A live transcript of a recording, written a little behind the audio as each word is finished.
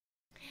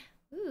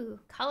Ooh,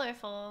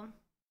 colorful.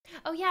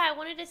 Oh yeah, I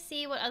wanted to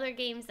see what other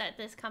games that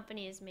this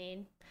company has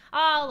made.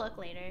 I'll look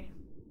later.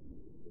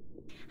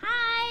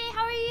 Hi,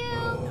 how are you?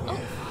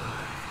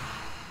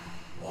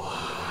 Oh.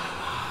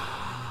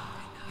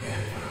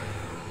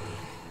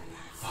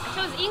 I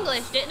chose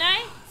English, didn't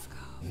I?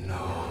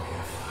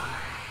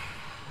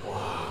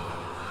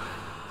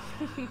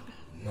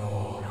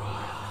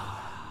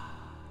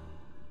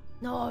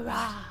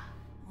 Nora.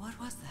 What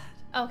was that?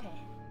 Okay.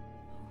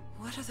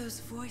 What are those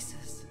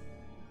voices?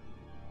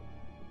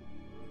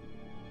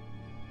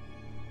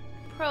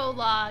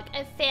 Prologue,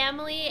 a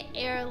family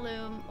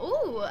heirloom.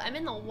 Ooh, I'm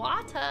in the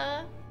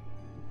water.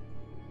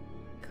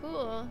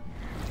 Cool.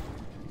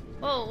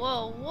 Whoa,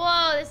 whoa,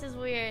 whoa, this is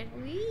weird.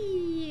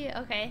 Wee.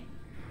 Okay.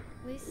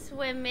 We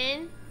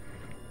swimming.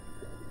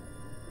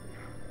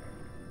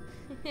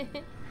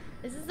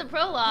 This is the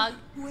prologue.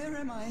 Where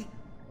am I?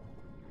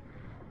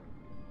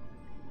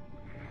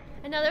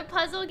 Another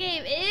puzzle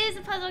game. It is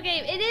a puzzle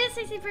game. It is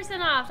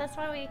 60% off. That's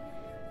why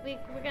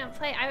we're gonna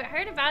play. I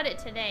heard about it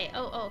today.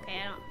 Oh,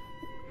 okay. I don't.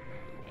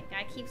 Okay,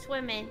 gotta keep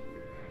swimming.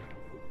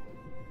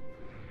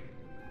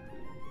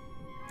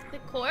 The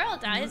coral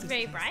dye is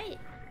very bright.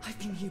 I've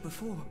been here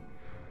before.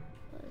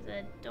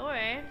 There's a door.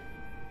 A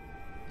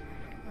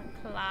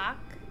clock.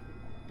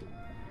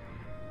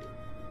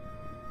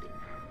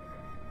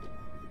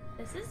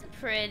 This is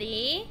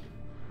pretty.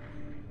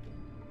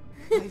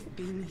 I've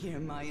been here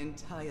my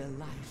entire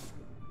life.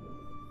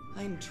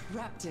 I'm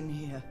trapped in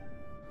here.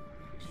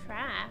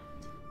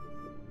 Trapped?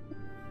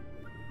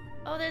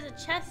 Oh, there's a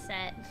chess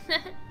set.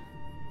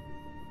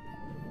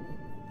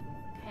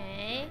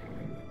 Okay.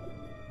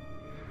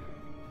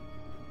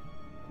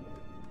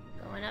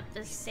 Going up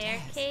the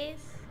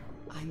staircase.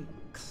 I'm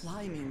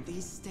climbing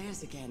these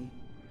stairs again.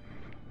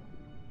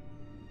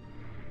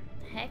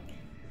 Heck.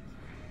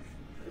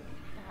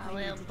 Got a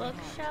little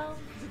bookshelf.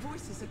 The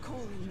voices are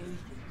calling me.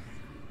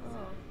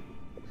 Oh.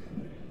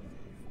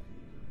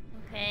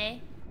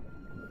 Okay.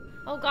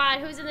 Oh god,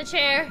 who's in the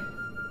chair?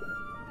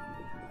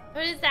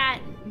 What is that?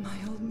 My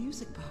old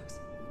music box.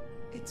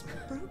 It's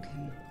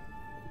broken.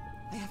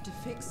 I have to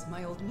fix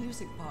my old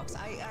music box.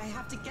 I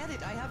have to get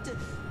it. I have to...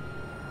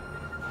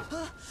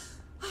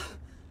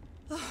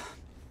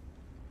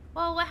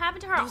 Well, what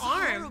happened to her Those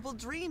arm? horrible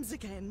dreams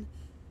again.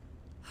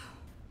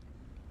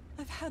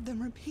 I've had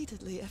them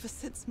repeatedly ever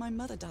since my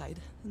mother died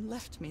and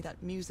left me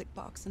that music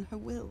box in her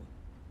will.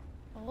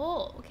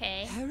 Oh,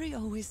 okay. Harry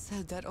always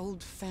said that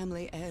old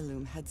family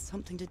heirloom had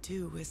something to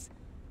do with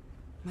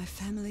my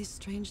family's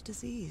strange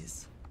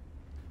disease.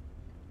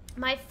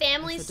 My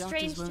family's If the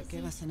strange doctors won't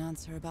give disease. us an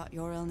answer about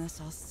your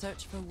illness, I'll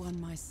search for one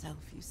myself,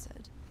 you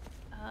said.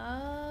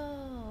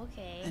 Oh,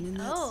 okay. And in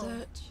that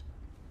search,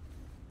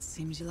 it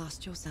seems you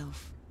lost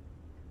yourself.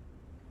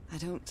 I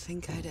don't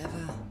think I'd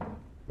ever...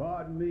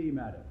 Pardon me,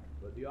 madam,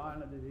 but the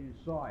island is in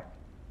sight.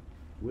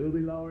 We'll be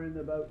lowering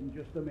the boat in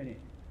just a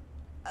minute.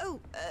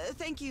 Oh,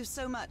 thank you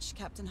so much,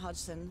 Captain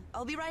Hodgson.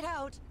 I'll be right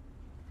out.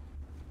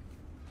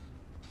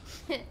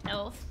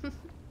 Elf.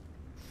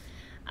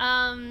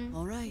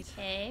 All right.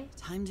 Okay.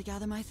 Time to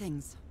gather my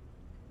things.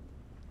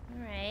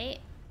 All right.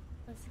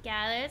 Let's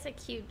gather. It's a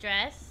cute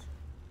dress.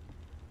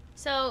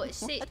 So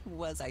she. What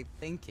was I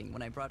thinking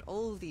when I brought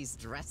all these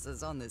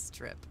dresses on this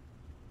trip?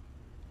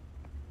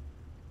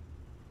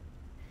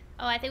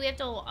 Oh, I think we have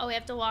to. Oh, we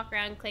have to walk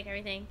around and click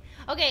everything.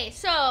 Okay,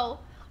 so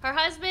her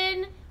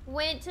husband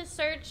went to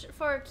search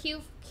for a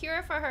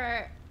cure for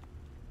her.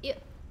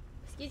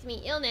 Excuse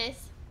me,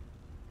 illness.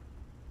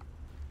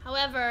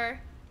 However,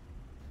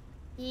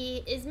 he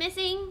is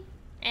missing,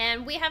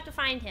 and we have to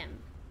find him.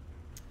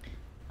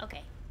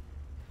 Okay.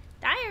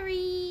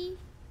 Diary.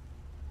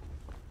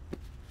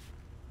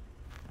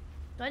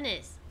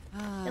 Goodness.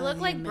 They look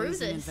like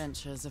bruises.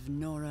 Adventures of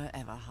Nora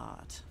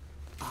Everhart,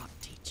 art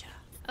teacher.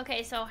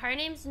 Okay, so her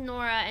name's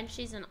Nora, and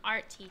she's an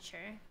art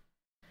teacher.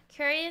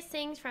 Curious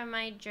things from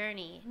my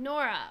journey.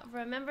 Nora,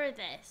 remember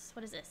this.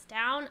 What is this?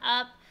 Down,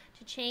 up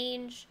to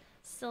change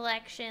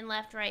selection,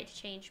 left, right to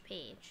change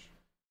page.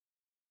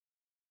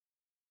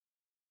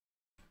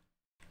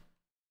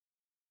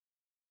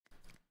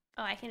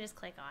 Oh, I can just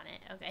click on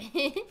it.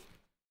 Okay.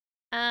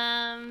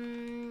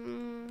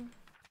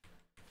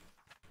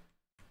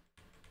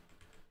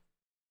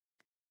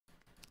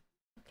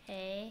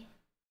 Okay.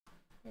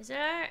 There's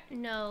our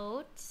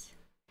note.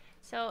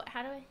 So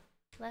how do I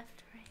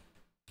left, right?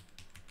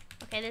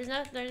 Okay, there's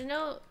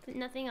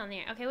nothing on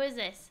there. Okay, what is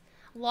this?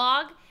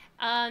 Log.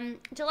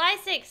 July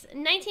 6th,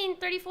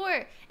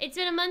 1934. It's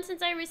been a month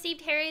since I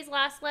received Harry's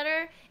last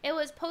letter. It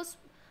was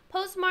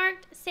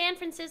postmarked San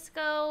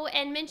Francisco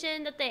and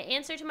mentioned that the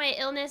answer to my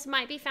illness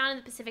might be found in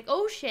the Pacific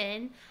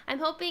Ocean. I'm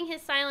hoping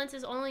his silence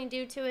is only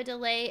due to a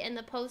delay in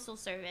the postal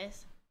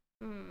service.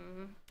 Hi,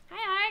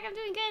 Ark. I'm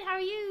doing good. How are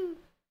you?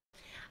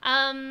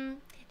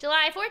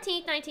 July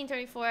 14th,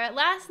 1934.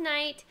 Last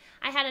night,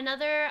 I had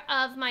another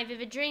of my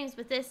vivid dreams,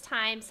 but this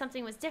time,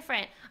 something was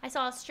different. I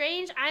saw a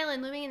strange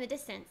island looming in the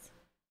distance.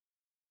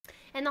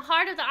 In the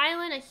heart of the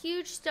island, a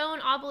huge stone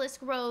obelisk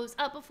rose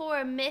up before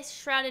a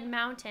mist-shrouded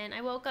mountain.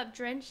 I woke up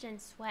drenched in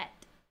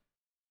sweat.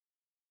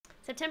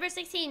 It September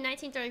 16,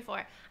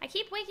 1934. I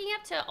keep waking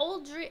up to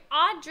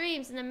odd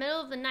dreams in the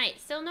middle of the night.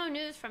 Still no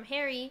news from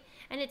Harry,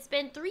 and it's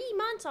been 3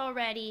 months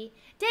already.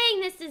 Dang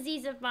this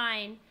disease of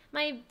mine.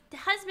 My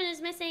husband is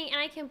missing,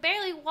 and I can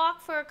barely walk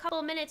for a couple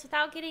of minutes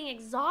without getting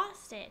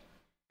exhausted.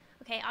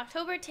 Okay,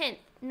 October 10th,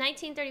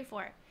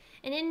 1934.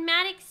 An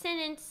enigmatic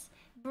sentence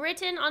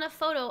written on a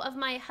photo of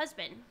my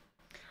husband.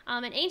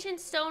 An ancient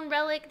stone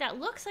relic that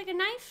looks like a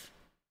knife.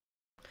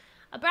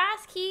 A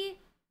brass key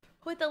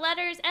with the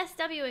letters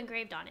SW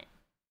engraved on it.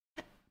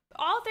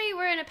 All 3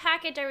 were in a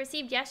package I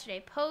received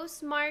yesterday.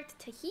 Postmarked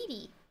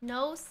Tahiti.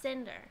 No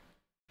sender.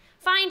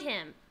 Find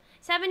him.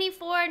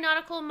 74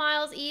 nautical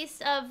miles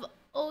east of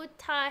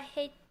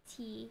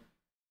Otaheite.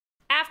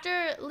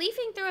 After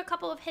leafing through a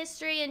couple of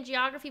history and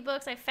geography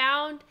books, I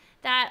found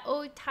that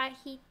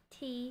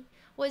Otaheite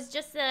was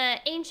just the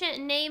ancient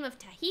name of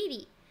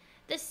Tahiti.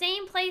 The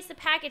same place the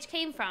package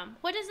came from.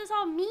 What does this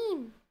all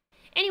mean?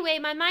 Anyway,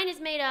 my mind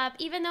is made up.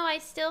 Even though I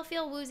still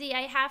feel woozy,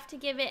 I have to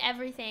give it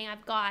everything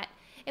I've got.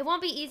 It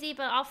won't be easy,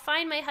 but I'll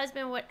find my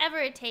husband whatever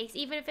it takes,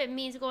 even if it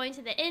means going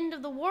to the end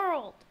of the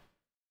world.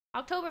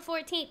 October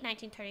 14th,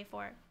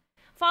 1934.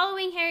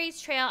 Following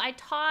Harry's trail, I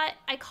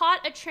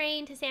caught a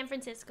train to San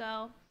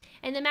Francisco.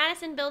 In the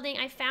Madison building,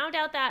 I found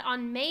out that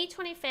on May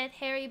 25th,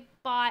 Harry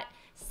bought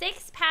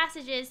 6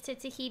 passages to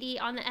Tahiti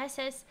on the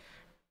SS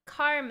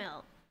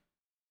Carmel.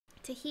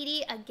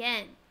 Tahiti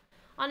again.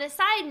 On a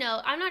side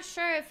note, I'm not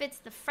sure if it's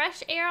the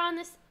fresh air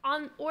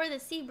or the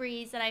sea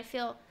breeze that I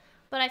feel,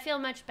 but I feel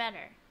much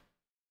better.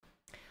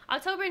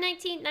 October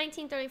 19th,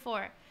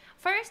 1934.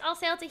 First, I'll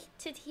sail to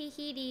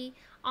Tahiti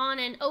on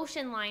an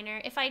ocean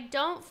liner. If I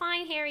don't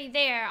find Harry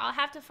there, I'll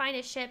have to find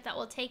a ship that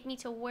will take me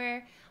to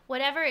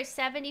whatever is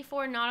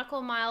 74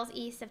 nautical miles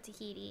east of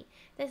Tahiti.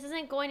 This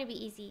isn't going to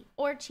be easy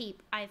or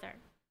cheap either.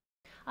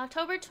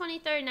 October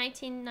 23rd,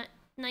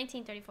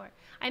 1934.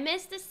 I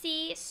miss the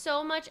sea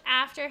so much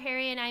after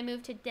Harry and I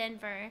moved to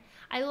Denver.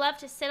 I love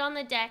to sit on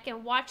the deck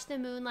and watch the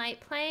moonlight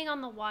playing on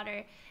the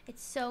water.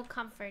 It's so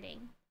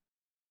comforting.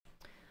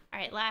 All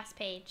right, last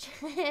page.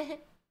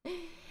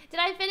 Did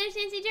I finish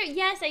Nancy Drew?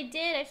 Yes, I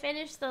did. I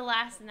finished the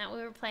last one that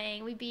we were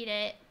playing. We beat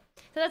it.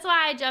 So that's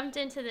why I jumped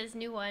into this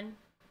new one.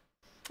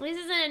 This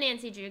isn't a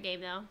Nancy Drew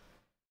game, though.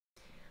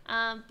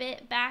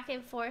 Bit back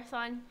and forth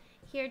on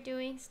here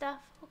doing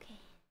stuff. Okay.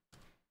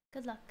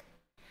 Good luck.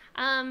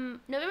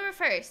 November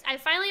 1st. I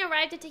finally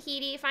arrived at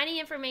Tahiti. Finding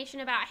information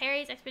about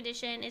Harry's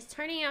expedition is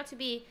turning out to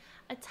be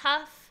a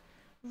tough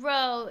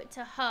row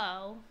to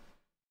hoe.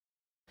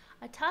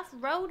 A tough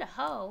row to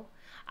hoe.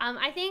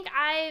 I think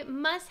I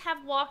must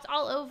have walked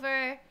all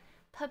over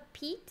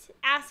Papeete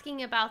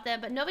asking about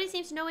them, but nobody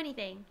seems to know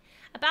anything.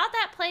 About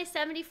that place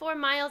 74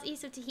 miles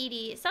east of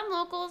Tahiti, some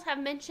locals have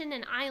mentioned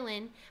an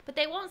island, but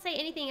they won't say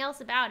anything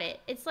else about it.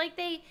 It's like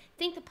they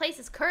think the place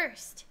is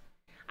cursed.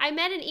 I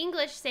met an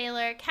English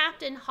sailor,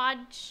 Captain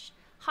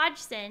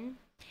Hodgson.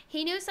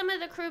 He knew some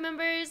of the crew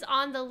members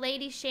on the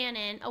Lady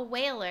Shannon, a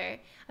whaler.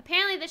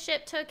 Apparently the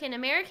ship took an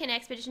American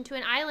expedition to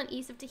an island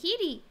east of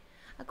Tahiti.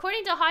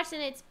 According to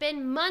Hodgson, it's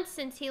been months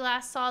since he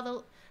last saw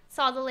the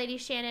Lady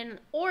Shannon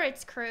or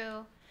its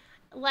crew.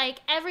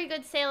 Like every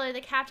good sailor, the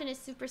captain is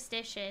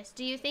superstitious.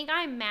 Do you think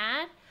I'm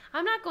mad?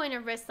 I'm not going to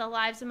risk the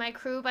lives of my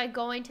crew by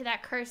going to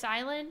that cursed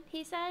island,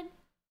 he said.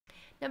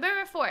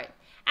 November 4th.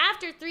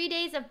 After 3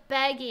 days of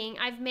begging,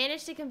 I've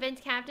managed to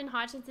convince Captain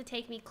Hodgson to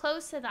take me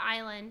close to the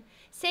island.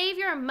 Save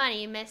your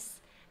money, Miss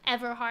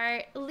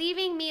Everhart.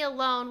 Leaving me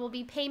alone will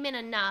be payment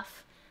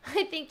enough.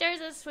 I think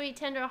there's a sweet,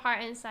 tender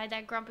heart inside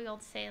that grumpy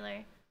old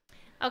sailor.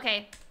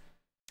 Okay,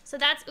 so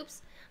that's,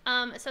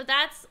 so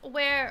that's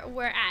where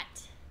we're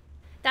at.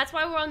 That's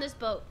why we're on this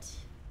boat,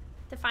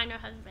 to find our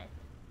husband.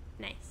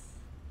 Nice.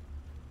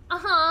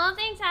 Aw,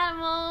 thanks,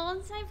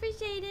 animals. I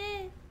appreciate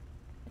it.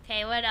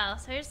 Okay, what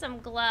else? Here's some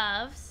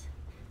gloves.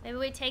 Maybe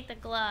we take the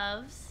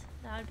gloves.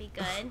 That would be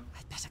good.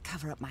 I'd better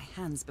cover up my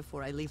hands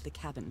before I leave the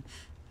cabin.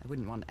 I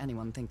wouldn't want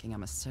anyone thinking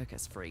I'm a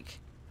circus freak.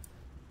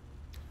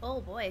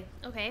 Oh boy.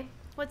 Okay.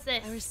 What's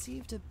this? I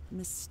received a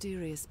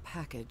mysterious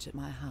package at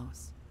my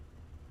house.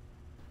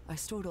 I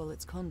stored all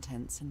its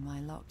contents in my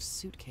locked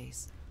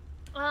suitcase.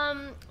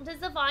 Does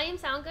the volume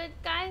sound good,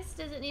 guys?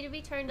 Does it need to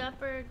be turned up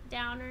or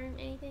down or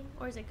anything?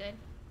 Or is it good?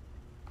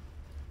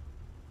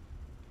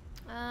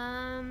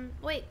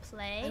 Wait,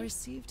 play? I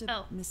received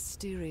a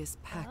mysterious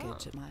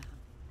package at my house.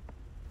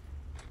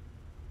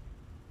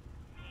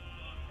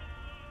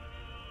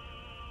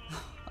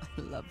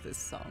 I love this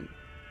song.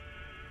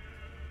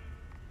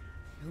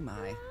 Oh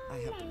my, I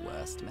have the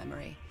worst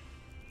memory.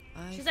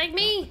 She's like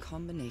me. The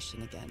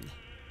combination again.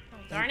 Oh,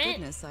 darn Thank it.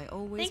 goodness I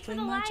always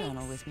bring my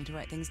journal with me to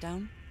write things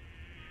down.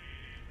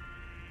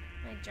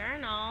 My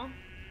journal?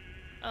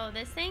 Oh,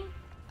 this thing?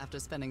 After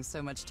spending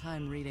so much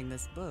time reading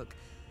this book,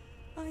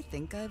 I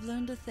think I've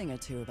learned a thing or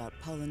two about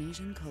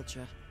Polynesian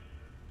culture.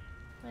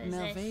 What is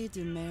Merveilles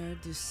de Mer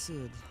du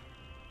Sud.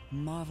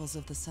 Marvels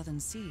of the Southern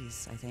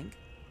Seas, I think.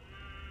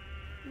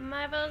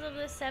 Marvels of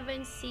the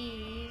Seven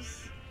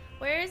Seas.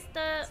 Where's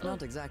the... It's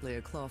not exactly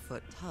a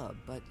clawfoot tub,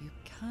 but you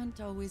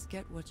can't always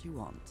get what you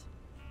want.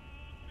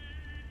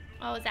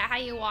 Oh, is that how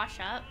you wash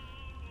up?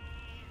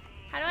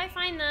 How do I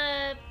find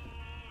the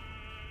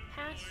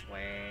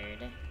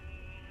password?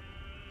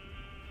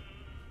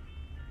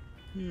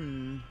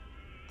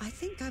 I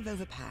think I've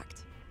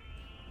overpacked.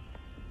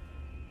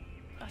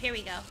 Oh, here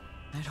we go.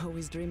 I'd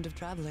always dreamed of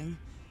traveling.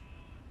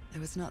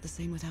 Though it's not the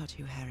same without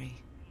you, Harry.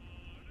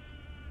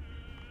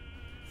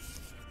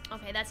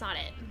 Okay, that's not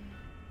it.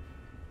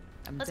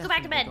 I'm Let's go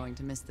back to bed. going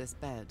to miss this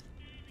bed.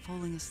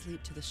 Falling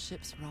asleep to the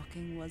ship's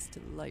rocking was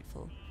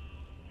delightful.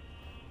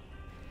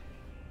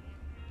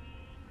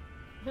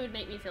 It would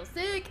make me feel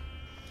sick.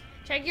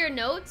 Check your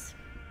notes.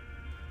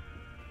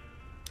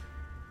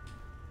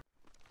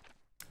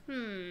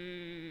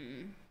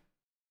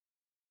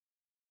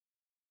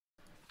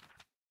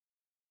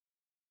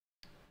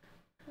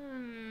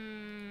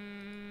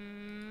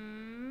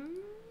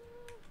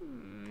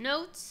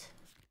 Notes.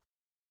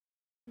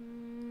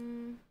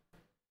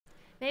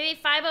 Maybe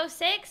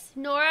 506?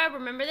 Nora,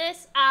 remember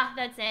this? Ah,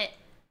 that's it.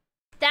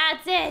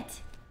 That's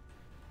it!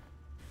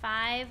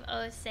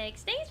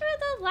 506. Thanks for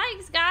the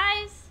likes,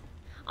 guys.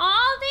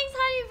 Oh, thanks,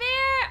 Honey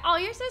Bear. Oh,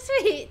 you're so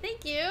sweet.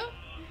 Thank you.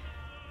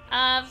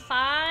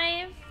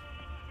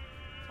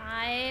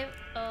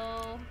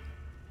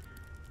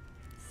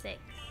 506.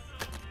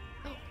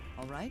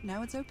 All right,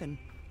 now it's open.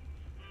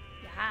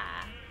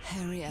 Yeah.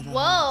 Harry Everhart.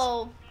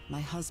 Whoa.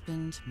 My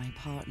husband, my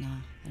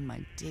partner, and my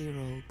dear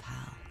old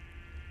pal.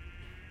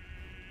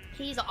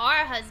 He's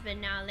our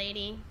husband now,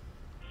 lady.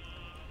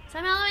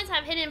 Some elements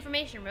have hidden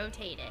information.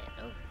 Rotate it.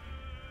 Oh.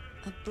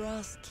 A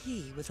brass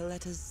key with the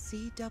letters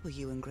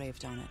CW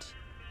engraved on it.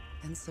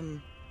 And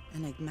some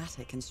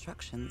enigmatic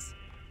instructions.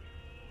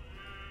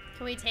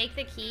 Can we take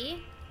the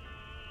key?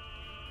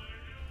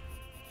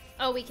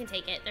 Oh, we can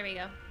take it. There we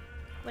go.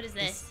 What is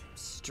this?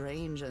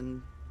 Strange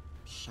and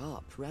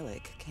sharp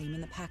relic came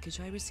in the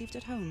package I received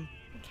at home.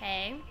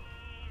 Okay.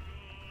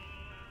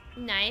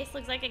 Nice.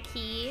 Looks like a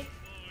key.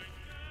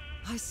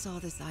 I saw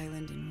this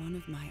island in one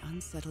of my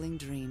unsettling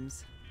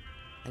dreams.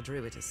 I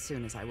drew it as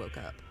soon as I woke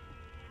up.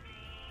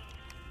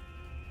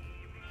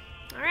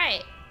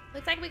 Alright.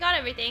 Looks like we got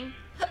everything.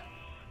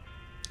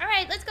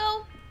 Alright, let's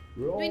go.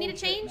 Do we need to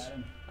change?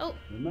 Oh.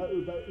 The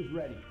motorboat is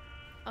ready.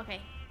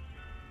 Okay.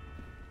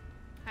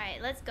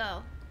 Alright, let's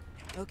go.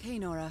 Okay,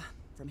 Nora.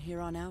 From here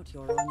on out,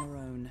 you're on your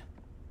own.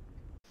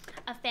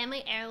 A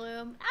family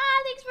heirloom.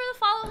 Ah, thanks for the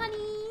follow,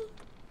 honey.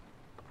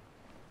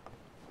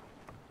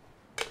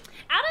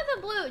 Out of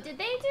the blue, did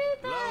they do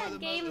the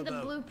game, the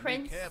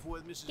Blueprints Be careful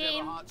with Mrs.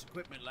 game? Everhart's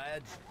equipment,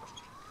 lads.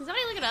 Can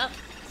somebody look it up?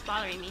 It's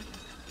bothering me.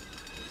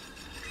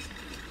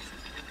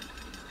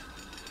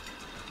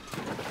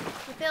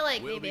 I feel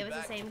like We'll maybe be it was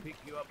back the same to pick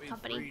you up in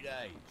company. 3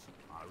 days.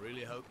 I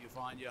really hope you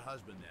find your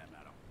husband there,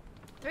 madam.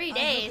 3 I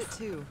days. hope it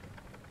too.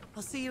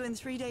 I'll see you in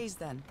 3 days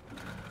then.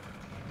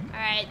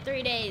 Alright,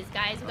 3 days,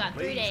 guys. We got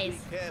 3 days.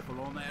 Please be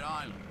careful on that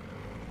island.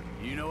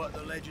 You know what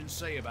the legends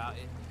say about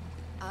it.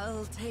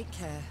 I'll take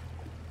care.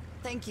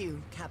 Thank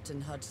you, Captain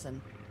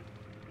Hudson.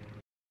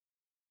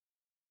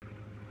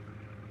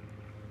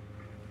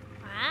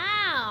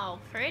 Wow,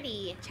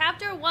 pretty.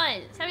 Chapter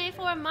 1,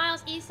 74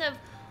 miles east of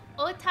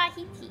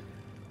Otahiti.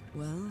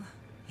 Well,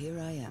 here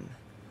I am,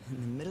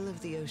 in the middle of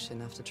the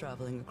ocean after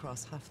traveling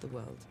across half the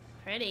world.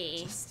 Pretty.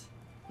 Just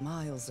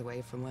miles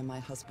away from where my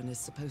husband is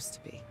supposed to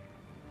be.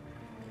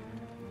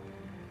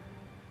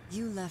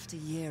 You left a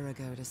year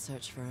ago to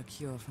search for a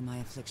cure for my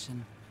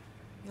affliction.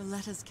 Your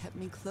letters kept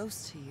me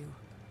close to you,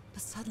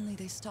 but suddenly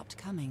they stopped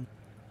coming.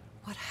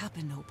 What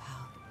happened,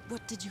 Opal?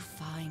 What did you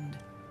find?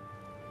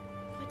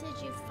 What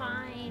did you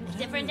find? Whatever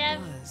Different it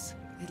dev? was,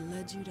 it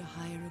led you to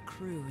hire a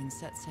crew and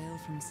set sail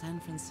from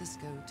San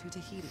Francisco to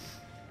Tahiti.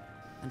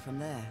 And from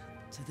there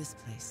to this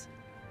place,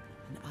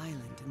 an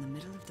island in the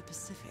middle of the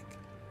Pacific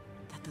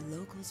that the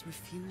locals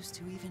refuse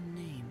to even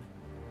name.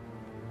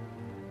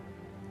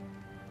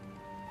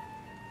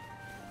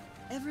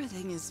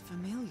 Everything is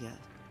familiar.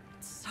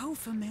 So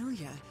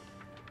familiar.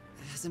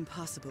 As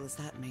impossible as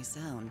that may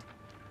sound.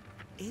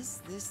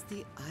 Is this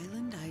the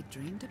island I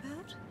dreamed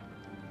about?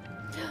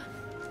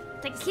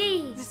 The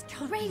key! This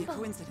can't be Rainbow. a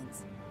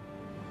coincidence.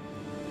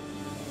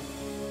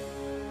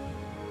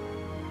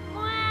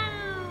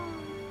 Wow!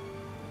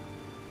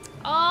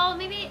 Oh,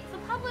 maybe the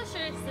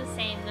publisher is the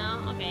same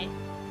though. Okay.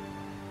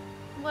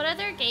 What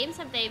other games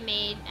have they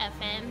made,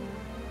 FM?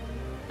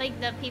 Like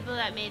the people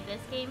that made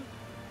this game?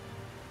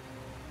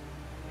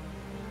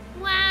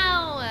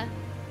 Wow!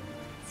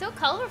 So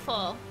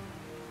colorful.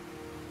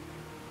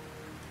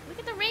 Look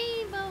at the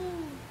rainbow.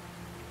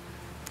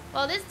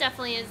 Well, this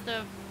definitely is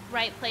the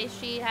right place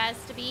she has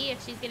to be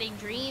if she's getting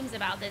dreams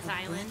about this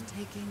island.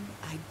 Breathtaking,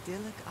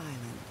 idyllic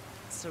island,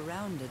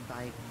 surrounded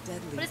by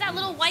deadly. What is that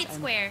little white weeds and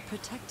square?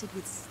 protected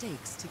with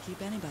stakes to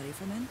keep anybody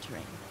from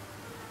entering.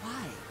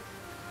 Why?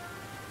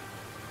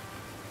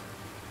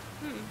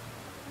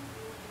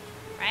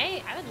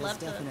 Right? I would There's love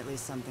to. definitely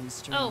something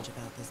strange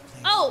about this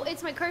place. Oh,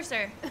 it's my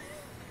cursor.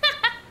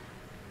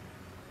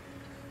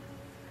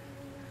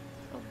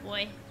 Oh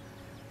boy.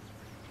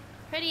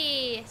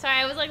 Pretty. Sorry,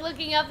 I was like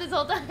looking up this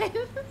whole time.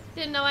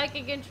 Didn't know I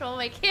could control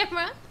my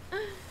camera.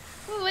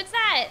 Ooh, what's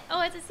that?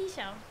 Oh, it's a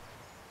seashell.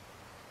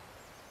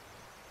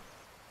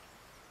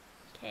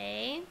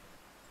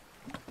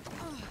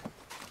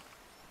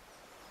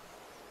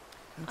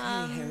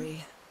 Okay,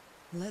 Harry.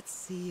 Let's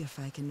see if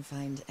I can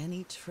find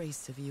any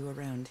trace of you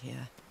around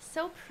here.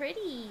 So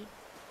pretty.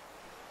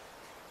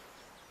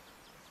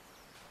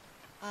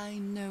 I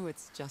know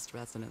it's just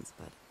resonance,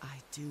 but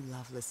I do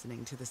love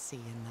listening to the sea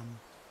in them.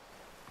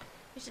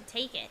 We should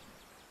take it.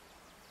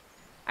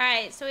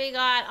 Alright, so we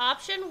got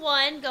option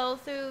 1, go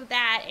through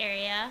that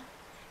area.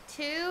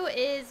 2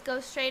 is go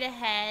straight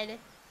ahead.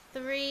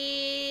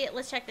 3,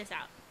 let's check this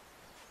out.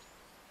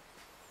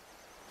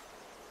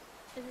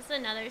 Is this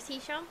another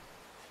seashell?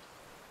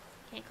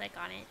 Can't click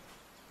on it.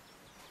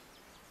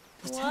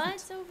 Lieutenant.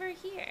 What's over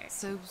here?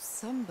 So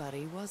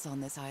somebody was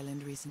on this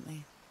island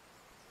recently.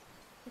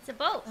 It's a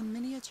boat. A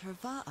miniature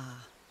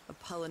va'a, a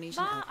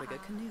Polynesian Va'a. outrigger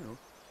canoe.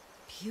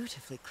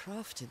 Beautifully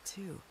crafted,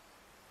 too.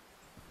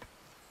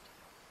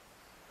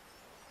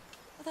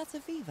 Oh, that's a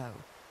vivo,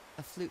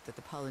 a flute that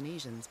the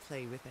Polynesians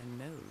play with their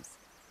nose.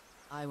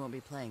 I won't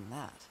be playing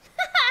that.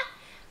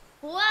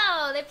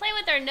 Whoa, they play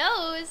with their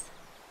nose.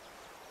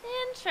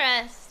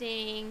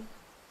 Interesting.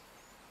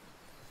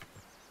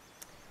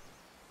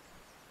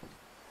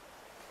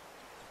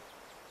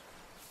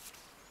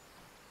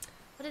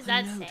 What does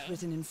that A note say?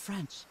 written in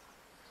French.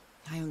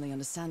 I only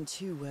understand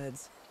 2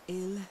 words: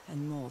 île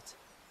and mort,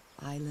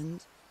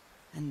 island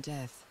and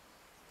death.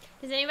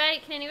 Can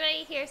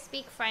anybody here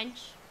speak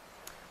French?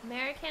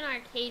 American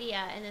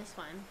Arcadia in this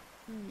one.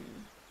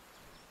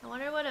 I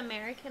wonder what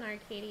American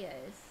Arcadia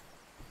is.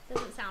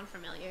 Doesn't sound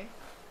familiar.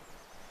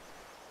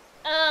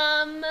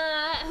 Who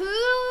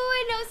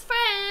knows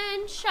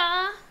French?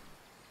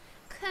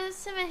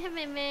 Cause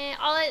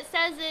all it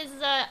says is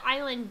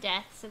island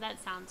death, so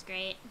that sounds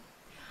great.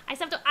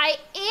 I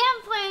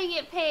am playing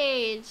it,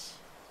 Paige.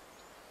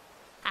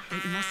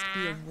 It must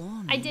be a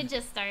warning. I did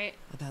just start.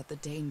 About the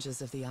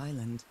dangers of the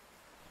island.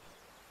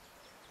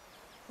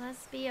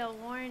 Must be a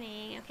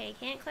warning. Okay,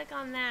 can't click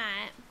on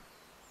that.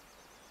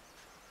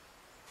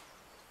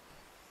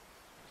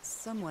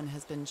 Someone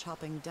has been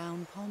chopping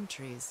down palm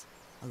trees.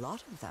 A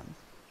lot of them.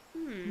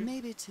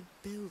 Maybe to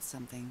build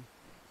something.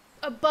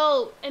 A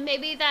boat, and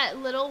maybe that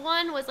little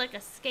one was like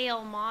a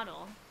scale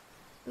model.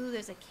 Ooh,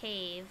 there's a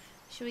cave.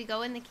 Should we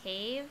go in the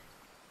cave?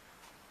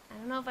 I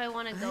don't know if I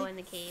want to go in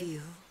the cave. I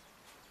feel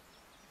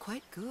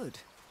quite good.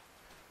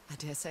 I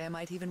dare say I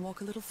might even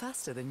walk a little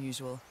faster than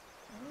usual.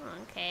 Oh,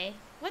 okay.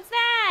 What's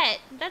that?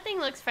 That thing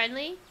looks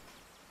friendly.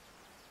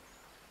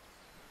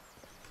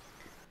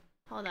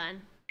 Hold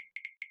on.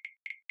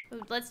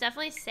 Ooh, let's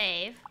definitely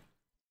save.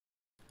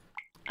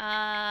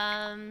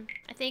 I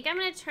think I'm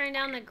gonna turn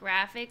down the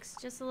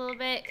graphics just a little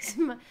bit because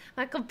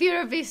my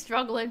computer be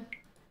struggling.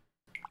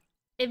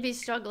 It'd be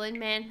struggling,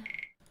 man.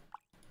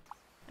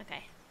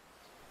 Okay.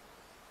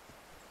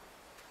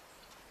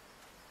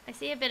 I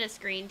see a bit of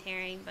screen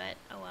tearing, but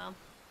oh well.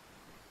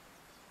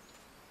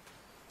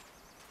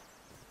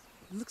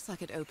 Looks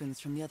like it opens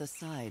from the other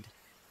side.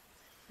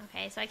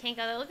 Okay, so I can't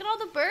go there. Look at all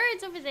the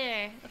birds over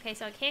there. Okay,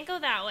 so I can't go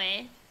that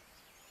way.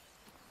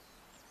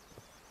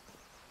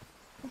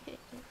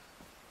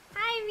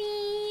 Hi,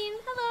 Reen.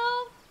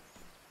 Hello.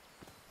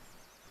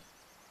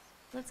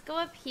 Let's go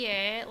up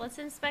here. Let's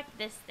inspect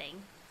this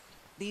thing.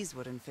 These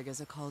wooden figures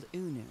are called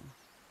unu.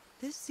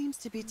 This seems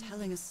to be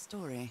telling a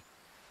story.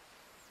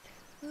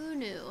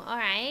 Unu.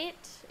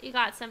 Alright. You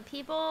got some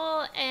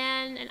people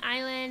and an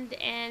island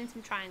and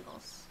some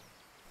triangles.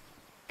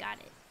 Got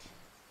it.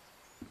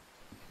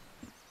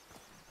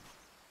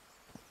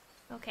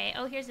 Okay.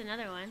 Oh, here's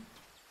another one.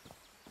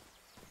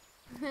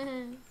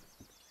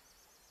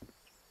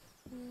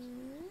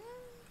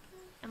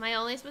 Am I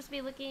only supposed to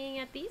be looking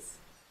at these?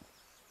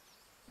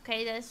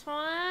 Okay, this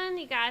one,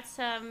 you got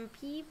some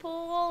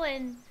people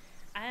and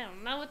I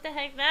don't know what the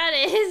heck that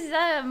is. Is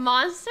that a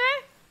monster?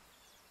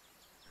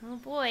 Oh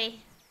boy.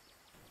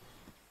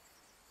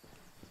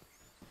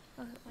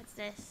 Oh, what's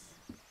this?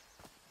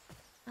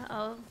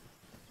 Uh-oh.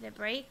 Did it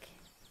break?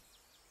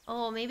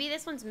 Oh, maybe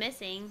this one's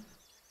missing.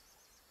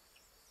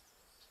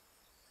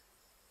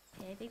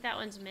 Okay, I think that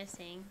one's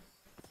missing.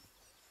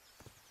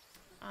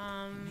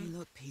 It may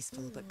look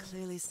peaceful, but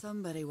clearly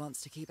somebody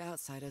wants to keep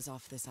outsiders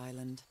off this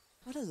island.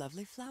 What a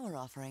lovely flower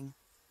offering.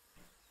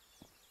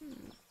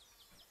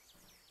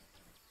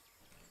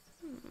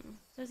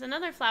 There's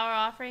another flower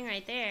offering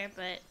right there,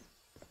 but...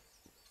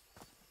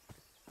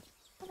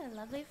 What a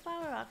lovely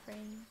flower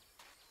offering.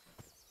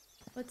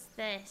 What's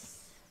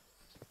this?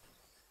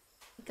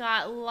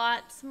 Got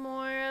lots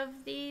more of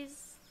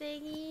these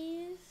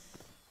thingies.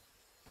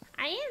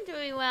 I am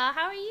doing well.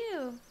 How are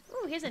you?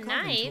 Ooh, here's a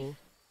carving knife. tool.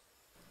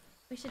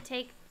 We should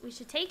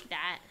take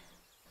that.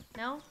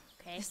 No?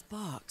 Okay. This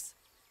box.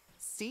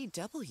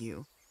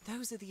 CW.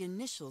 Those are the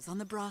initials on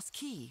the brass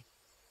key.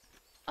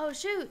 Oh,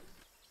 shoot.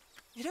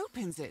 It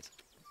opens it.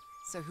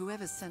 So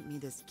whoever sent me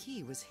this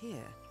key was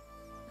here.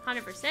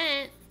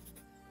 100%.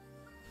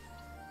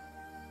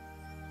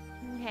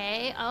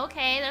 Okay,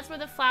 okay, that's where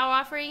the flower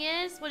offering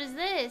is. What is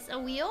this? A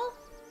wheel?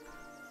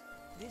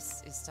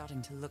 This is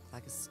starting to look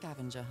like a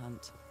scavenger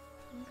hunt.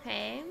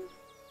 Okay.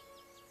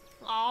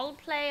 I'll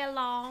play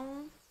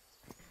along.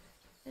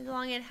 As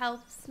long as it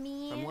helps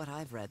me. From what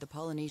I've read, the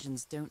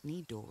Polynesians don't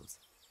need doors.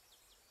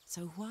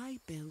 So why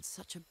build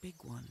such a big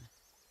one?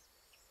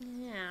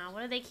 Yeah,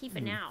 what are they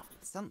keeping out?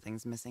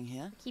 Something's missing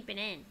here. Keeping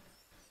in.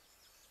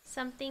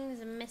 Something's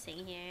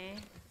missing here.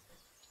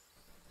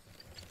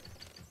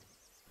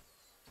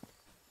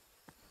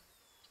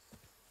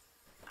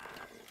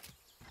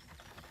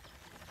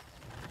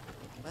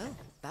 Well,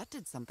 that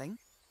did something.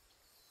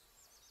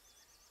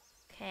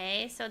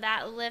 Okay, so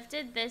that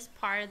lifted this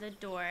part of the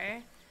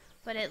door.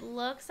 But it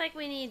looks like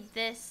we need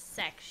this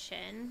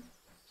section.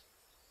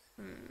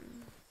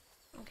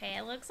 Okay,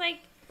 it looks like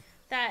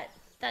that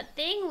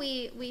thing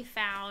we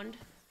found.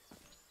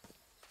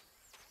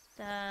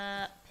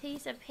 The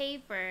piece of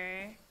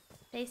paper.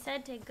 They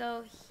said to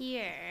go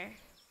here.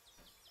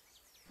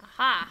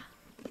 Aha!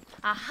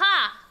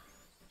 Aha!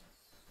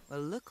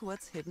 Well, look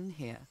what's hidden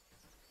here.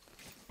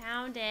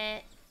 Found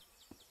it.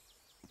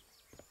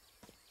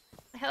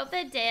 I hope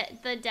that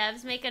the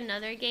devs make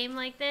another game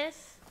like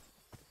this.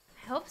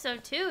 I hope so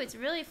too. It's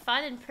really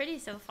fun and pretty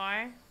so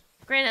far.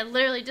 Granted,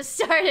 literally just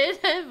started,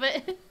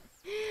 but...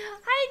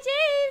 Hi,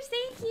 James!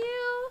 Thank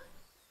you!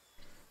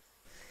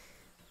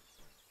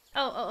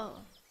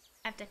 Oh.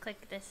 I have to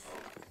click this.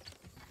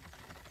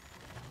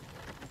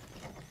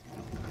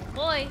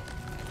 Boy!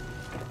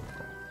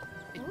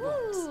 It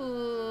works.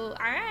 Ooh,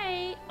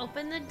 alright.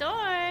 Open the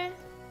door.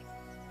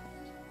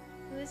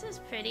 Ooh, this is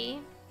pretty.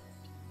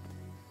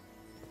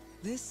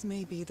 This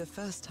may be the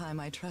first time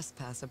I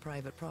trespass a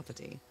private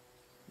property.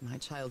 My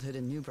childhood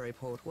in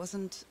Newburyport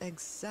wasn't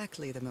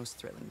exactly the most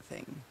thrilling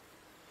thing.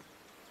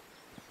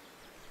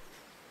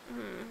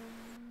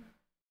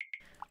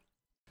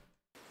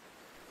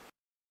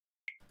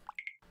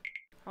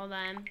 Hold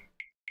on.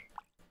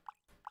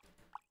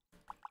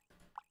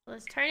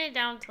 Let's turn it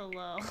down to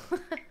low.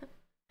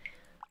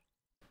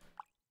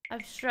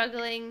 I'm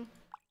struggling.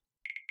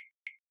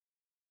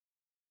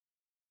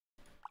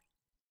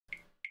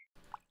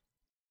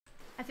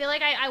 I feel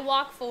like I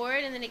walk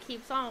forward and then it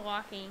keeps on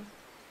walking.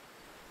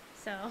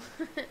 So,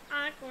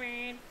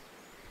 awkward.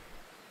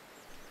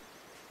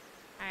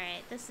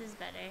 Alright, this is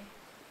better.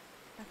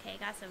 Okay,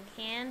 got some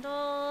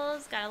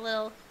candles. Got a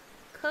little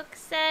cook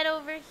set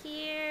over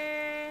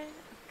here.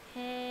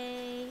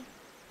 Okay.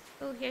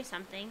 Oh, here's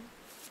something.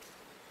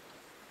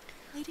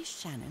 Lady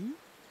Shannon?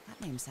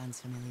 That name sounds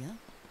familiar.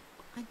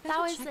 I'd That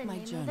better was check the my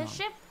name journal. of the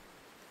ship.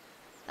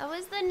 That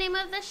was the name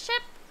of the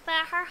ship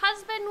that her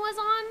husband was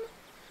on.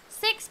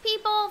 6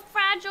 people,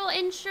 fragile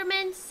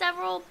instruments,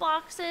 several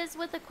boxes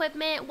with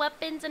equipment,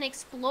 weapons, and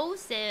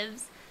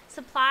explosives.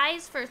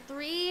 Supplies for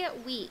 3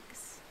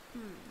 weeks.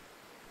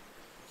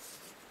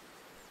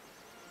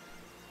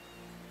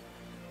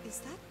 Is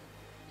that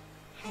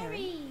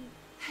Harry.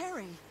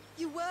 Harry?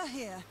 You were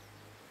here.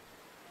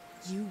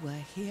 You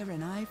were here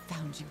and I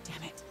found you,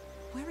 damn it.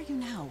 Where are you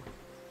now?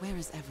 Where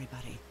is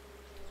everybody?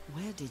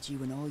 Where did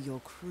you and all your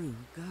crew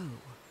go?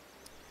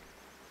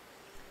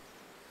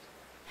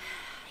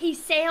 He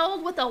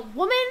sailed with a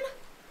woman?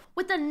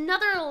 With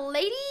another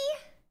lady?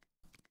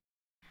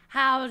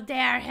 How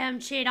dare him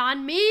cheat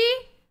on me?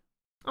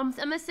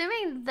 I'm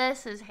assuming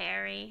this is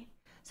Harry.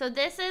 So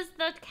this is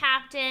the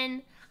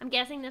captain. I'm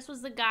guessing this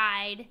was the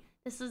guide.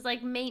 This was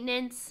like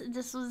maintenance.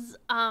 This was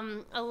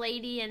a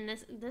lady, and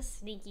this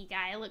sneaky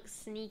guy looks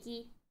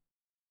sneaky.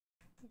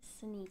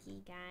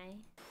 Sneaky guy.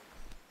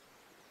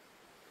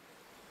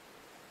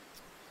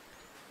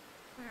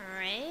 All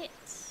right.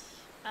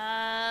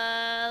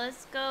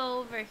 Let's go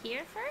over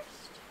here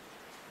first.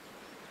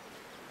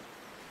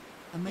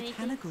 A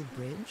mechanical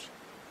bridge?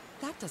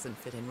 That doesn't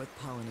fit in with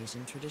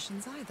Polynesian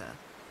traditions either.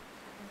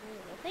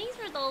 Ooh, thanks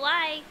for the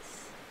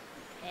lights.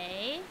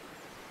 Okay.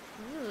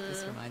 Ooh.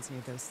 This reminds me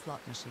of those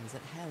slot machines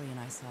that Harry and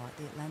I saw at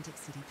the Atlantic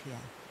City Pier,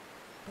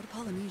 but a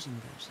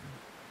Polynesian version.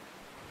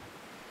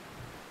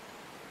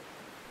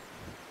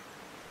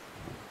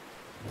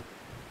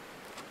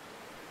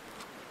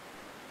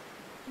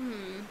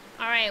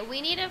 Alright,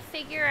 we need to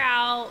figure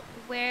out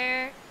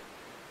where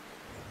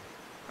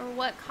or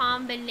what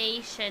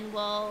combination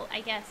will,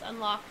 I guess,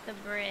 unlock the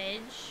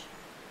bridge.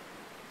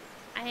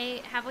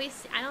 I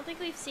don't think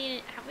we've seen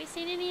it. Have we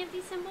seen any of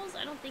these symbols?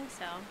 I don't think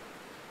so.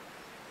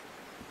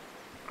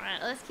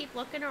 Alright, let's keep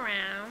looking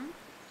around.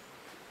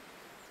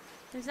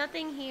 There's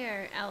nothing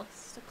here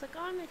else to click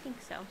on? I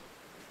think so.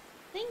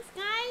 Thanks,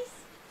 guys!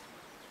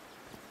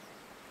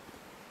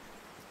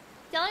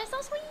 Y'all are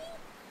so sweet!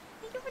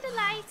 Thank you for the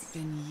lights! It's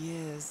been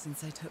years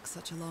since I took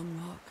such a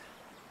long walk.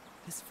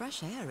 This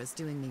fresh air is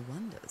doing me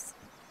wonders.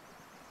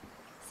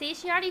 See,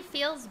 she already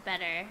feels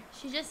better.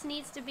 She just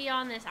needs to be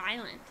on this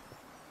island.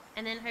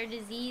 And then her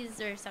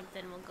disease or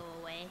something will go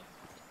away.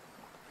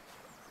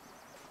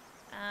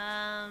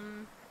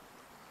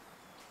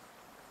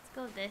 Let's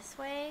go this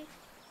way.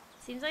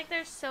 Seems like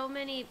there's so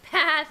many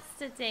paths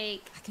to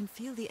take. I can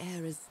feel the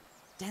air is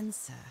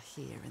denser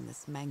here in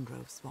this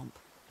mangrove swamp.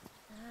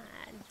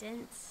 Ah,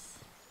 dense.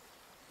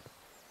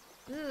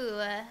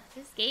 Ooh,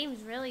 this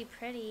game's really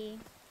pretty.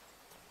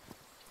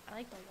 I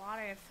like the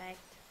water effect.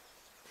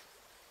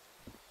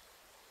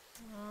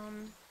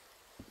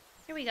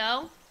 Here we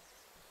go.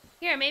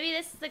 Here, maybe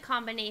this is the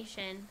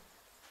combination.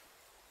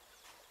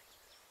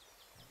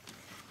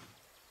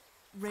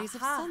 Rays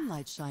of Aha.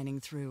 sunlight shining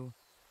through.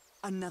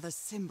 Another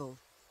symbol.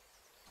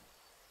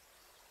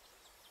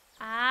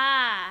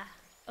 Ah.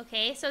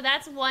 Okay, so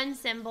that's one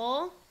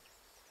symbol.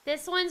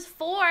 This one's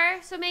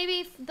 4, so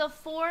maybe the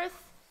 4th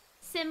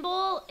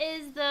symbol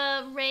is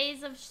the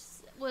rays of...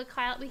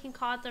 we can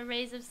call it the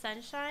rays of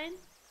sunshine.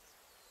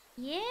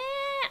 Yeah.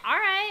 All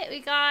right. We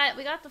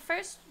got the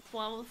first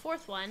one, well, the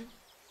 4th one.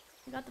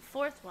 We got the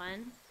 4th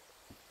one.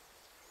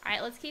 All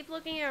right. Let's keep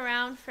looking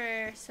around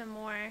for some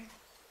more.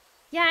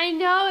 Yeah, I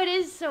know it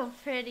is so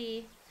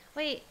pretty.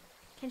 Wait,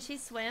 can she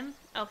swim?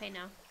 Okay,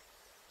 no.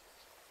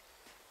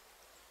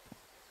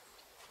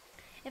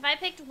 If I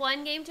picked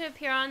one game to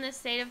appear on the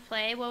State of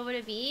Play, what would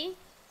it be?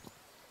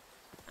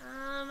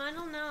 I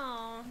don't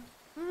know.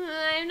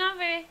 I'm not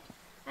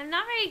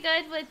very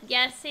good with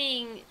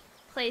guessing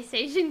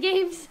PlayStation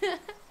games.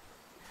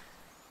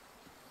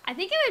 I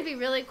think it would be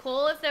really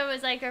cool if there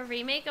was like a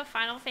remake of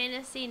Final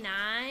Fantasy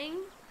 9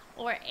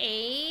 or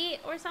 8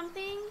 or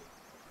something.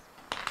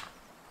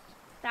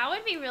 That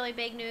would be really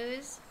big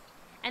news.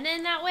 And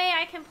then that way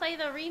I can play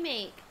the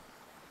remake.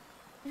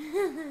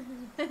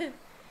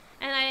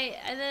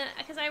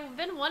 Because I've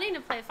been wanting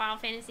to play Final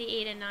Fantasy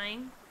 8 and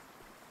 9.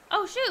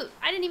 Oh shoot,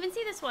 I didn't even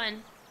see this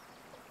one.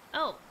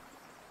 Oh.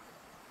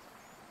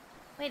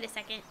 Wait a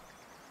second.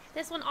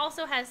 This one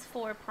also has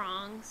 4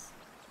 prongs.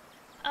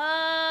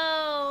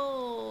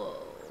 Oh.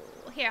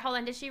 Here, hold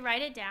on. Did she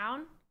write it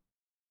down?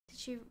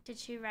 Did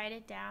she write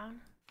it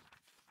down?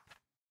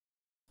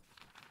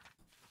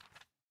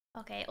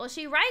 Okay, well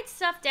she writes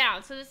stuff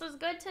down, so this is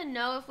good to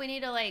know if we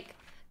need to like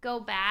go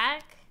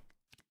back.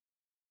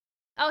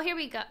 Oh, here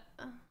we go.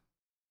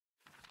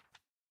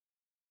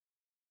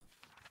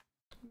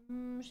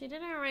 She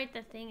didn't write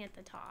the thing at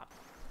the top.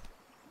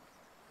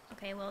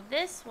 Okay, well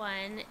this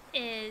one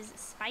is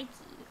spiky.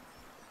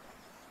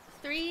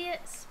 3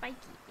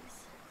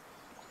 spikies.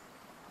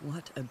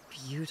 What a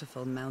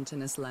beautiful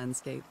mountainous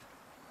landscape.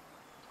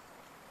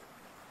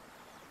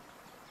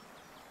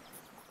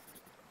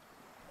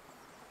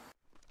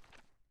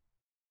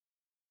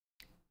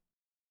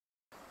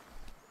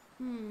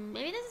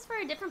 Maybe this is for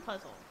a different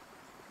puzzle.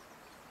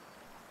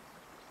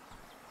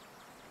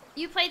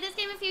 You played this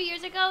game a few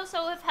years ago,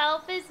 so if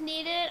help is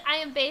needed, I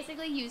am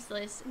basically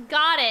useless.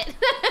 Got it.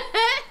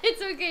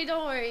 It's okay,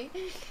 don't worry.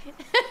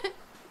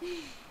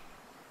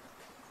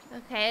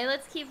 Okay,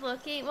 let's keep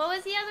looking. What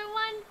was the other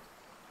one?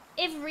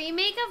 If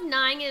Remake of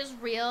 9 is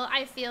real,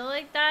 I feel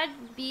like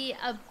that'd be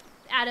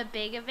at a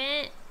big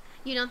event.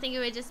 You don't think it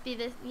would just be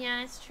this?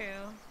 Yeah, it's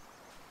true.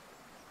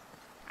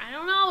 I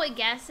don't know. A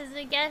guess is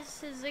a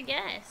guess is a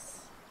guess.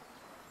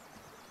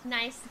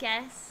 Nice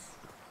guess.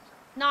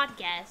 Not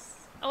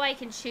guess. Oh, I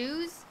can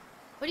choose?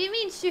 What do you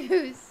mean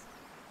choose?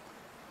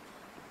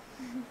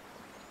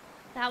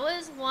 That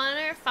was 1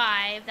 or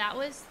 5. That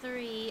was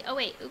 3. Oh,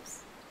 wait.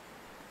 Oops.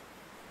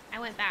 I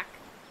went back.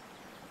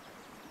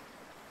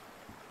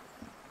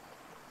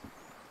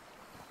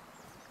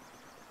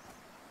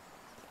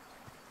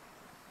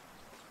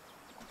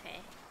 Okay.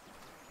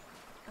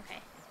 Okay.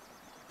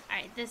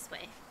 Alright, this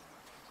way.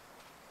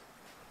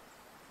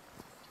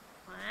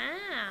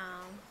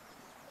 Wow.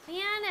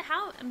 Man,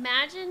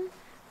 imagine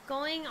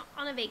going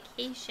on a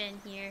vacation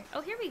here.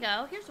 Oh, here we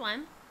go. Here's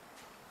one.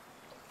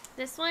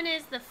 This one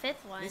is the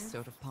 5th one. This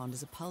sort of pond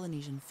is a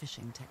Polynesian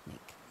fishing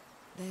technique.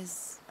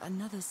 There's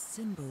another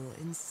symbol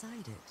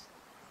inside it.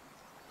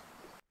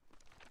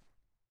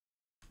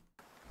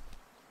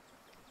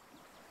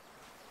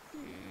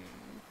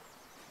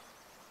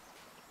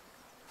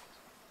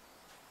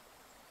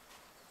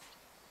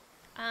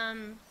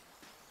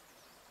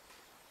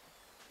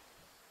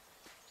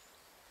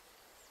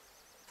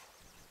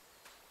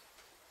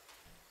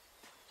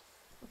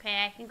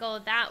 Okay, I can go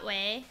that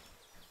way.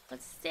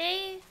 Let's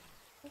stay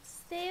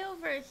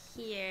over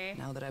here.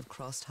 Now that I've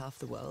crossed half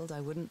the world,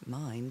 I wouldn't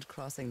mind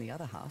crossing the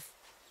other half.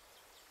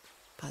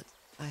 But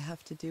I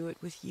have to do it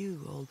with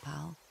you, old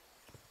pal.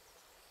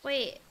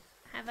 Wait,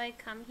 have I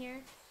come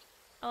here?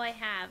 Oh, I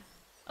have.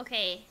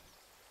 Okay.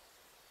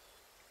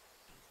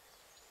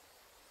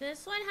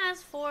 This one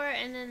has 4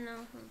 and then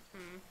the...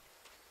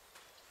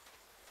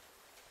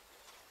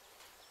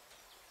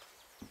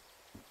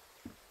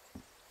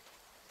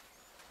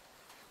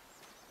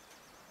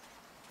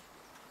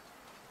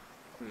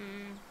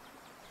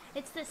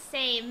 It's the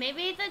same.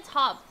 Maybe the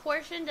top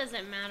portion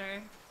doesn't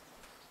matter.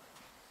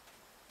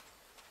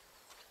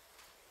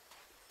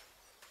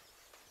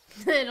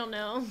 I don't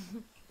know.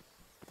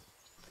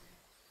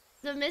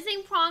 The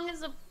missing prong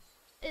is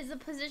a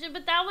position,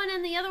 but that one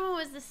and the other one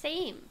was the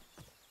same.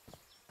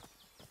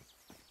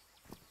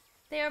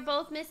 They are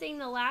both missing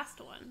the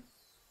last one.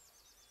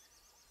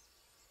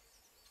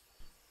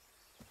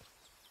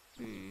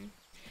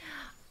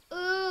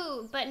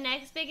 Ooh, but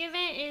next big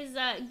event is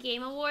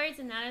Game Awards,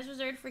 and that is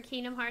reserved for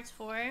Kingdom Hearts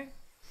 4.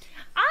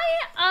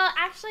 I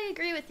actually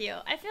agree with you.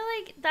 I feel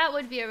like that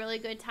would be a really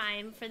good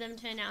time for them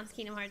to announce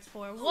Kingdom Hearts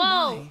 4. Whoa!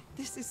 Oh my,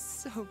 this is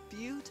so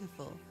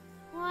beautiful.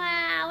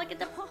 Wow, look at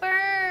the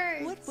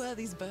birds! What were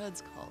these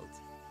birds called?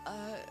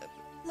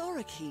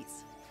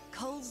 Lorikeets.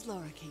 Cole's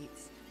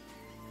lorikeets.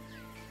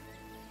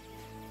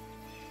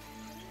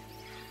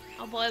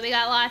 Oh boy, we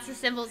got lots of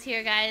symbols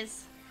here,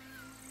 guys.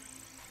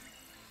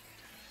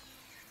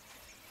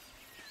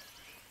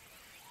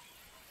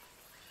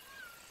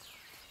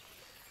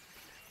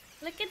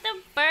 Look at the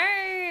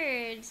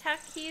birds. How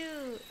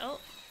cute. Oh.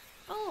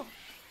 Oh.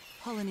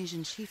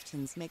 Polynesian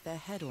chieftains make their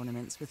head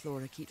ornaments with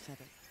lorikeet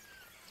feathers.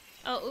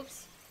 Oh,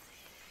 oops.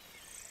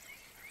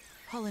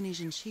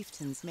 Polynesian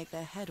chieftains make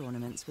their head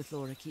ornaments with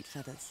lorikeet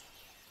feathers.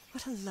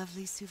 What a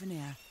lovely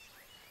souvenir.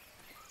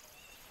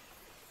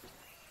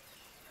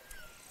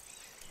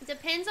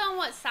 Depends on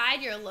what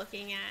side you're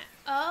looking at.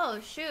 Oh,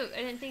 shoot. I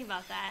didn't think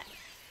about that.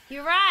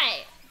 You're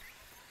right.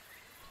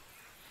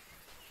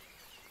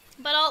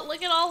 But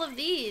look at all of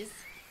these.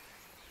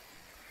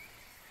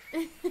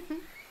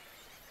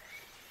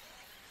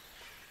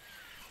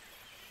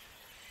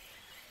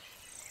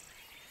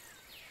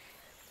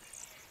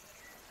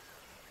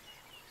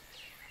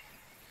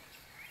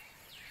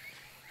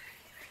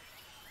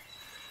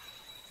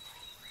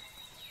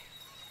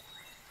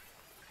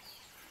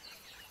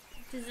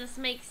 Does this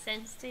make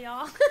sense to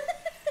y'all?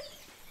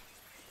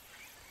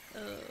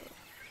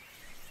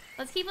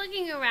 Let's keep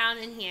looking around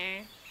in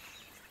here.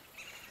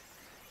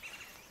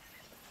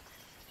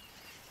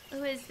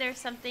 Oh, is there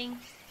something?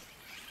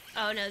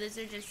 Oh no, those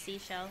are just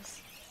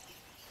seashells.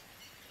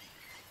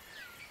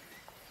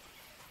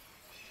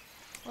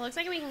 Well, looks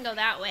like we can go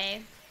that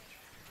way.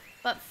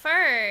 But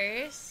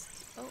first...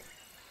 Oh.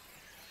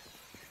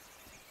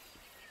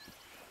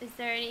 Is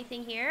there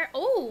anything here?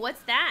 Oh,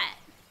 what's that?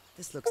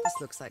 This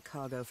looks like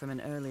cargo from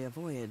an earlier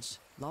voyage,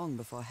 long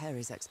before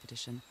Harry's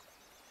expedition.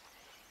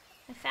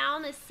 I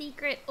found a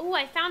secret... Oh,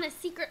 I found a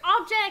secret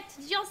object!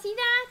 Did y'all see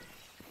that?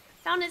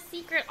 Found a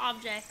secret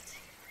object.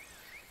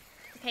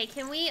 Okay,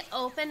 can we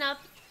open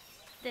up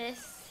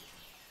this?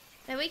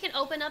 Then we can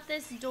open up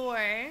this door.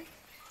 A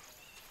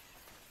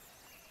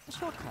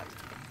shortcut.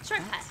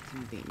 Shortcut. That's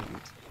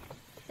convenient.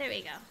 There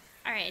we go.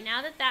 Alright,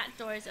 now that that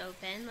door's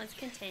open, let's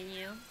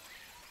continue.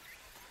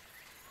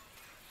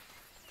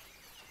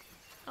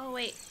 Oh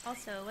wait,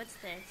 also, what's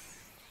this?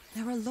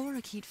 There are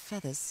lorikeet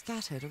feathers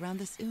scattered around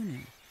this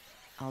unu.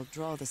 I'll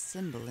draw the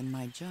symbol in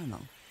my journal.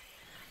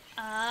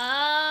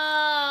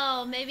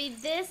 Oh, maybe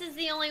this is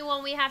the only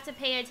one we have to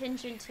pay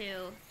attention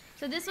to.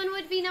 So this one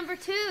would be number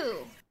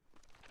 2.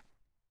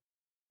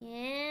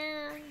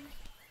 Yeah.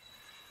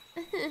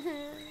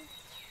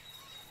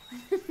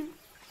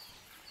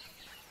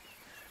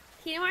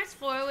 Kingdom Hearts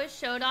 4 was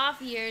showed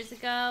off years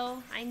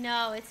ago. I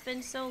know, it's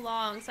been so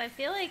long, so I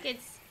feel like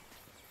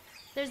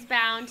there's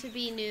bound to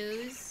be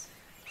news.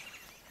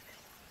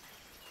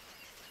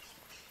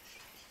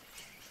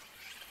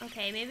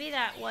 Okay, maybe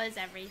that was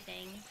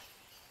everything.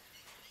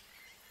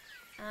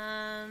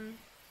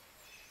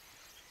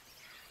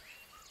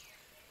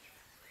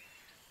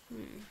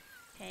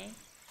 Okay.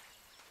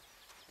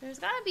 There's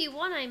gotta be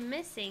one I'm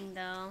missing,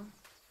 though.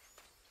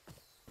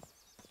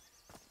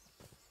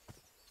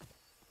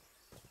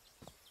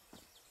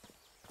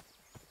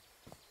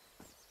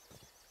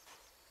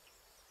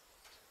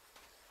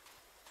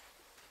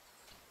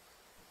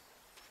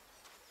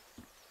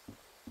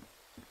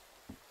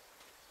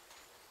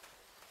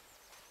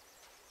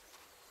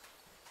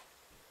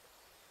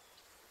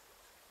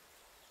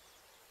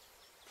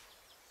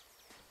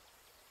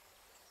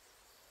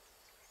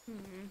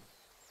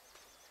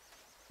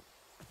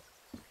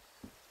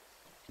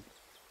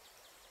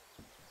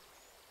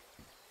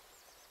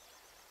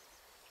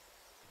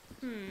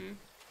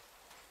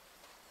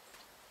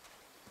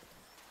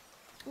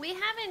 We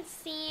haven't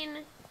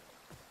seen...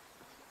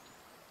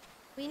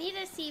 We need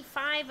to see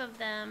 5 of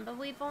them, but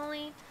we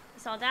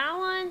saw that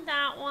one,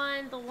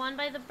 the one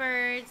by the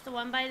birds, the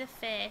one by the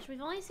fish.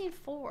 We've only seen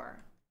 4.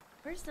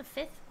 Where's the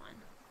 5th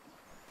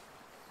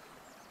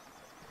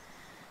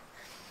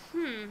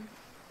one?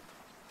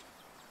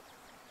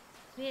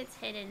 Maybe it's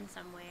hidden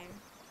somewhere.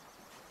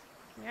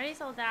 We already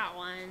saw that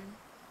one.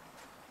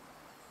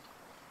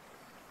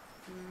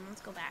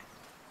 Let's go back.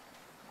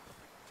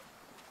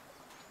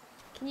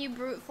 Can you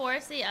brute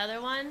force the other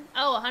one?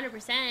 Oh,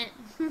 100%.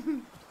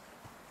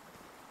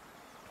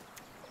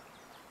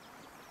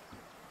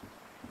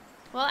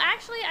 Well,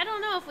 actually, I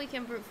don't know if we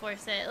can brute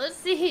force it. Let's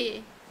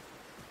see.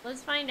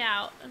 Let's find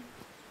out.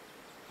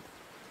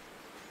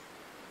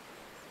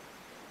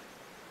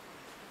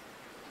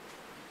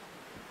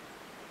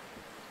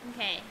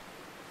 Okay.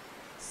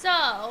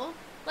 So,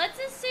 let's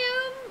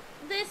assume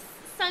this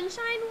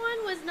sunshine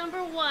one was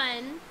number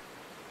 1.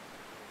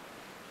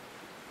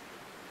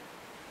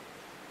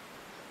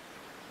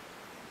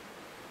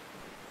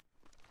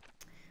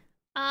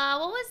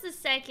 What was the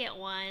second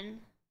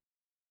one?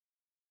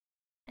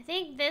 I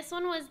think this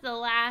one was the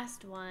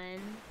last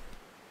one.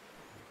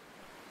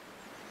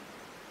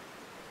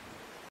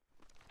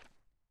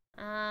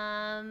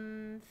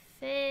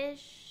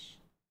 Fish.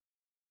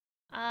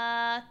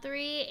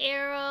 3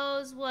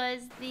 arrows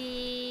was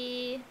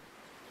the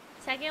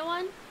second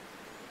one.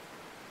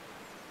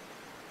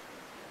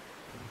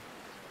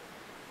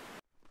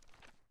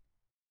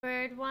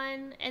 Bird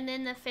one, and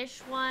then the fish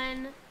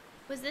one.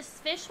 Was this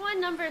fish one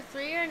number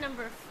 3 or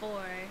number 4?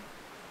 I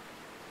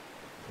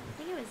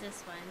think it was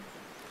this one.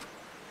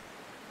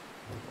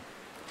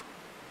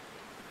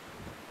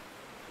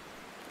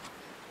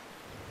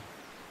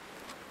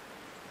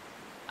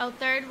 Oh,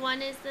 third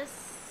one is the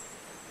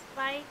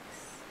spikes.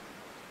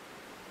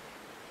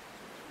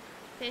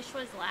 Fish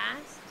was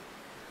last?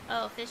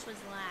 Oh, fish was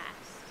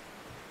last.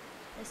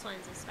 This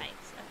one's the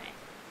spikes. Okay.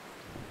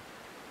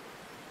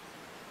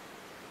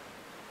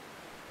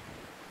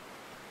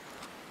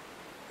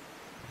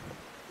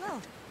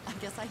 Well, I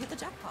guess I hit the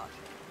jackpot.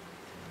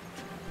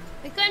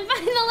 We couldn't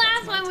find the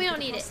last one. We don't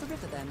need it. The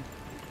river, then.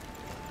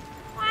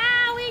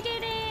 Wow, we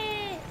did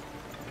it!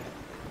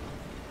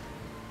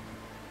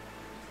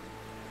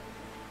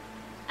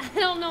 I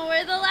don't know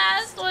where the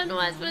last one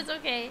was, but it's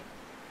okay.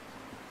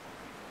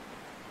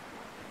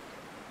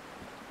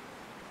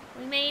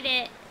 We made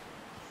it.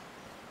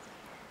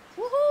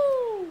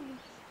 Woohoo!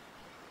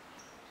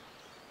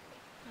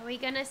 Are we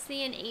gonna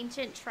see an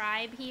ancient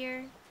tribe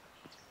here?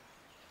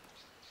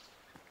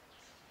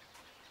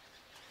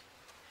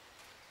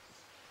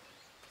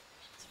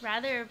 It's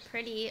rather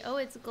pretty. Oh,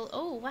 it's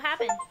oh, what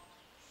happened?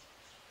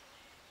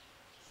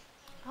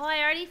 Oh, I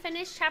already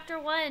finished chapter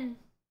 1.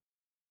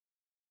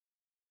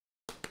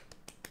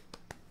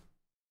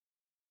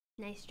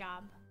 Nice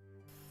job.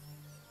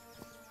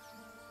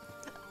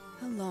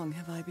 How long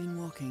have I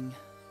been walking?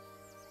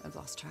 I've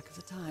lost track of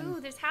the time. Ooh,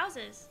 there's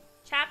houses.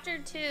 Chapter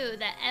 2,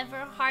 the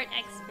Everheart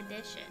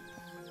Expedition.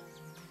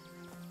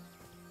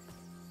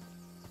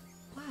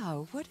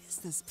 Wow, what is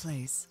this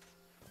place?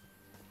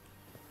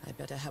 I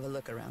better have a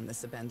look around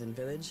this abandoned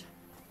village.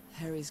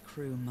 Harry's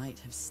crew might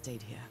have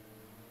stayed here.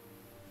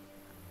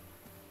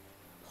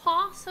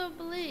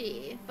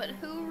 Possibly, but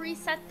who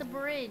reset the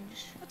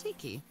bridge? A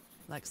tiki,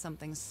 like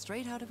something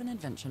straight out of an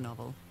adventure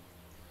novel.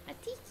 A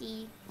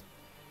tiki.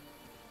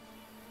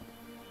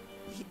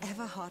 The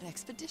Everheart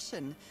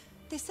Expedition.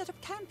 They set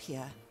up camp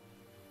here.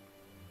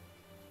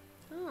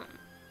 Oh.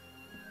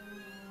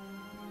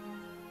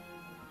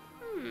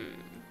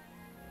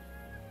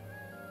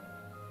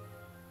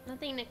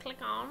 Nothing to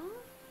click on.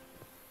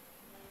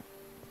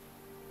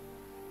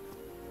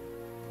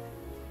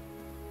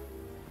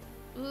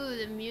 Ooh,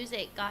 the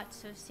music got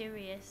so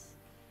serious.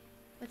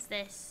 What's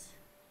this?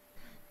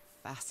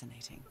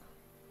 Fascinating.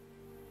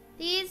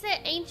 These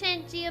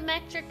ancient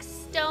geometric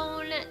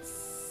stone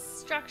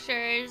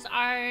structures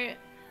are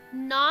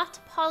not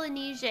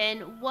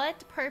Polynesian.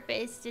 What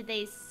purpose did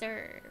they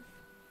serve?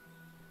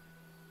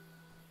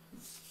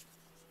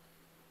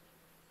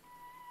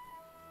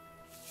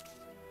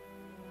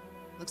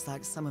 Looks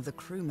like some of the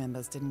crew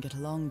members didn't get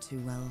along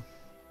too well.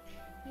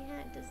 Yeah,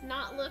 it does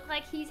not look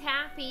like he's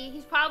happy.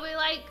 He's probably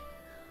like,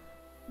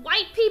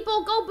 white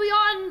people go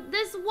beyond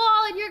this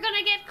wall and you're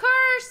gonna get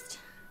cursed.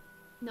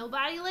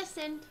 Nobody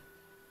listened.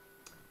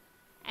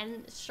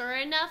 And sure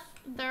enough,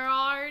 they're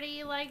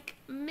already like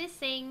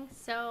missing,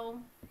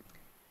 so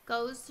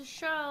goes to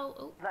show.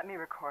 Oh. Let me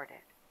record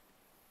it.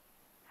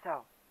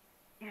 So,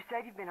 you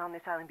said you've been on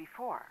this island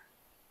before.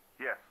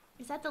 Yes,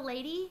 Is that the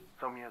lady?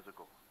 some years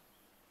ago.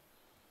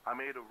 I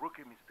made a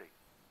rookie mistake.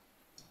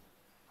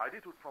 I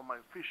detoured from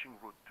my fishing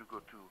route to go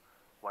to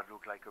what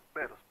looked like a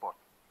better spot.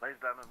 Less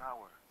than an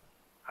hour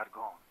had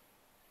gone.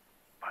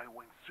 But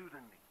when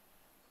suddenly,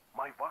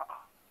 my va'a,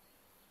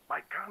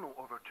 my canoe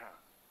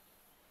overturned.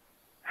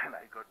 And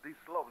I got this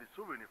lovely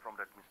souvenir from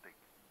that mistake.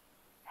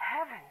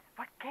 Heavens,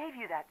 what gave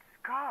you that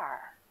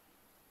scar?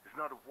 It's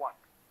not a what,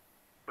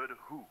 but a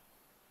who.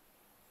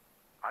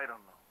 I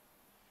don't know.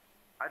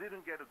 I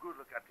didn't get a good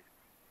look at it.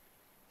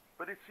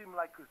 But it seemed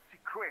like a sea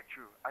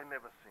creature I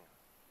never seen.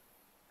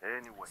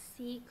 Anyway,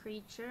 Sea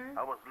creature.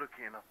 I was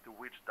lucky enough to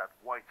reach that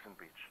Whitesand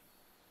beach.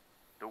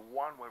 The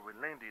one where we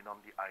landed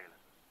on the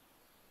island.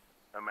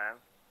 A man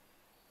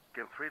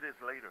came 3 days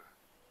later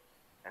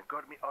and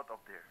got me out of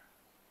there.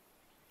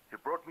 He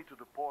brought me to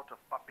the port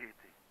of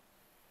Papeete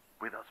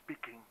without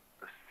speaking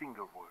a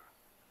single word.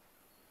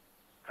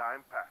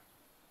 Time passed,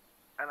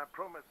 and I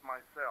promised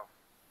myself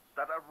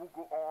that I would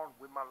go on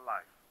with my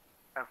life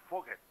and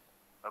forget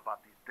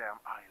about this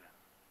damn island.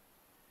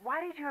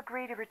 Why did you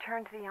agree to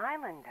return to the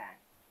island then?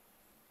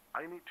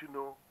 I need to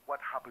know what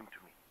happened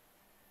to me,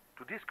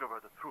 to discover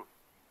the truth.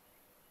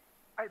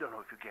 I don't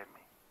know if you get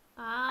me.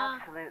 Ah,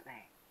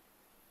 Absolutely.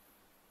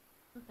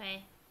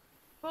 okay.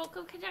 Well,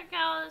 go check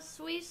out a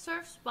sweet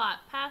surf spot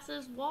past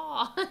this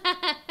wall.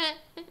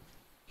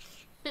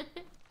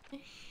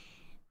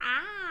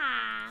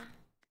 Ah.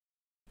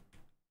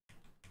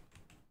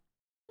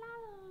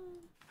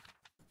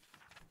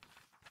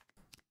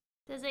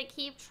 Does it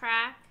keep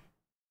track?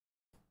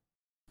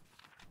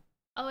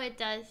 Oh, it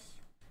does.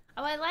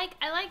 Oh, I like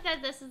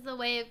that this is the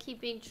way of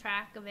keeping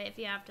track of it if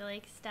you have to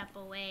like step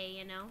away,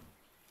 you know?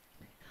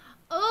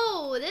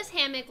 Oh, this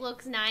hammock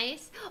looks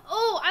nice.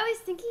 Oh, I was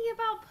thinking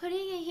about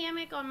putting a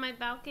hammock on my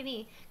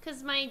balcony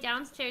because my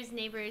downstairs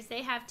neighbors,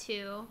 they have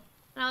 2.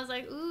 And I was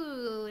like,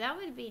 ooh, that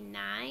would be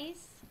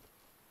nice.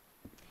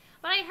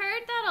 But I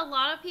heard that a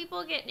lot of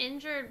people get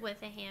injured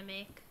with a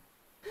hammock.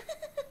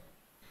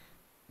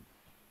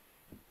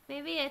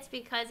 Maybe it's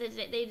because they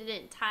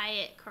didn't tie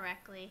it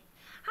correctly.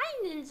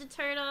 Hi, Ninja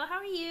Turtle. How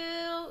are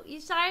you? You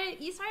started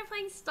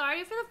playing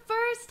Stardew for the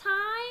first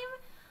time?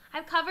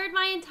 I've covered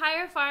my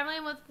entire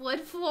farmland with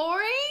wood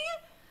flooring?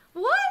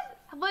 What?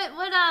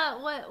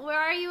 Where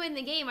are you in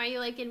the game? Are you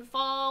like in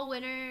fall,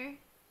 winter?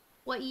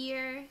 What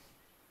year?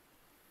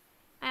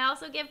 I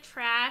also give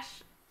trash.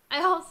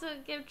 I also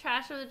give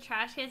trash from the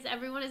trash cans to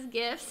everyone as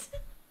gifts.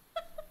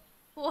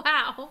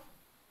 Wow.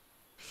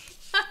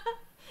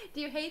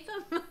 Do you hate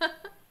them?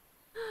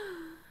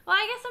 Well,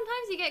 I guess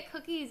sometimes you get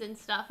cookies and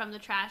stuff from the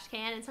trash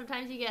can, and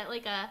sometimes you get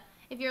like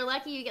if you're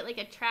lucky, you get like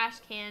a trash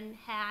can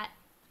hat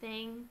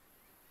thing.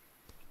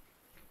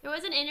 There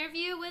was an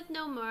interview with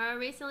Nomura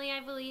recently,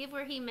 I believe,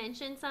 where he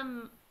mentioned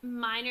some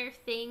minor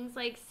things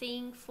like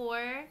seeing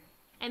 4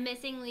 and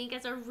missing Link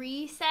as a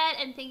reset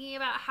and thinking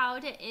about how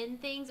to end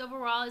things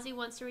overall as he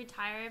wants to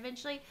retire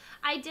eventually.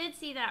 I did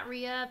see that,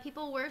 Rhea.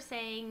 People were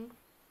saying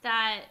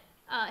that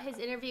his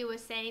interview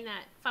was saying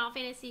that Final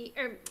Fantasy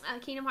or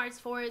Kingdom Hearts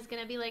 4 is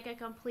going to be like a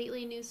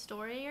completely new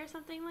story or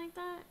something like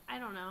that. I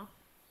don't know.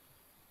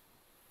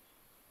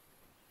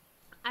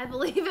 I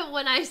believe it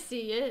when I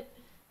see it.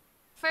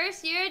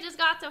 First year just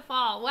got to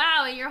fall.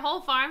 Wow, and your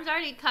whole farm's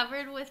already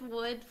covered with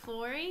wood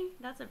flooring?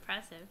 That's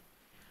impressive.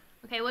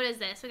 Okay, what is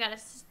this? We got a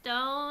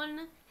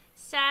stone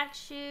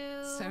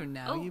statue. So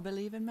now you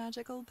believe in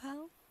magic, old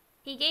pal?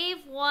 He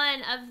gave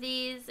one of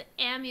these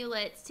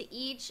amulets to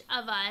each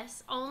of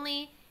us.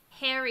 Only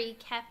Harry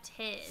kept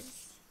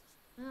his.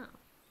 Oh.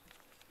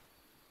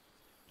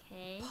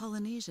 Okay.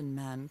 Polynesian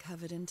man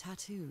covered in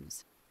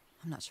tattoos.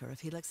 I'm not sure if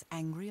he looks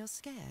angry or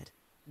scared.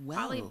 Well,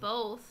 probably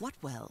both. What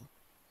well?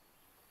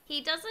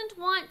 He doesn't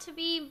want to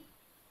be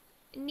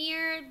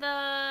near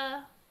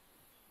the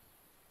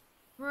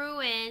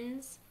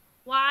ruins.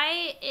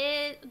 Why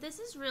is... This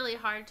is really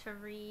hard to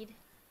read.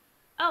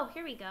 Oh,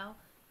 here we go.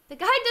 The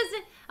guy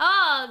doesn't...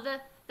 Oh,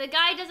 the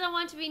guy doesn't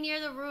want to be near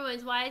the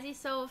ruins. Why is he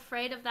so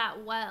afraid of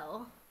that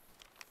well?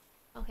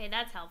 Okay,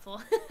 that's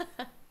helpful.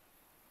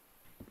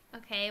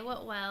 Okay,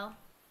 what well?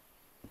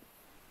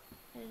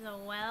 There's a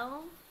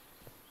well.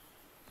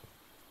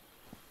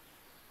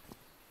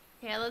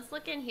 Here, let's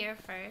look in here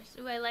first.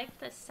 Ooh, I like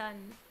the sun.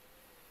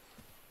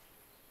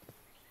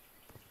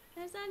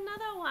 There's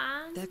another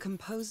one. They're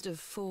composed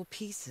of 4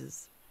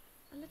 pieces.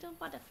 A little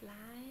butterfly.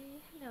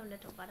 Hello,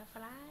 little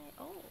butterfly.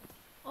 Oh.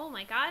 Oh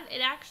my god,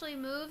 it actually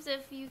moves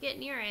if you get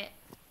near it.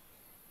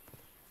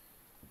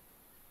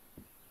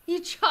 You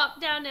chop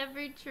down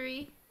every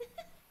tree.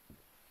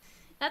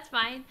 That's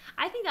fine.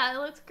 I think that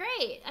looks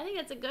great. I think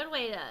that's a good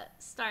way to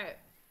start,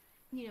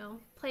 you know,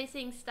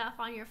 placing stuff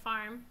on your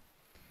farm.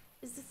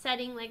 Is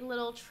setting like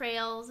little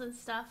trails and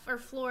stuff, or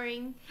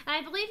flooring. And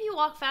I believe you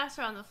walk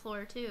faster on the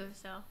floor too,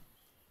 so.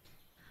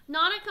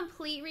 Not a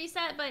complete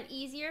reset, but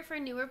easier for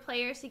newer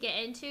players to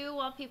get into,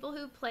 while people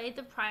who played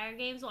the prior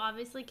games will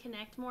obviously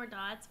connect more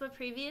dots, but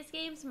previous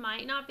games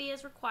might not be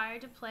as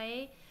required to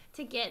play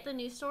to get the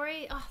new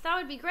story. Oh, that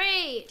would be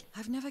great!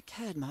 I've never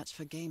cared much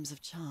for games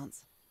of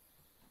chance.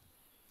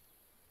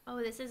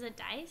 Oh, this is a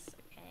dice?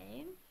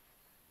 Okay.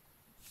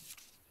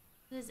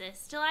 What is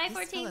this? July 14th?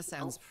 This fella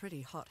sounds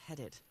pretty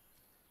hot-headed.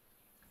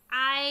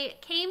 I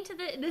came to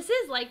the... This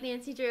is like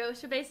Nancy Drew.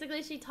 So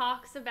basically she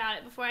talks about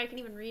it before I can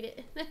even read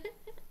it.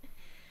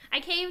 I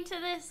came to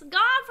this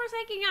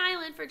godforsaken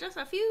island for just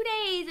a few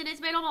days, and it's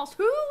been almost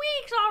 2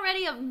 weeks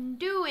already of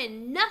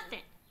doing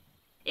nothing.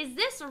 Is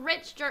this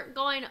rich jerk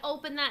going to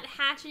open that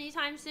hatch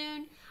anytime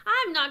soon?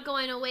 I'm not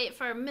going to wait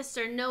for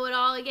Mr.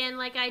 Know-It-All again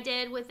like I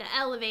did with the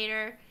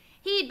elevator.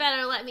 He'd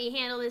better let me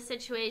handle this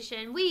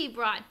situation. We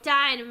brought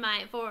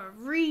dynamite for a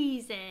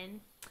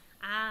reason.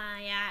 Ah,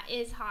 yeah,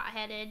 is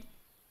hot-headed.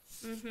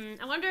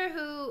 I wonder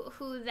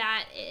who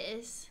that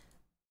is.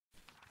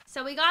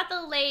 So we got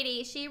the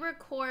lady. She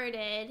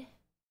recorded.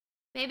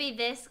 Maybe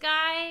this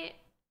guy.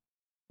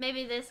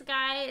 Maybe this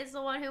guy is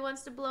the one who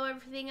wants to blow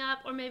everything up.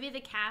 Or maybe the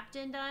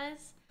captain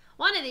does.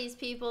 One of these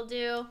people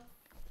do.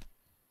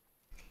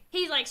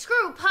 He's like,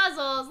 screw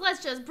puzzles.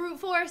 Let's just brute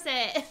force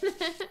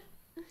it.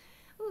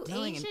 Ooh,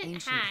 Blowing an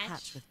ancient hatch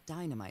hatch with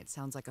dynamite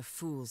sounds like a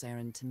fool's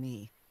errand to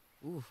me.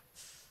 Ooh,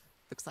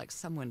 looks like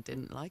someone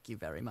didn't like you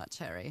very much,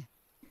 Harry.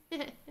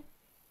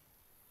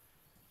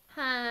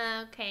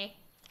 Okay.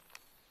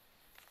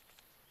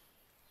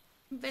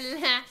 Blah,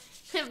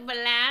 blah,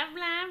 blah,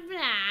 blah.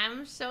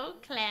 I'm so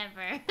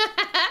clever.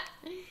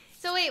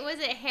 So wait, was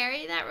it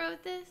Harry that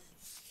wrote this?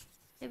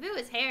 Maybe it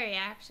was Harry,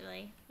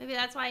 actually. Maybe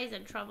that's why he's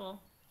in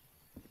trouble.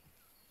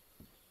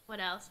 What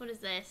else? What is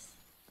this?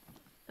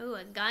 Ooh,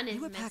 a gun is They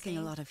were missing. packing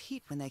a lot of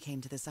heat when they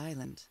came to this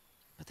island,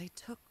 but they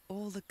took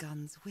all the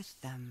guns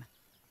with them.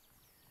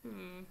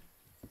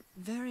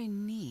 Very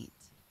neat.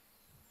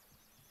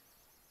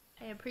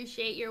 I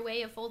appreciate your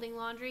way of folding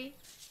laundry.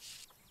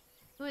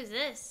 Who is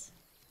this?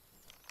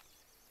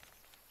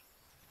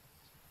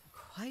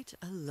 Quite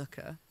a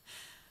looker.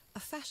 A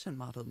fashion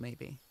model,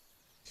 maybe.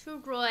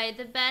 Trugroy,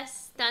 the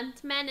best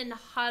stuntman in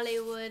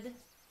Hollywood.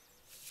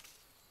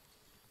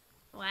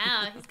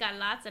 Wow, he's got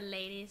lots of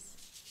ladies.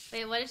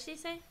 Wait, what did she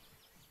say?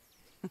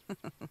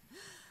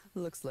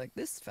 Looks like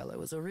this fellow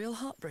was a real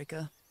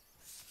heartbreaker.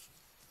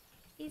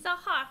 He's a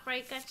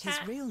heartbreaker, chat.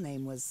 His real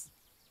name was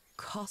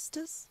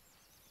Costas?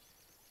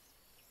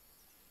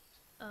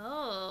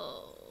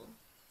 Oh.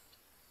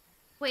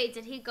 Wait,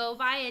 did he go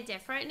by a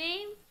different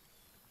name?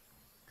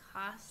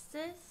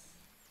 hostess.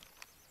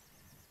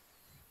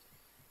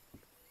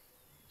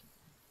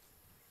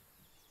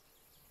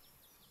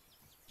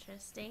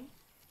 Interesting.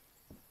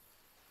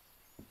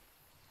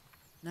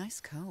 Nice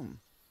comb.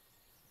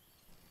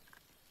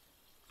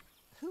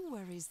 Who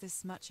worries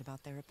this much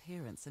about their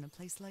appearance in a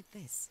place like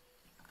this?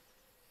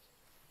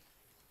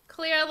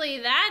 Clearly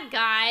that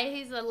guy,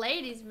 he's a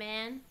ladies'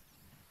 man.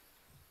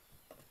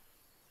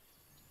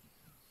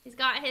 He's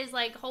got his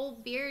like whole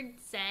beard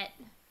set.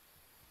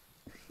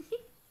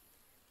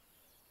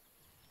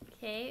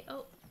 Okay,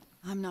 oh.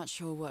 I'm not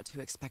sure what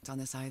to expect on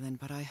this island,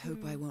 but I hope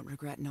I won't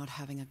regret not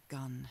having a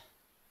gun.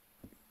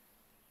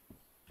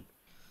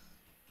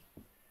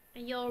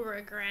 You'll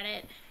regret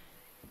it.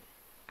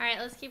 Alright,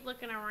 let's keep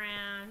looking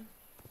around.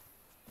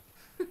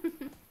 I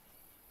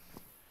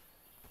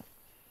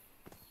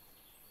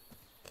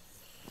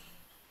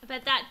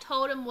bet that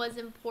totem was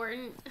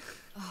important.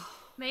 Oh,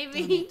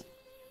 Maybe.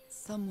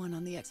 Someone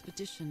on the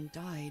expedition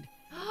died.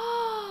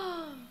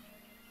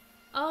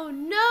 Oh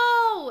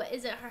no!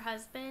 Is it her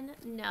husband?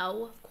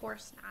 No, of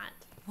course not.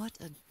 What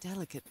a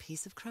delicate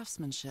piece of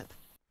craftsmanship.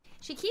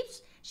 She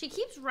keeps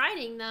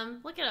writing them.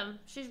 Look at them.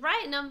 She's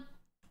writing them.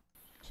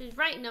 She's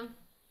writing them.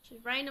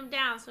 She's writing them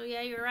down. So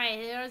yeah, you're right.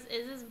 It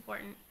is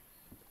important.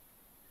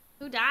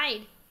 Who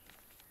died?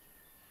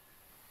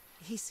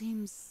 He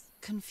seems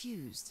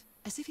confused,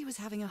 as if he was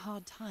having a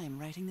hard time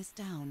writing this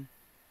down.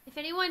 If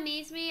anyone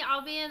needs me,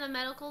 I'll be in the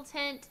medical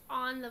tent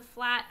on the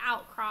flat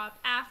outcrop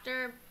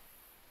after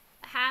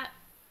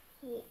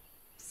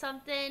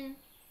something.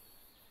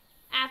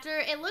 After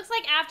it looks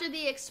like after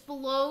the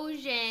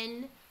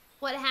explosion,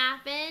 what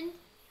happened?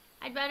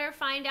 I'd better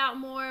find out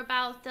more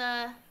about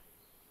the.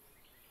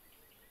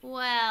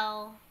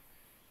 Well,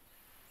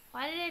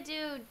 why did it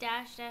do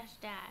dash dash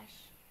dash?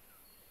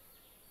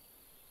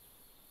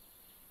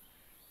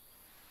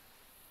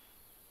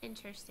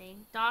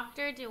 Interesting.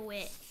 Dr.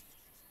 DeWitt.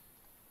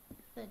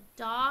 The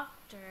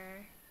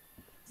doctor.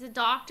 Is the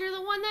doctor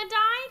the one that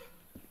died?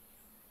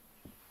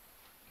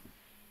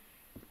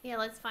 Yeah,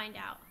 let's find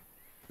out.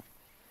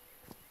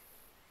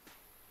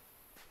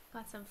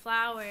 Got some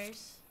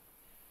flowers.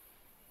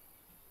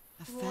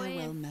 A Roy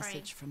farewell and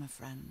message Frank. from a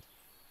friend.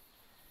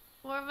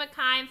 Four of a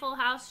kind, full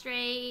house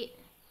straight.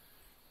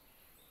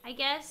 I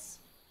guess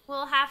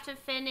we'll have to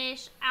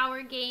finish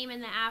our game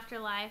in the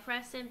afterlife.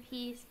 Rest in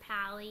peace,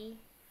 Pally.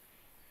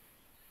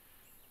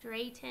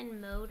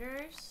 Drayton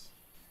Motors.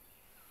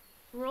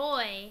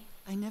 Roy.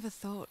 I never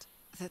thought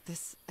that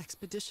this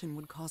expedition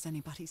would cause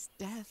anybody's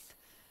death.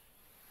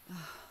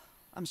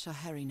 I'm sure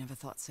Harry never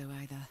thought so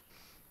either.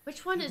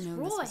 Which one If is he'd known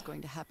Roy? this was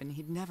going to happen,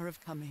 he'd never have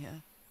come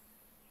here.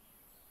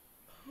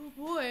 Oh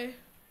boy.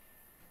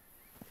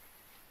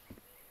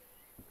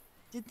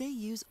 Did they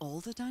use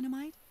all the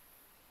dynamite?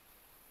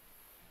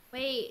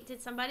 Wait,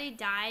 did somebody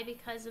die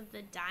because of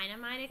the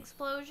dynamite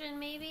explosion,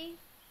 maybe?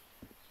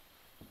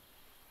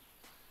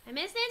 I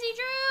miss Nancy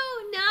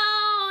Drew!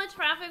 No,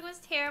 traffic was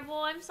terrible.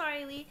 I'm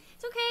sorry, Lee.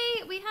 It's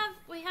okay.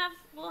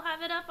 We'll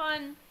have it up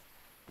on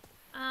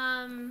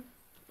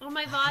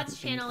my I VOD's haven't been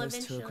channel close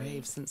eventually. to a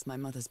grave since my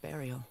mother's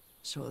burial.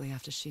 Shortly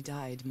after she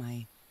died,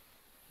 my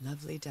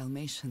lovely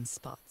Dalmatian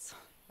spots,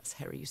 as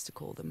Harry used to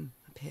call them,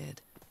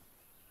 appeared.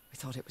 We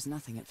thought it was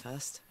nothing at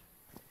first.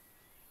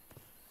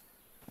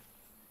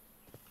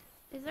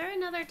 Is there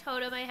another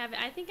totem I have?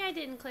 I think I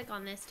didn't click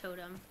on this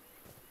totem.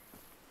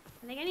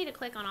 I think I need to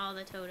click on all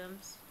the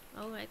totems.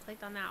 Oh, I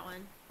clicked on that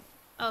one.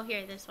 Oh,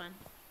 here, this one.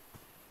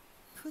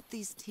 Could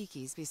these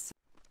tikis be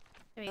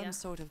There we go. some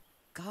sort of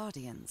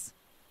guardians?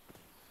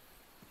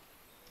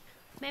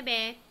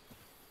 Maybe.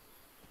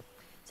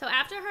 So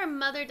after her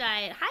mother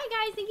died, hi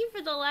guys, thank you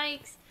for the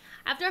likes.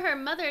 After her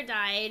mother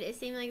died, it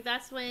seemed like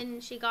that's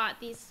when she got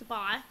these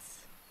spots.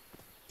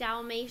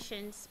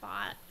 Dalmatian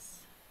spots.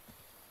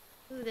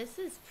 Ooh, this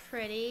is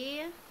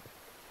pretty.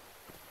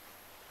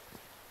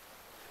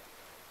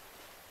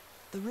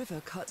 The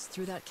river cuts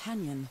through that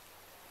canyon.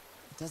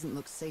 It doesn't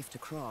look safe to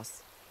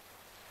cross.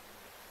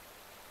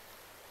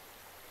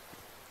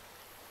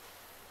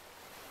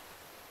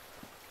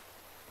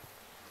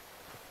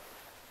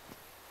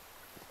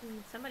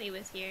 Somebody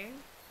was here.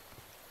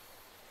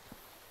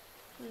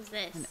 Who's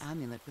this? An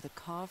amulet with a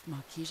carved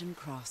Marquesian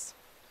cross.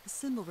 The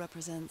symbol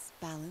represents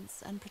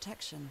balance and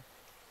protection.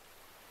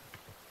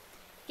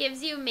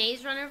 Gives you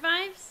Maze Runner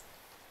vibes?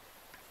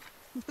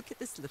 Look at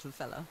this little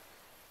fella.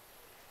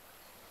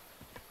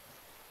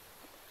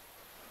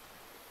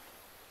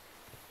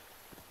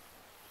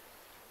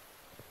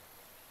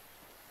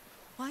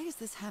 Why is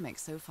this hammock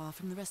so far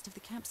from the rest of the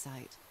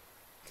campsite?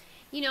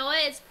 You know what?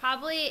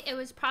 It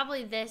was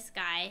probably this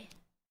guy.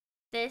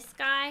 This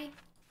guy.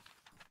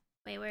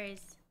 Wait, where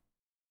is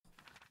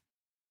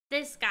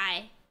this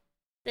guy?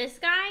 This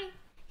guy?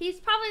 He's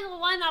probably the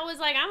one that was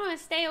like, I'm gonna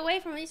stay away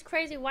from these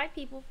crazy white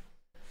people.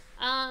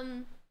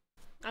 I'm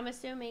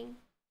assuming.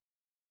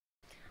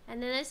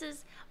 And then this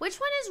is, which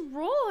one is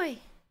Roy?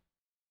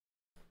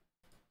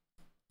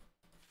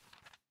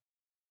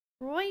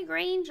 Roy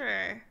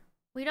Granger.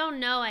 We don't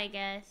know, I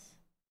guess.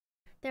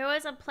 There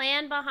was a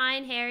plan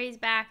behind Harry's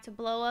back to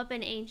blow up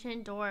an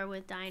ancient door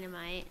with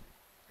dynamite.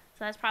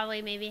 So that's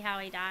probably maybe how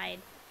he died.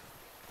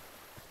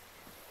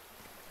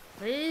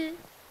 It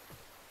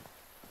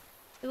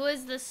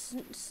was the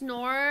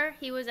snorer.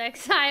 He was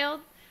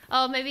exiled.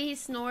 Oh, maybe he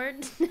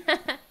snored.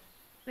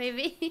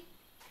 Maybe.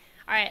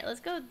 Alright, let's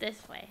go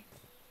this way.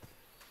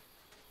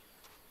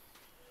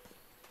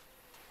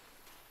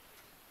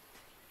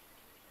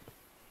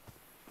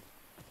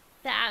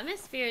 The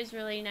atmosphere is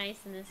really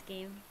nice in this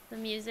game. The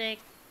music,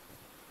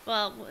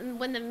 well,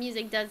 when the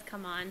music does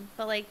come on,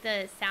 but like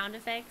the sound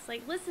effects,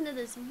 like listen to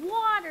this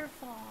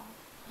waterfall.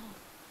 Oh,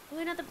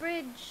 we're at the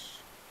bridge.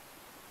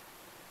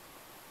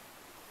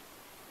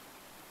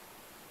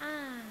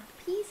 Ah,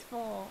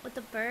 peaceful with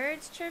the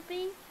birds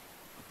chirping.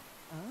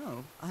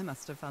 Oh, I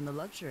must have found the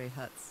luxury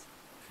huts.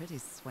 Pretty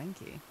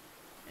swanky.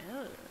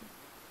 Oh,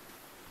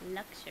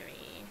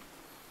 luxury.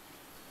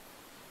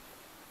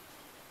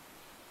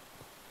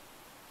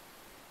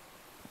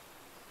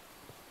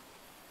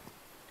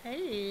 Oh,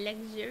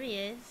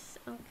 luxurious.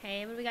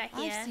 Okay, what do we got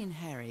here? I've seen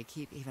Harry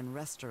keep even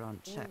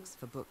restaurant checks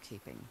for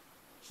bookkeeping.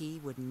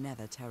 He would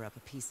never tear up a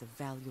piece of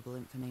valuable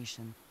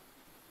information.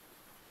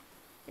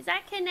 Is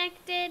that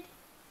connected?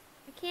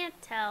 I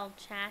can't tell,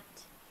 chat.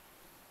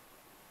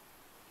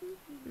 Hey,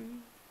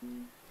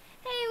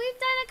 we've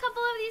done a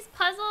couple of these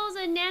puzzles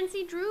in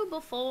Nancy Drew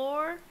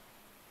before.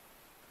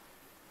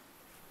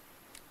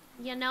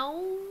 You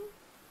know?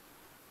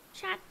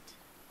 Chat.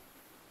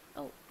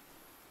 Oh.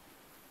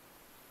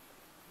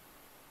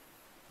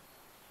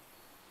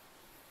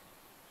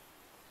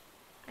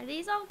 Are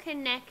these all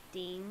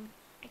connecting?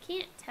 I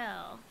can't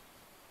tell.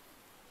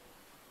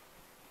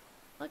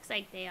 Looks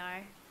like they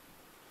are.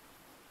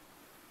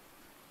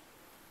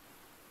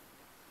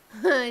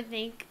 I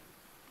think.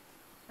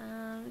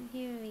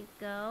 Here we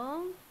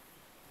go.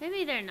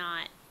 Maybe they're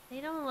not.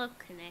 They don't look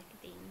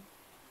connecting.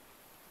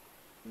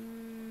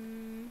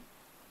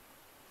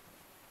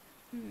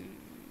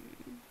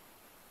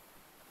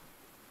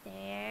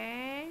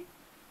 There.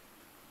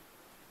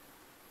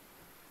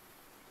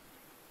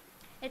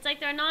 It's like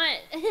they're not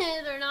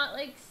they're not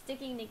like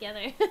sticking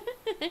together.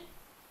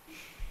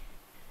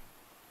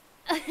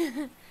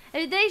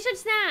 They should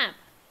snap.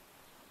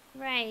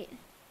 Right.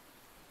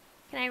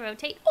 Can I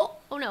rotate? Oh,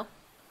 oh no.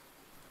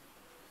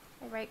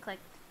 I right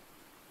clicked.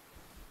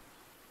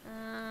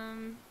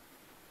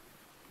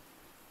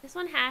 This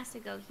one has to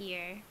go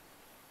here.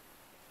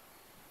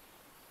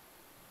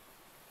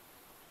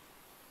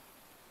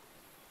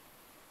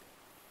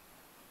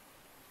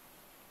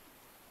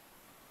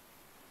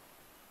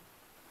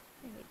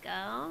 There we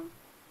go.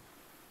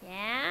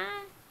 Yeah.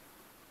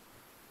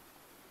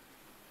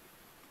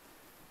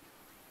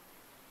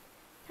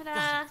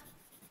 Ta-da.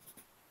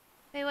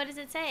 Wait, what does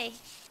it say?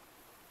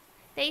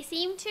 They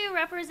seem to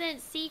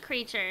represent sea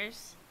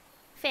creatures.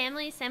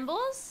 Family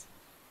symbols?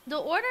 The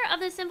order of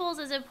the symbols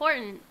is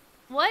important.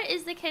 What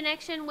is the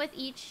connection with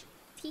each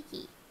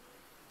tiki?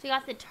 So we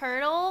got the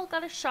turtle,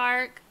 got a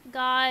shark,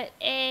 got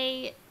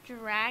a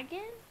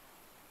dragon?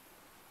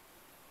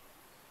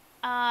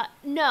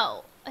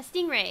 No. A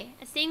stingray.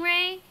 A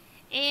stingray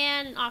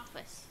and an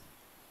octopus.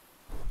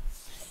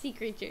 Sea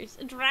creatures.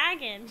 A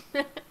dragon.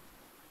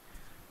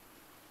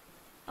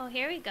 Oh,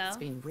 here we go. It's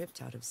been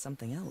ripped out of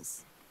something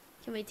else.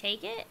 Can we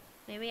take it?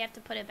 Maybe we have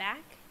to put it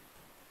back?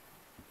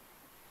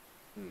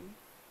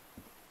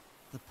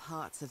 The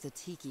parts of the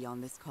tiki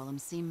on this column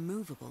seem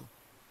movable.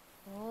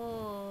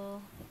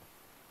 Oh.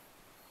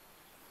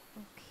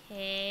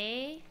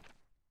 Okay.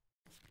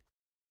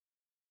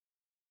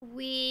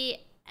 We...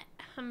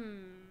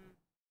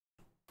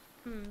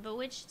 But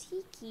which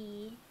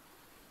tiki?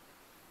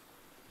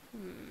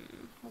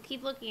 We'll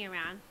keep looking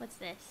around. What's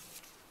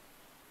this?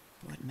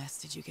 What mess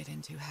did you get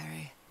into,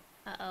 Harry?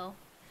 Uh-oh.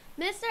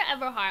 Mr.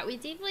 Everhart, we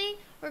deeply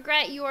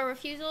regret your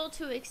refusal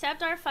to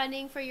accept our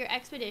funding for your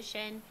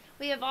expedition.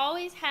 We have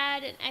always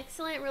had an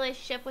excellent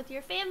relationship with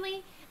your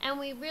family, and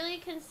we really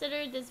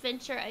considered this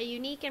venture a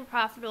unique and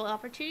profitable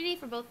opportunity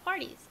for both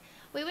parties.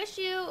 We wish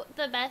you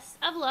the best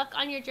of luck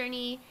on your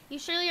journey. You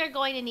surely are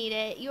going to need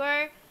it.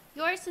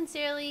 Yours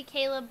sincerely,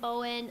 Kyliee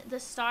Bowen, the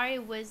Starry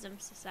Wisdom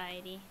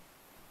Society.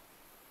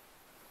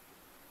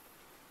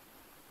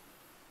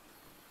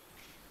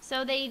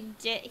 So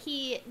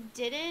he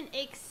didn't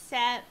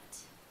accept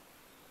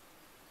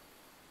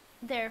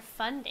their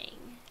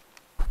funding.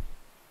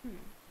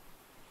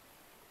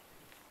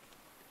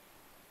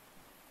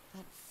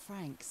 That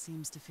Frank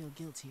seems to feel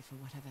guilty for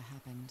whatever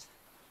happened.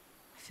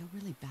 I feel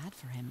really bad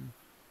for him.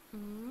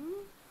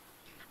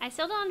 I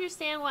still don't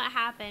understand what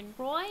happened.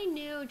 Roy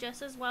knew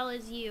just as well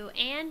as you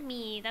and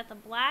me that the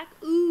black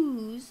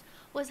ooze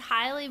was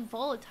highly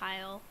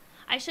volatile.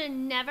 I should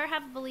never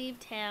have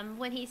believed him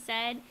when he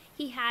said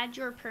he had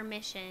your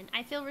permission.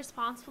 I feel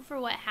responsible for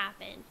what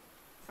happened.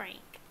 Frank.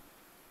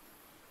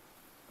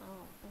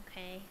 Oh,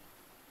 okay.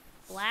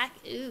 Black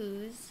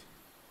ooze.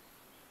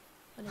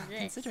 What is this?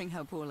 Considering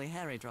how poorly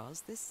Harry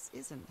draws, this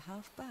isn't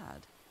half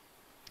bad.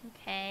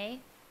 Okay.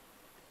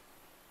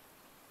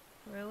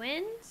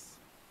 Ruins.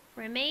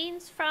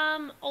 Remains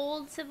from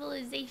old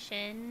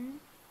civilization.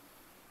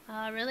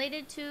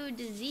 Related to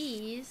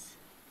disease.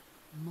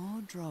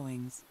 More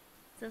drawings.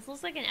 This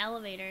looks like an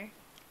elevator.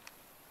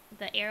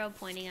 The arrow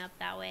pointing up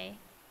that way.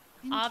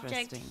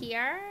 Object Interesting.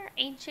 here.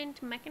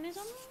 Ancient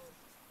mechanism.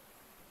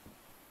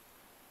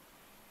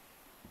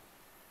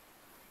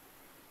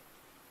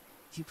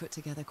 You put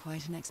together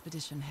quite an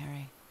expedition,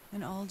 Harry.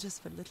 And all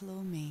just for little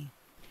old me.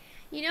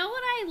 You know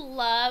what I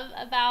love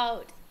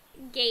about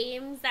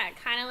games that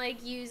kind of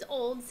like use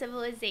old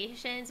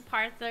civilizations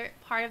part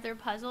of their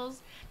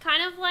puzzles?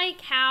 Kind of like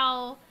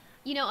how,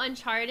 you know,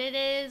 Uncharted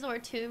is or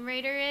Tomb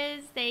Raider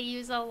is. They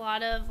use a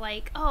lot of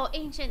like, oh,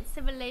 ancient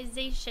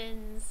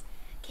civilizations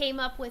came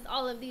up with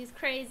all of these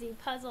crazy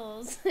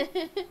puzzles. I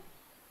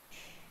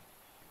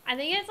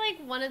think it's like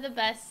one of the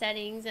best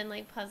settings in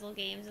like puzzle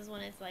games is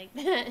when it's like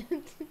that.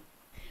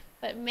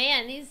 But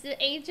man, these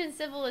ancient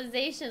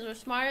civilizations were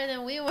smarter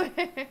than we were.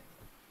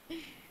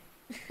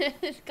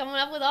 Coming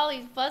up with all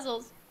these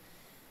puzzles.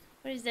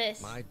 What is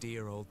this? My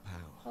dear old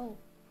pal. Oh.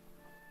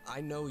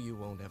 I know you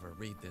won't ever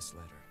read this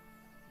letter,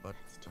 but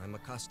I'm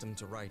accustomed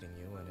to writing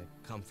you, and it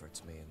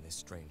comforts me in this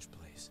strange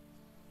place.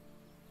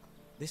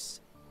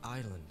 This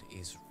island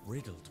is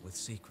riddled with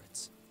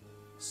secrets.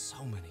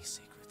 So many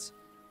secrets.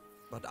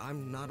 But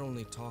I'm not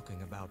only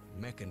talking about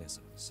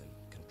mechanisms and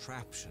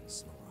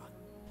contraptions, Nora.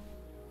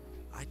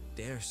 I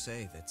dare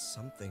say that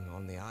something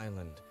on the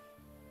island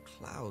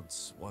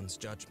clouds one's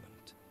judgment.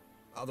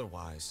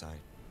 Otherwise, I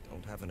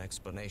don't have an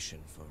explanation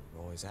for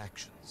Roy's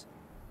actions.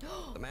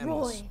 The man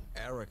was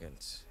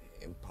arrogant,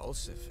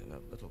 impulsive, and a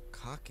little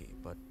cocky,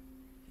 but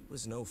he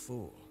was no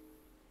fool.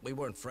 We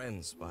weren't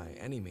friends by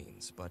any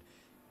means, but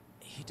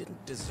he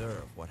didn't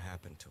deserve what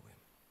happened to him.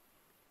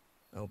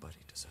 Nobody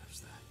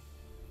deserves that.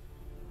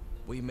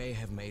 We may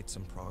have made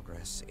some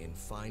progress in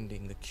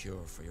finding the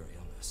cure for your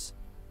illness,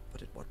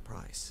 but at what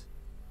price?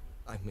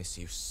 I miss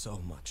you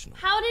so much, Nora.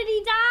 How did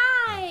he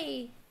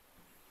die?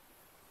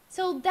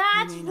 So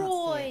that's You may not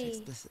say it Roy.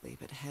 explicitly,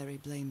 but Harry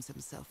blames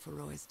himself for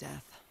Roy's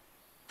death.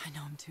 I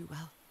know him too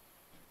well.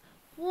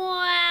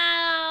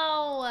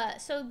 Wow.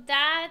 So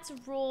that's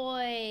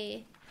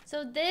Roy.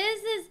 So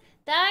this is,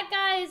 that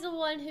guy is the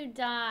one who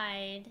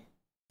died.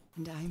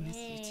 And I miss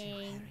you too,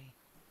 Dang. Harry.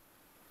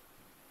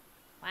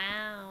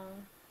 Wow.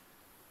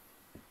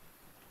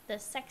 The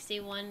sexy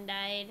one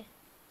died.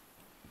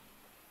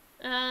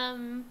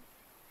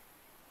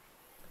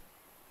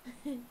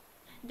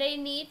 They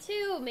need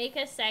to make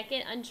a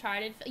second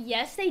Uncharted.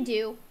 Yes, they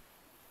do.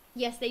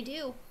 Yes, they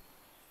do.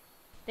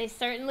 They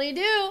certainly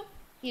do.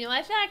 You know,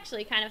 I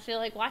actually kind of feel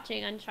like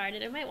watching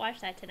Uncharted. I might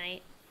watch that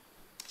tonight.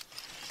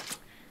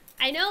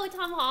 I know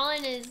Tom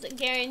Holland is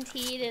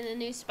guaranteed in the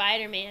new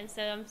Spider-Man,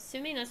 so I'm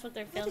assuming that's what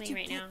they're Where filming did you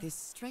right get now. this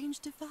strange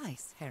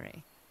device,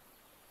 Harry?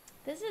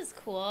 This is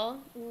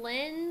cool.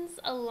 Lens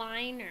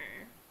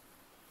aligner.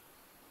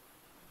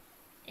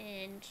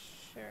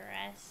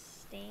 Interesting.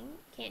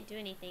 Can't do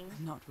anything.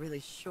 I'm not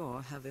really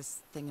sure how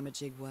this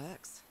thingamajig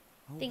works,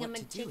 or what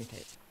to do with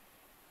it.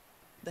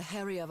 The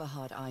Harry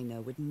Everhard I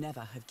know would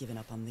never have given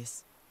up on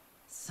this.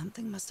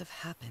 Something must have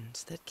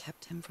happened that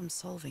kept him from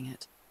solving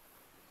it.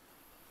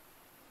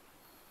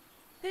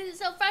 This is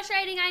so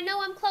frustrating. I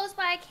know I'm close,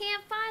 but I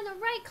can't find the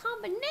right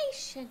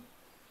combination.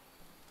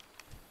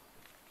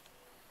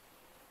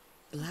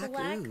 Black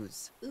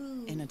ooze.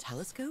 Ooze. In a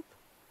telescope?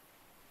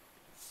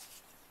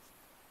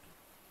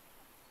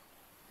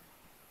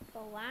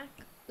 Black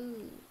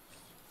ooze.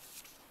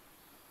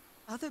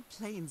 Other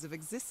planes of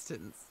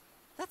existence.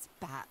 That's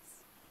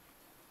bats.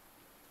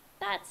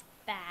 That's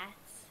bats.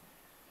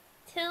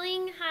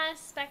 Tilling has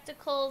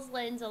spectacles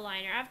lens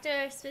aligner. After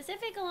a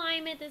specific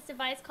alignment, this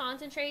device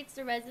concentrates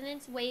the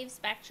resonance wave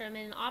spectrum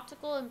in an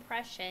optical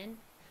impression.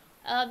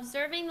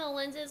 Observing the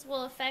lenses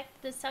will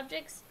affect the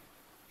subject's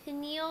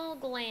pineal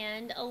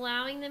gland,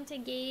 allowing them to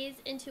gaze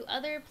into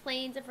other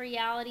planes of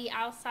reality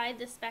outside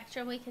the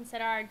spectrum we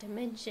consider our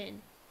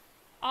dimension.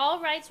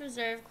 All rights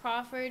reserved,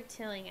 Crawford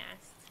Tilling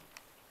asked.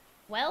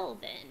 Well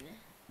then.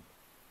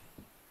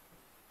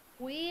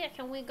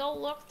 Can we go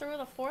look through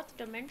the fourth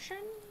dimension?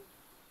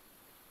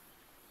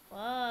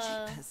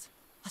 Whoa. Jeepers,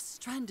 a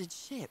stranded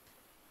ship.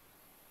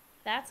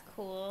 That's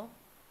cool.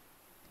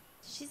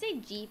 Did she say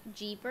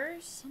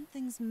jeepers?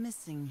 Something's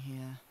missing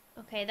here.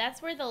 Okay,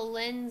 that's where the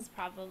lens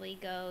probably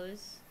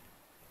goes.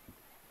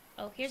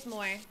 Oh, here's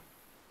more.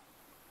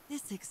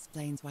 This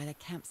explains why the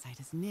campsite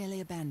is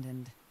nearly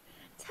abandoned.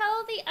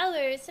 Tell the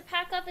others to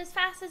pack up as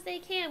fast as they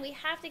can. We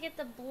have to get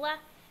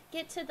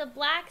to the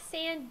black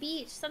sand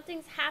beach.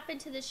 Something's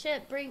happened to the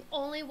ship. Bring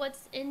only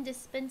what's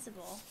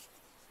indispensable.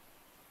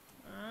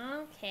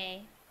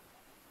 Okay.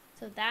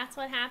 So that's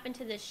what happened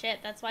to the ship.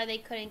 That's why they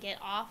couldn't get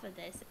off of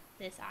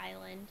this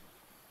island.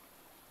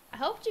 I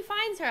hope she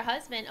finds her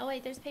husband. Oh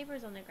wait, there's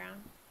papers on the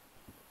ground.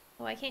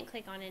 Oh, I can't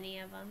click on any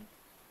of them.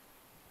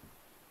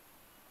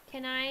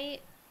 Can I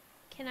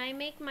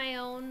make my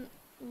own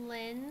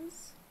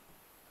lens?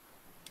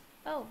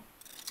 Oh.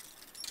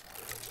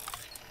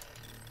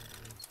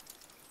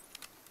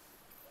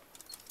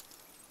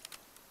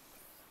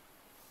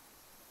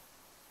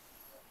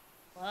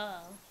 Whoa.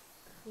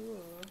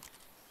 Cool.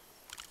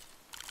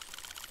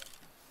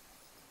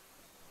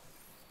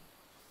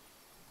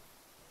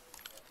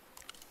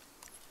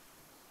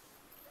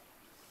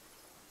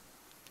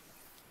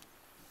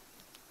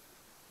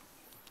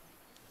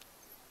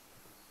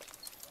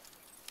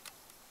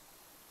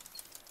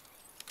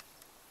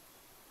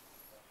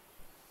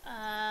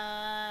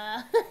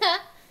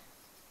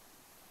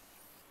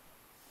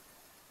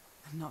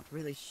 Not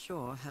really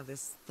sure how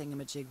this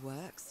thingamajig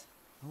works,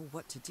 or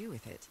what to do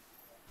with it.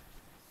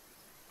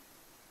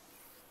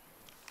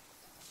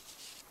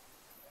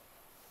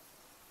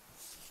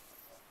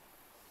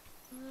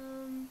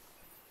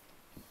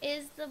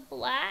 Is the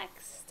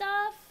black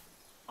stuff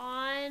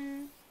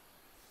on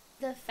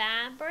the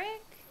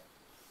fabric?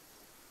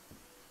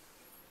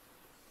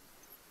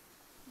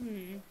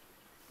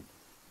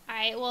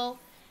 Alright, well,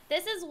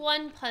 this is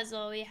one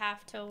puzzle we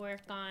have to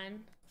work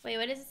on. Wait,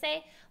 what does it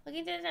say?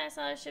 Looking through the I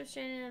saw a ship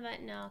stranded in the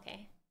event. No,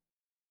 okay.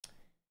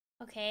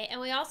 Okay, and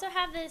we also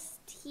have this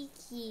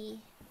tiki.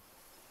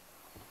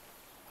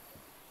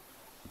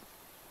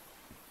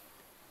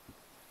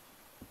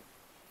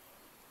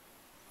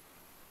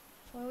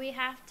 Where we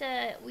have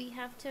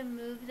to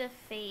move the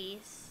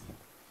face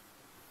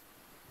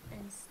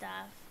and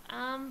stuff.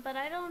 But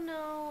I don't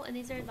know. And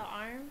these are the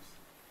arms.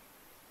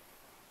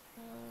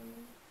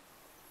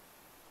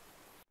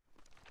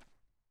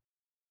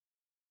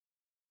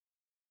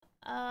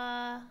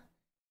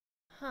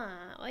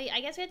 Wait,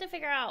 I guess we have to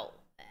figure out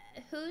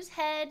whose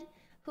head,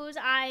 whose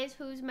eyes,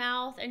 whose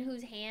mouth, and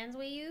whose hands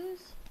we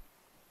use.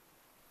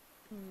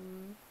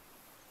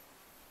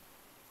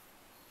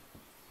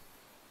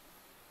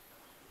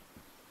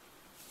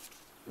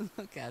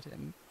 Look at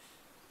him.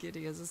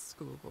 Giddy as a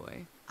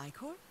schoolboy.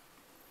 Ichor?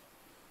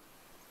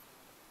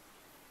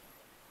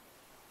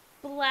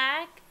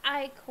 Black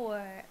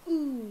ichor.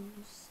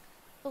 Ooze.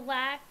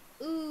 Black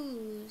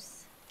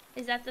ooze.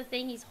 Is that the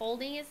thing he's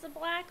holding is the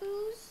black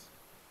ooze?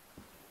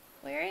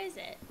 Where is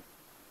it?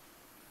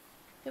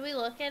 Did we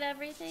look at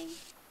everything?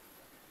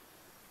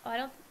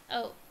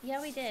 Oh,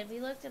 yeah, we did. We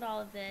looked at all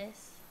of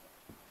this.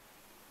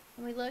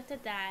 And we looked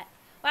at that.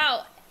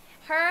 Wow,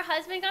 her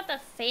husband got the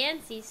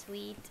fancy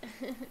suite.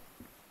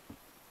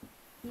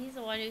 He's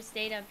the one who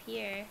stayed up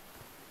here.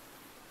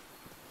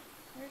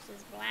 Where's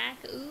this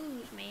black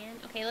ooze, man?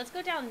 Okay, let's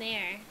go down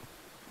there.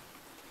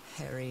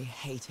 Harry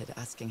hated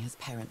asking his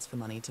parents for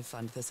money to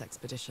fund this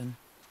expedition.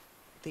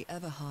 The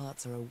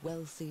Everharts are a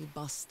wealthy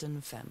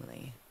Boston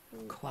family,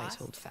 quite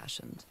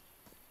old-fashioned.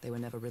 They were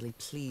never really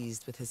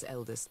pleased with his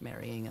eldest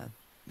marrying a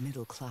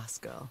middle-class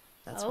girl.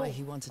 That's why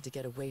he wanted to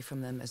get away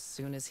from them as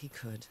soon as he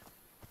could,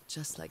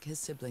 just like his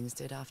siblings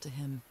did after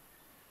him.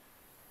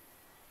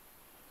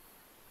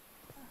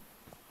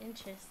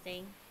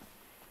 Interesting.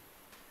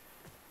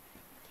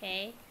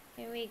 Okay,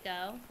 here we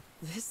go.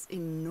 This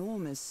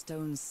enormous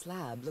stone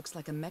slab looks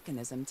like a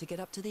mechanism to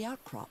get up to the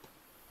outcrop.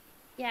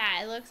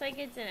 Yeah, it looks like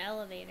it's an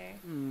elevator.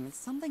 Is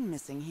something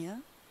missing here?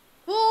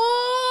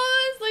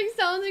 Oh, this like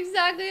sounds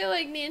exactly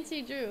like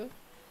Nancy Drew.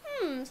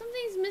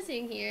 Something's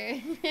missing here.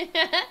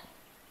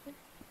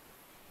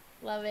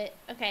 Love it.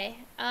 Okay.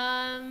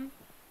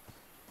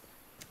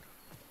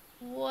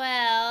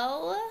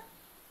 Well,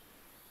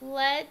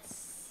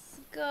 let's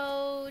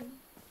go.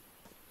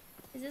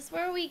 Is this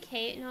where we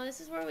came? No, this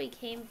is where we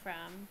came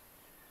from.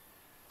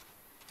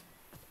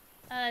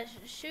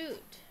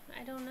 Shoot.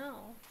 I don't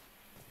know.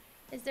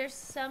 Is there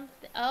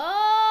something?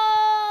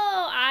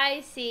 Oh,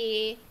 I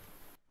see.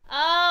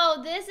 Oh,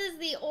 this is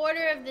the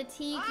order of the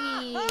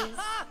tikis.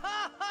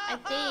 I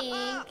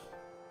think.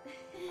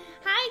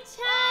 Hi,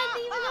 Chad.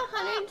 Thank you for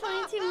the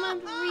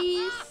 122-month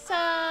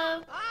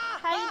resub.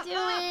 How you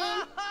doing?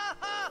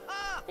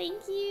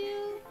 Thank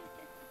you.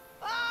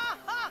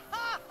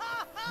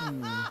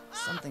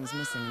 Something's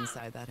missing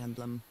inside that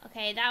emblem.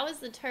 Okay, that was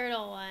the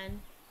turtle one.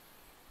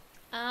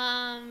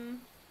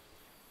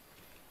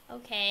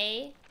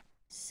 Okay.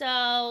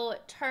 So,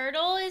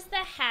 turtle is the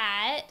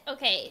hat.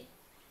 Okay.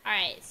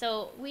 Alright,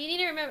 so we need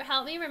to remember,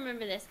 help me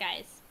remember this,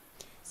 guys.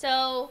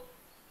 So,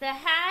 the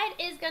hat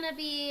is gonna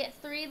be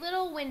 3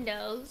 little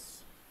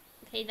windows.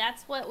 Okay,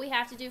 that's what we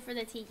have to do for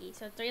the tiki.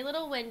 So, 3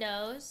 little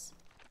windows.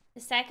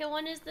 The second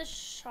one is the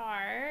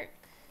shark.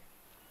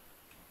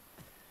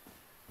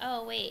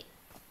 Oh, wait.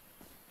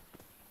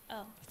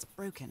 Oh. It's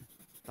broken,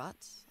 but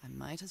I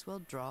might as well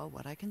draw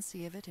what I can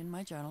see of it in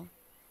my journal.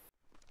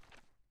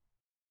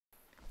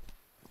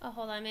 Oh,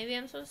 hold on. Maybe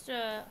I'm supposed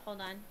to... Hold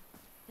on.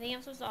 I think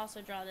I'm supposed to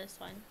also draw this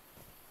one.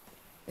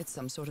 It's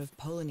some sort of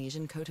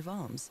Polynesian coat of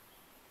arms.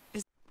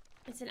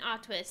 It's an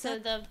octopus. So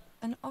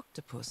an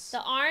octopus.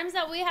 the arms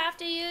that we have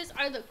to use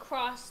are the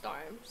crossed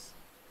arms.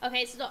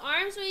 Okay, so the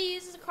arms we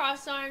use is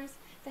crossed arms.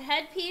 The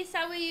headpiece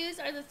that we use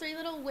are the 3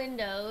 little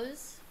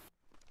windows.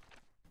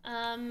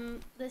 The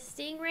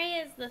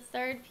stingray is the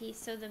 3rd piece,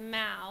 so the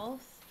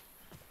mouth.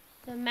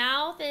 The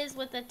mouth is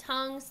with the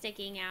tongue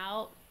sticking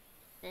out.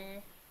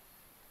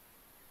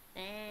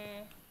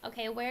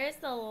 Okay, where's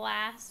the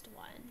last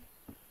one?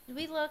 Did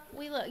we look?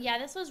 Yeah,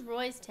 this was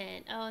Roy's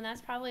tent. Oh, and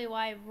that's probably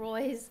why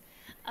Roy's,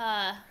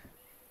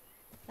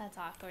 that's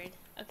awkward.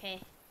 Okay.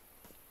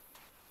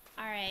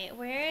 Alright,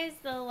 where is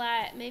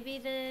the maybe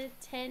the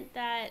tent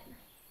that,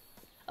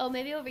 oh,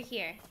 maybe over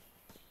here.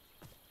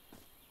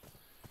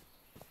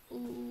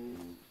 Ooh.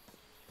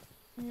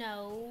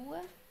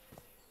 No.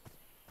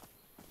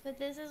 But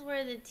this is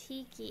where the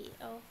tiki,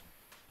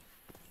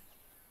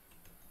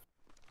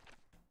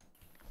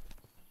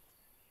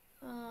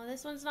 Oh,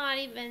 this one's not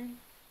even...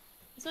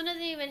 This one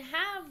doesn't even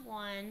have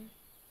one.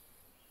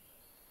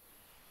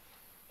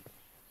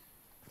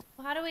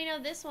 Well, how do we know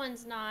this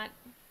one's not?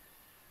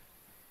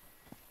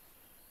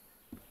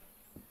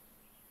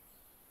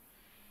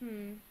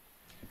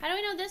 How do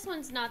we know this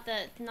one's not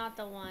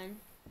the one?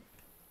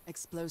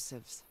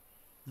 Explosives.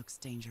 Looks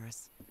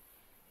dangerous.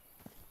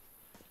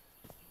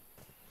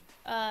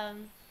 How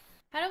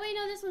do we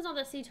know this one's not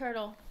the sea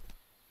turtle?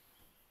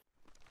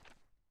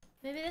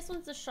 Maybe this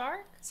one's the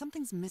shark?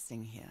 Something's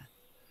missing here.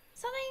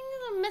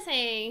 Something's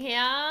missing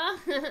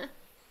here.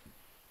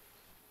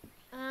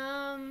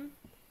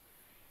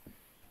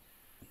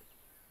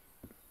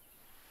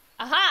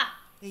 Aha!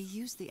 They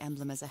used the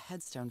emblem as a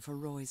headstone for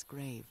Roy's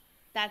grave.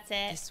 That's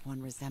it. This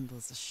one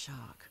resembles a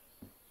shark.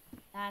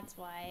 That's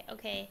why.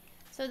 Okay.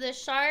 So the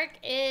shark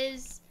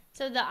is...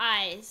 So the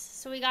eyes.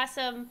 So we got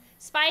some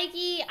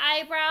spiky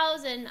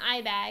eyebrows and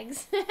eye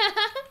bags.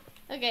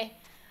 Okay.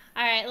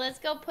 Alright, let's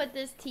go put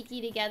this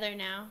tiki together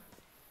now.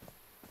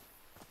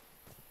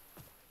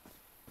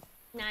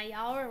 Nah,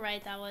 y'all were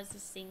right. That was the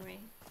stingray.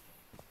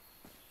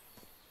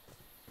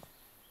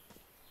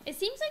 It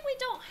seems like we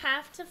don't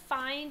have to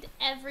find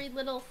every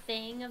little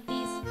thing of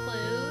these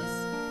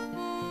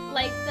clues.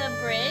 Like the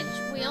bridge,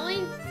 we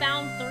only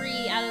found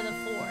 3 out of the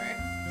 4.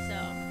 So,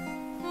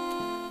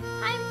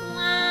 hi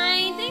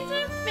Blind, thanks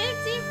for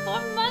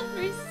 54 months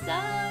for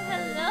sub.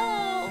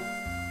 Hello,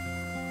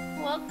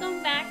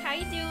 welcome back. How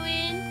you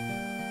doing?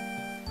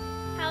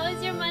 How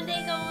is your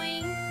Monday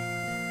going?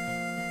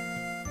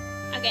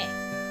 Okay,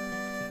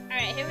 all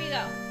right, here we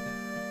go.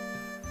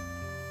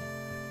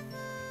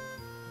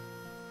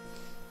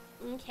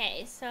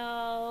 Okay,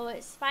 so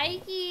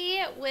spiky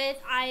with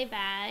eye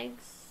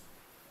bags.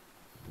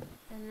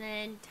 And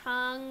then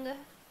tongue.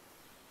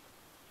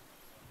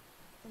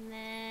 And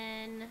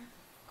then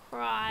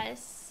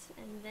cross.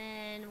 And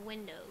then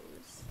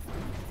windows.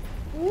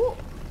 Ooh!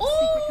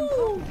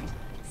 Ooh!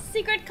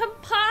 Secret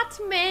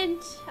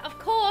compartment! Of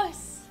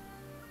course!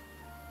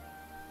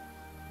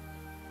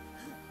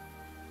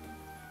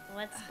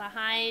 What's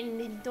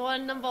behind door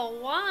number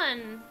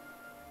 1?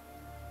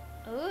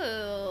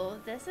 Ooh,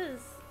 this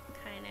is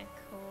kind of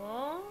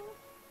cool.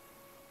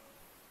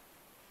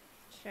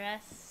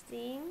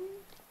 Interesting.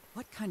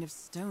 What kind of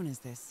stone is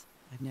this?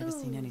 I've never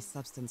seen any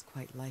substance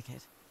quite like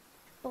it.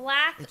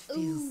 Black It feels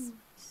ooze.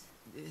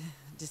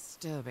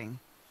 Disturbing.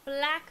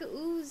 Black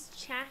ooze,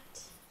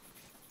 chat.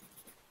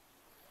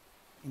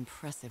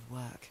 Impressive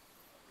work.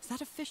 Is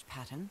that a fish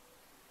pattern?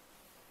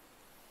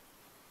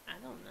 I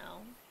don't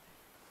know.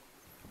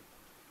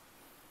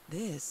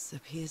 This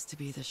appears to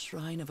be the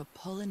shrine of a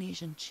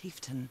Polynesian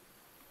chieftain.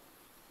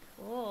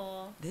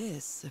 Cool.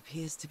 This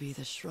appears to be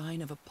the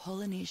shrine of a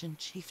Polynesian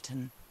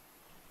chieftain.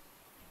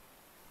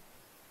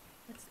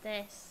 What's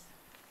this?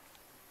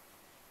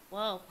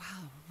 Whoa.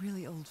 Wow,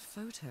 really old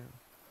photo.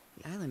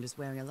 The island is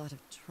wearing a lot of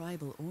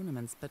tribal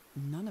ornaments, but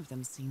none of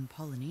them seem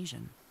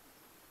Polynesian.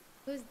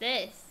 Who's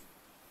this?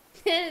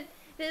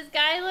 This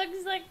guy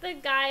looks like the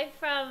guy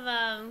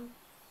from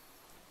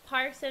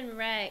Parks and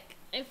Rec.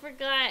 I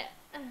forgot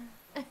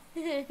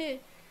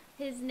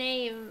his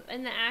name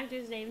and the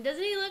actor's name.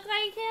 Doesn't he look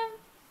like him?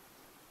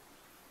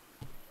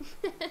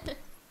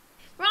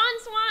 Ron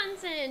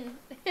Swanson.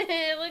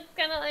 It looks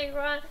kind of like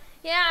Ron.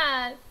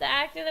 Yeah, the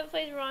actor that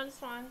plays Ron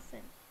Swanson.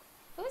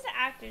 What was the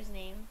actor's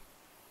name?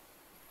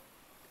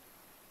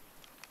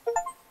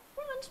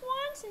 Ron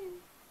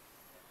Swanson.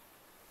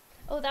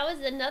 Oh, that was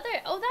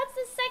another. Oh, that's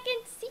the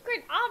second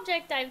secret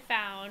object I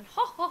found.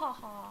 Ha ha ha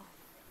ha.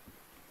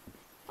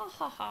 Ha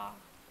ha ha.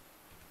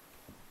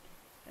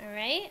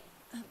 Alright.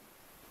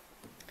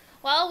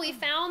 Well, we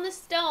found the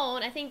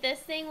stone. I think this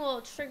thing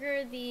will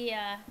trigger the,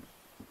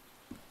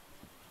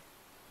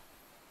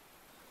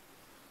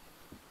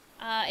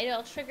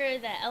 it'll trigger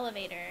the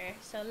elevator.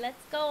 So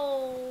let's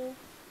go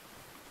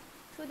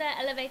to the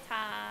elevator.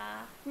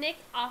 Nick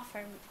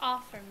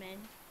Offerman.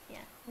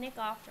 Yeah, Nick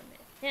Offerman.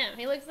 Him.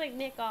 He looks like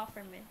Nick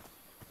Offerman.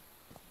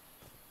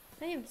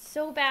 I am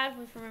so bad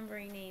with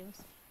remembering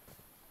names.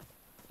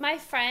 My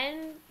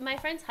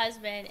friend's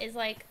husband is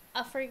like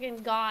a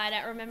freaking god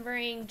at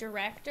remembering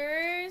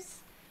directors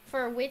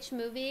for which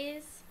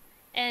movies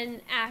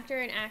and actor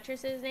and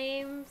actresses'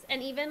 names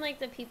and even like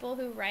the people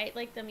who write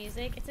like the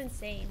music. It's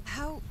insane.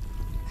 How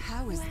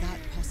is that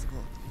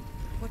possible?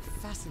 What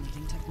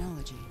fascinating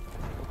technology.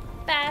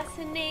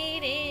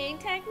 Fascinating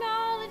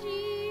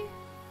technology.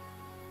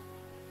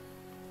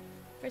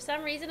 For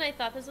some reason, I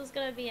thought this was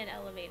gonna be an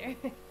elevator.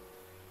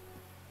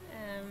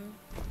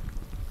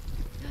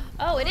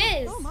 Oh, it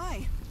is! Oh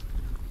my!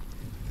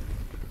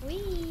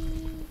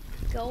 Whee!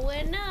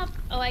 Going up.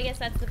 Oh, I guess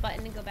that's the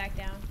button to go back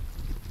down.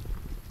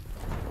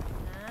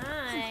 Oh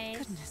my Nice.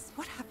 goodness,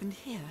 what happened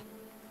here?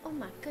 Oh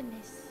my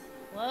goodness.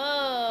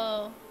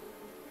 Whoa.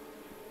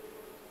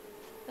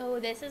 Oh,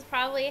 this is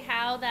probably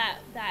how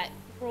that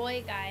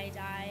Roy guy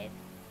died.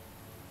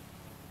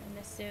 I'm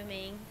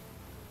assuming.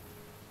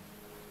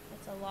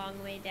 It's a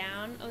long way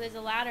down. Oh, there's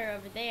a ladder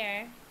over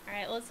there.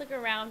 Alright, let's look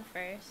around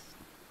first.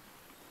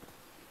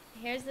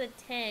 Here's the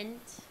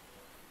tent.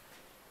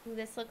 Ooh,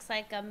 this looks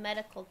like a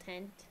medical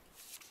tent.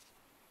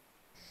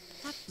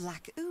 That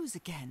black ooze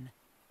again.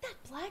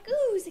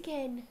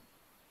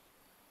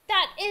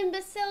 That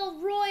imbecile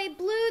Roy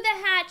blew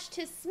the hatch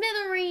to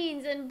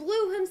smithereens and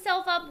blew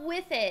himself up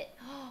with it.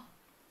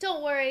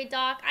 Don't worry,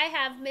 Doc. I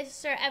have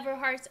Mr.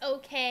 Everhart's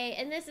okay,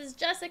 and this is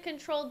just a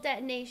controlled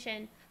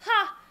detonation.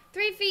 Ha!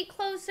 3 feet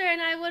closer,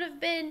 and I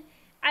wouldn't be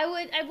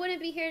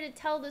here to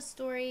tell the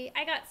story.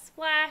 I got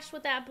splashed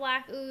with that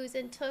black ooze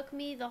and took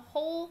me the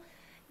whole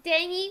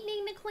dang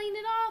evening to clean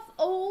it off.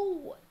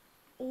 Oh.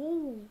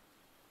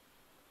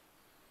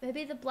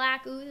 Maybe the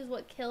black ooze is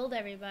what killed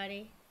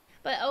everybody.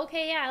 But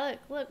okay, yeah,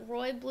 look,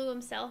 Roy blew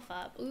himself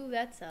up. Ooh,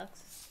 that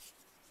sucks.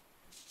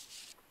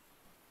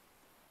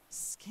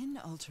 Skin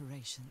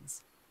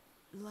alterations.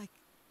 Like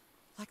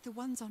the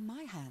ones on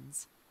my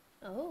hands.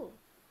 Oh.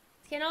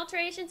 Skin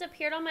alterations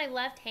appeared on my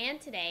left hand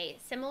today,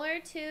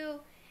 similar to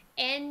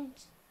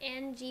angiomas.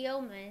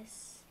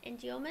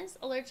 Angiomas?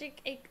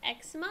 Allergic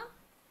eczema?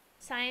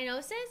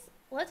 Cyanosis?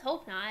 Let's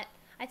hope not.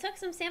 I took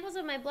some samples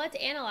of my blood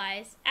to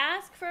analyze.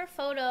 Ask for a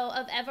photo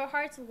of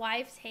Everhart's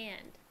wife's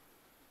hand.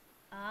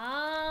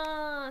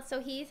 Ah,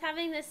 so he's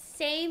having the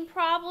same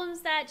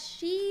problems that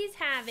she's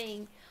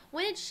having.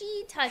 When did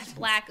she touch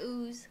black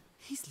ooze?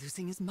 He's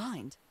losing his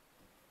mind.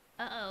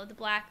 Uh-oh, the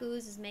black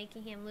ooze is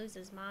making him lose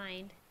his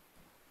mind.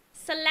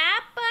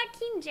 Slap,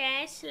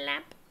 Kinjay,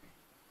 slap.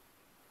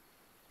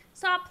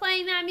 Stop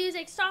playing that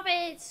music. Stop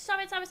it. Stop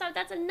it, stop it, stop it.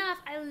 That's enough.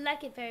 I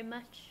like it very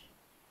much.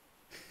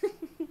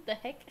 The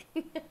heck?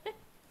 It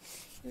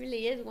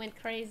really went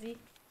crazy.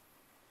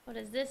 What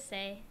does this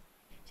say?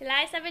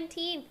 July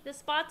 17th. The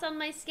spots on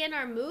my skin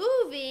are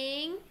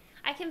moving.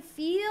 I can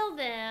feel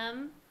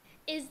them.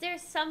 Is there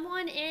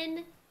someone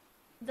in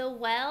the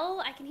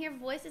well? I can hear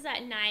voices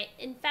at night.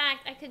 In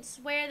fact, I could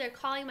swear they're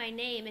calling my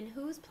name. And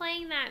who's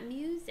playing that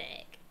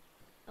music?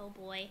 Oh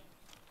boy.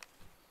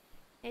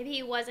 Maybe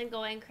he wasn't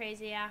going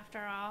crazy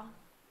after all.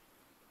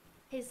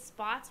 His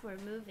spots were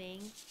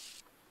moving.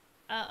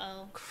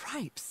 Uh-oh.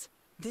 Cripes!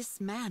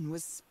 This man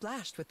was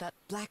splashed with that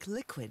black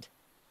liquid.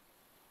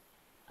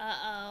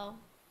 Uh-oh.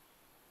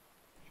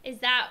 Is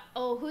that...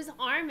 Oh, whose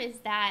arm is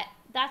that?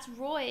 That's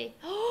Roy.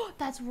 Oh,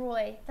 that's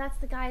Roy. That's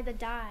the guy that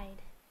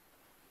died.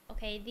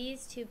 Okay,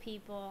 these two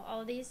people.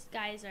 Oh, these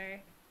guys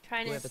are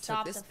trying to stop the fire.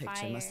 Whoever took this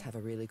picture must have a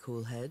really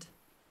cool head.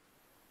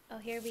 Oh,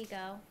 here we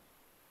go.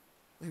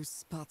 Those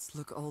spots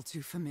look all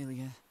too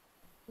familiar.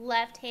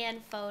 Left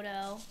hand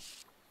photo.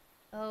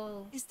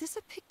 Oh. Is this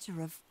a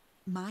picture of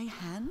my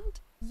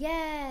hand?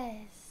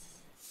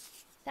 Yes.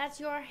 That's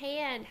your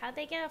hand. How'd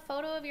they get a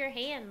photo of your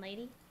hand,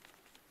 lady?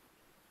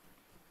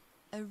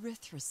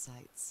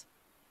 Erythrocytes.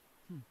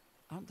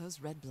 Aren't those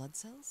red blood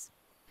cells?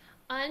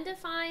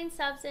 Undefined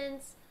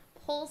substance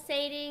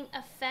pulsating,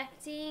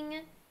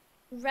 affecting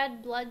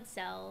red blood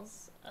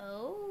cells.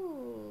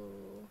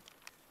 Oh.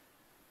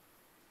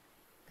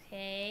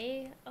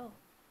 Okay. Oh.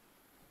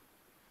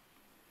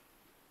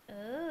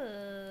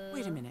 Oh.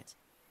 Wait a minute.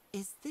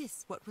 Is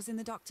this what was in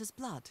the doctor's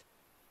blood?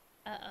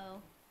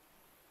 Uh-oh.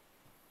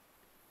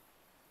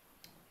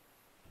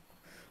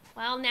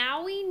 Well,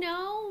 now we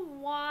know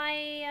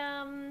why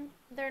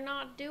they're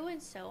not doing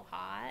so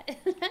hot.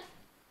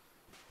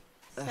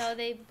 So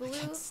they blew. I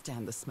can't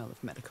stand the smell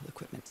of medical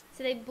equipment.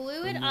 So they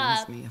blew it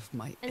Reminds up, me of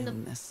my and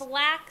illness. the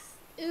black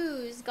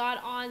ooze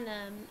got on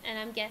them, and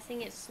I'm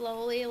guessing it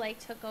slowly like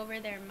took over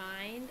their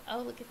mind. Oh,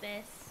 look at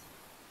this.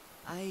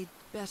 I'd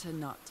better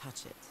not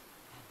touch it.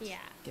 Yeah.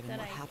 Given good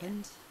what idea.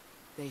 happened,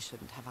 they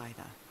shouldn't have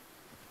either.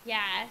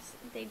 Yes,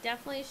 they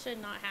definitely should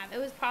not have. It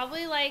was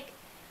probably like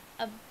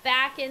a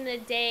back in the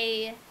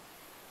day,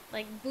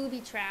 like booby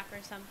trap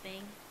or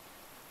something.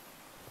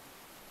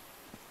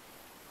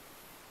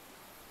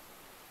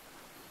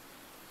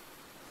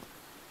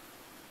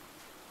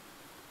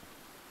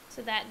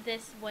 So that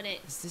this wouldn't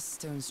Is this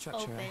stone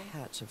structure open. a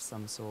hatch of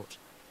some sort?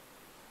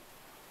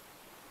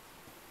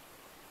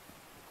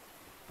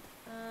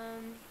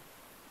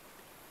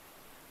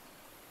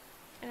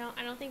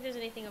 I don't think there's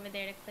anything over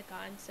there to click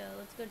on, so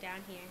let's go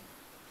down here.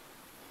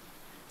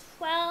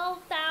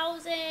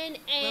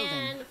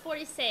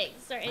 12,046.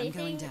 Is there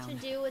anything to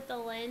do with the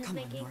lens Come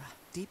making? on, Nora.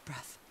 Deep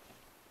breath.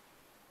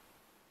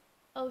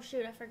 Oh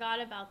shoot, I forgot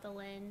about the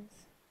lens.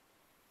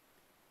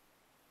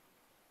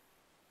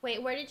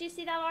 Wait, where did you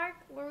see that arc?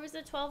 Where was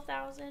the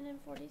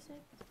 12,046?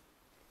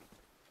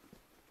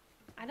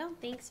 I don't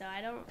think so.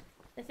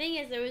 The thing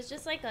is, there was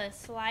just like a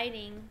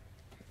sliding.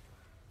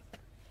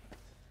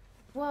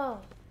 Whoa.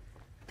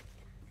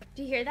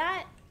 Do you hear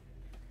that?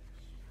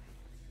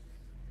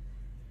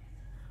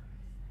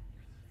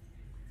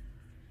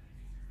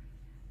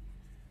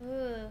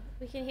 Ooh,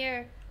 we can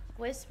hear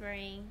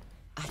whispering.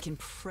 I can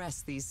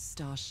press these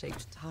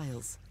star-shaped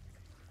tiles.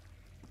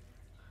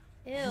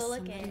 Ew, Is look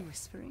somebody at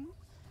whispering?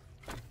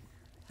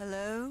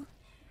 Hello?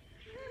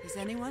 Is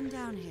anyone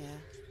down here?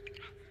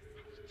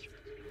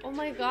 Oh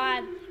my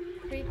god.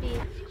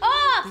 Creepy.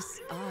 Oh!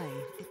 This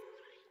eye,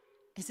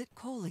 is it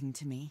calling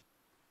to me?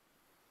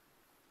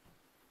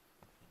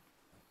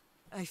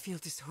 I feel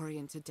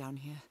disoriented down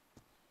here.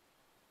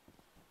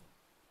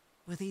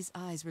 Were these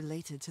eyes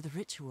related to the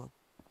ritual?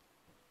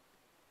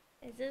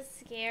 Is this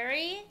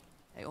scary?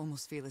 I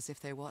almost feel as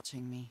if they're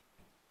watching me.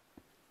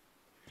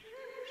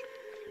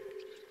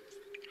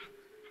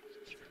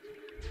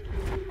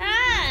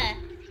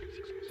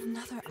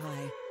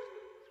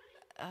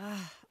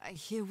 I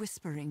hear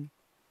whispering.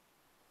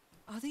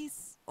 Are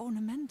these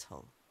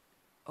ornamental?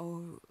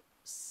 Or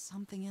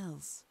something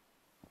else?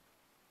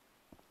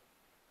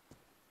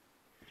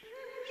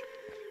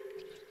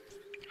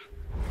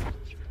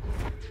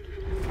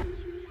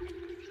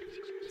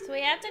 So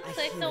we have to I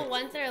click hear the it.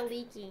 ones that are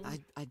leaking.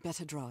 I'd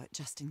better draw it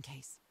just in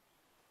case.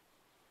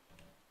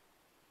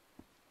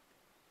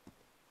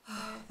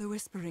 The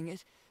whispering,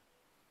 it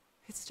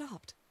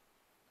stopped.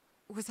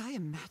 Was I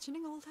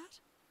imagining all that?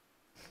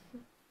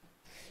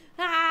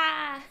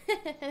 Ah!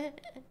 Creepy!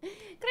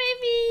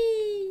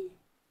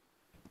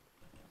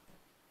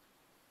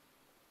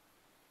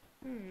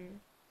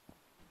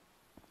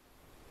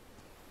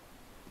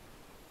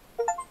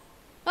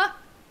 Ah!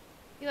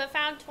 You have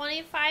found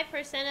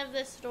 25% of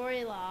the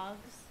story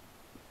logs.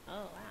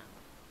 Oh, wow.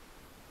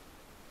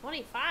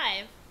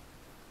 25?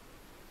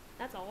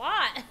 That's a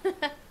lot.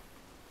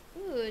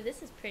 Ooh,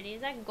 this is pretty.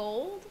 Is that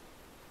gold?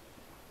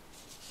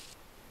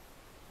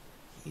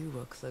 You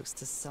were close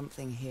to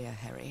something here,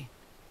 Harry.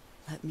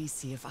 Let me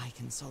see if I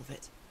can solve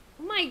it.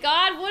 Oh my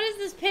god, what is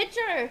this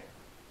picture?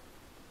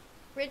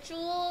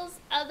 Rituals,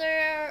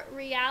 other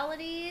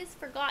realities,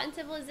 forgotten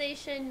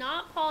civilization,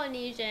 not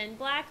Polynesian.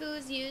 Black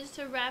ooze used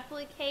to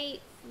replicate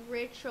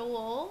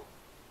ritual.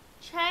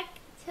 Check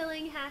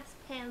Tillinghass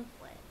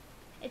pamphlet.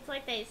 It's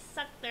like they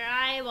sucked their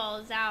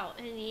eyeballs out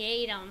and he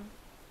ate them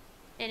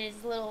in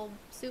his little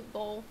soup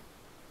bowl.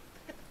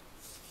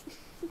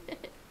 What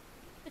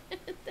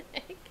the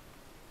heck?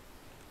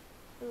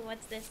 Ooh,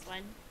 what's this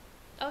one?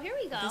 Oh, here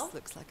we go. This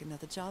looks like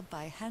another job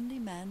by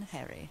Handyman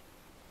Harry.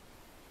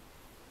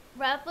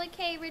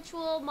 Replicate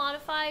ritual,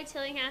 modify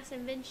Tillinghass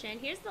invention.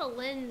 Here's the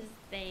lens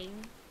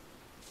thing.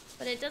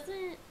 But it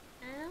doesn't...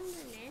 I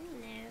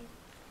don't know.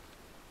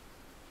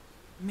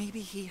 Maybe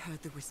he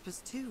heard the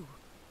whispers too.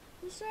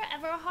 Mr.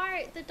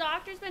 Everhart, the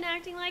doctor's been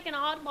acting like an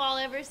oddball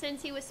ever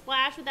since he was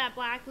splashed with that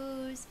black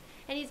ooze.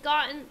 And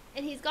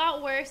he's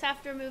got worse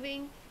after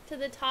moving to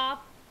the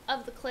top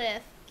of the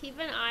cliff. Keep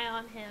an eye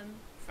on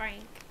him,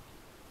 Frank.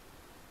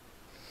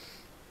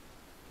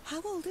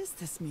 How old is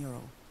this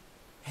mural?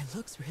 It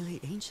looks really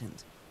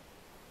ancient.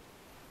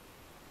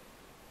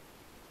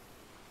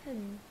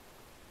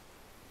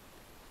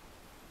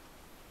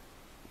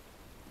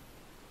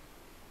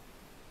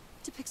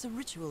 Depicts a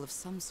ritual of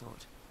some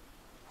sort.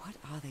 What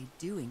are they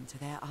doing to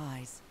their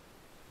eyes?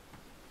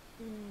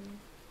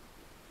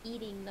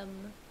 Eating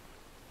them.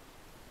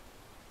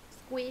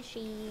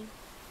 Squishy.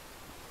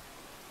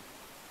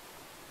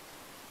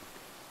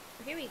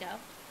 Oh, here we go.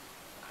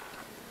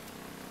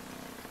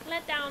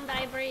 Let down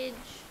thy bridge.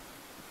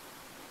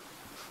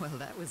 Well,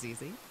 that was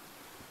easy.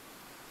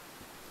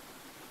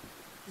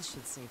 This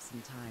should save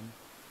some time.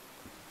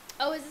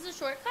 Oh, is this a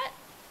shortcut?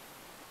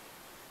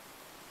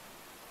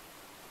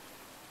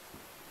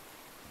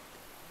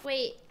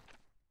 Wait.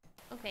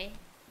 Okay.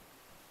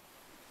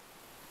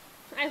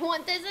 I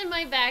want this in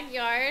my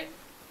backyard.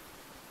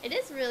 It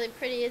is really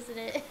pretty, isn't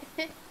it?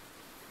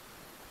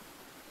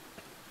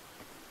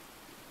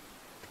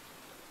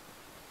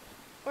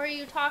 Or are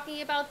you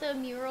talking about the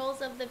murals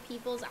of the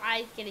people's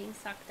eyes getting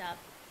sucked up?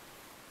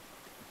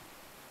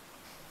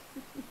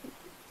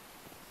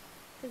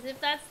 Because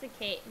if that's the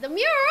case... The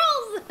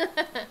murals!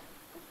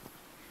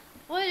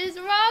 What is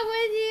wrong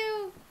with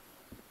you?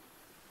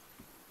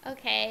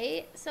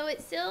 Okay, so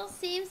it still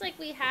seems like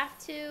we have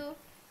to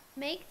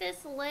make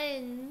this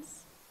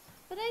lens,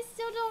 but I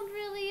still don't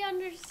really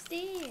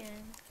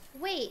understand.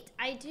 Wait,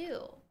 I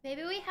do.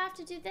 Maybe we have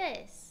to do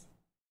this.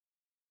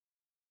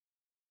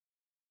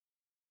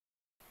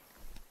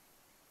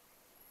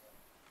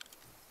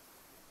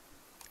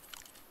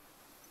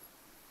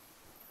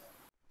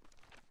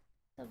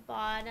 The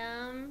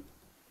bottom.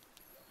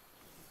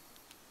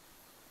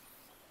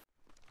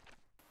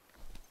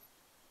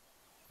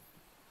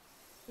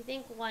 You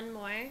think one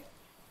more?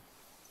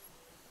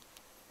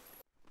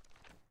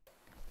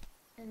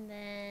 And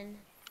then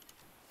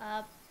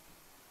up.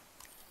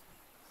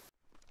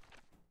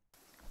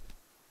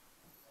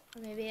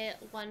 Or maybe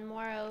one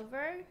more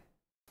over.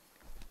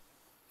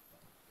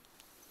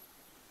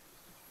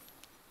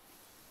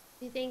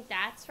 Do you think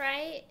that's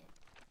right?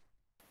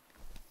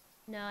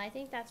 No, I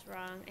think that's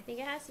wrong. I think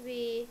it has to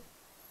be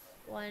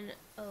one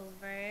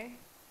over.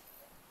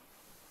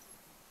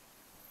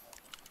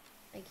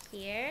 Like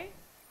here.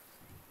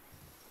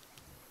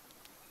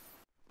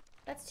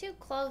 That's too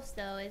close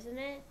though, isn't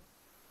it?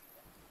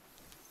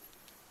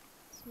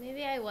 So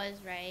maybe I was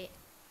right.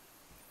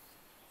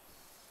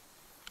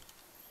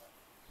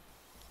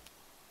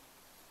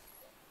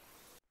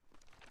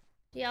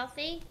 Do y'all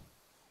think?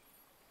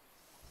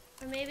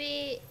 Or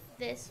maybe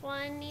this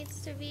one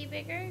needs to be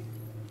bigger?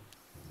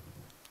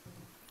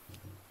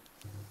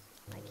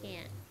 I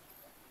can't.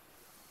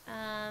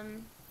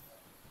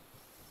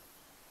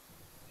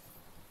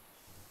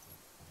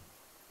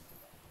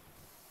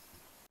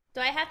 Do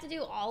I have to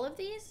do all of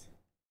these?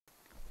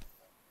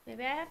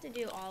 Maybe I have to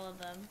do all of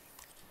them.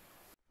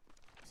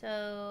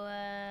 So,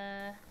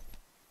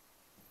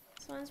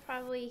 this one's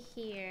probably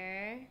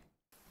here.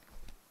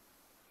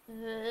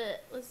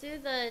 Let's do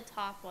the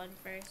top one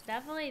first.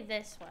 Definitely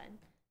this one.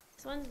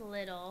 This one's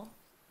little.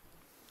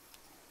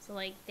 So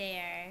like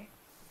there.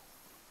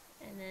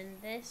 And then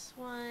this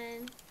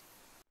one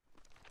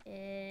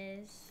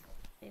is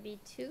maybe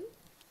 2?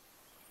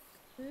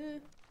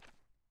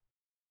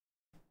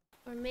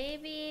 Or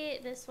maybe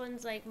this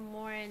one's like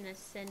more in the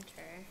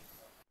center.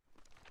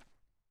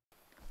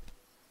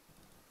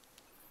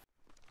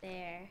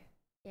 There.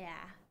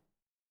 Yeah.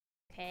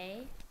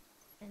 Okay.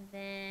 And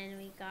then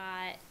we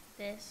got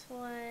this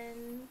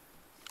one.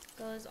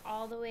 Goes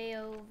all the way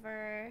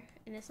over.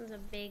 And this one's a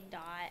big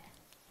dot.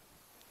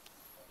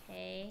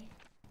 Okay.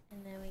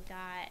 And then we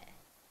got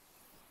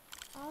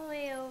all the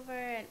way over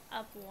and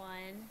up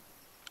one.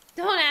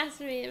 Don't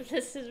ask me if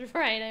this is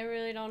right. I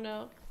really don't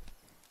know.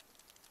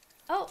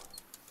 Oh.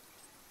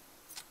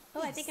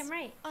 Oh, yes, I think I'm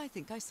right. I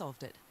think I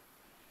solved it.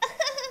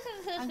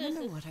 I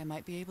wonder what I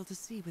might be able to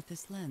see with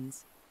this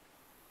lens.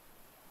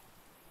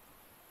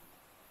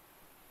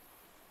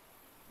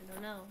 I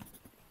don't know.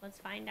 Let's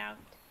find out.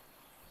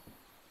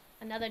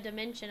 Another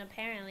dimension,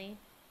 apparently.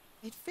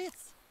 It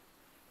fits.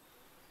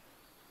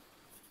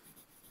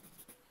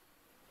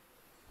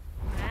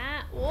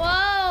 Ah,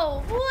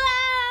 whoa!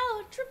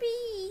 Wow!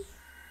 Trippy!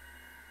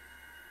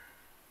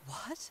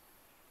 What?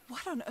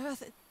 What on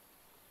earth?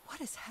 What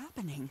is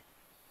happening?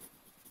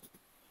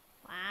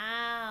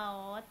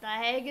 Wow! What the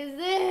heck is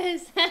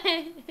this?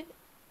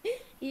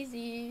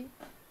 Easy.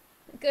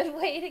 Good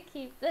way to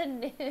keep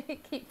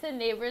the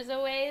neighbors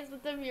away is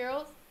with the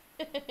murals.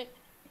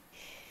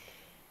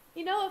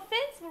 You know, a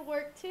fence would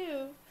work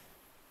too.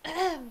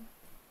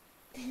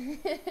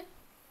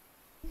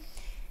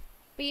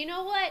 But you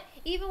know what?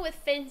 Even with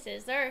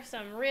fences, there are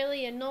some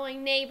really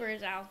annoying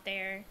neighbors out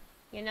there.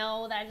 You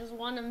know, that just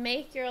want to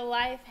make your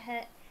life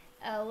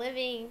a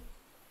living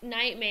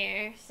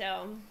nightmare.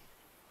 So,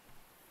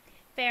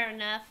 fair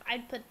enough.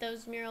 I'd put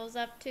those murals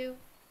up too.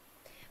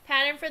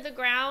 Pattern for the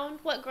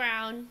ground. What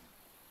ground?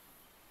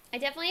 I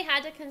definitely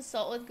had to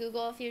consult with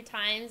Google a few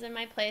times in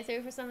my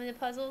playthrough for some of the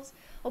puzzles.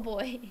 Oh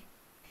boy.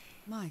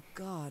 My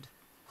God.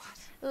 What?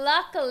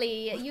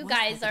 Luckily, What you was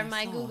guys that are I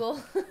my saw? Google.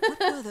 What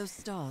were those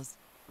stars?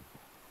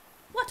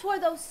 What were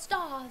those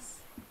stars?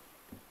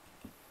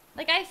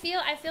 Like, I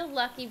feel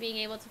lucky being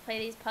able to play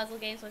these puzzle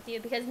games with you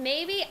because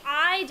maybe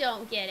I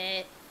don't get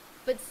it,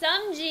 but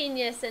some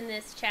genius in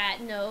this chat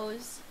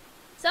knows.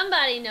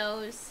 Somebody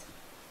knows.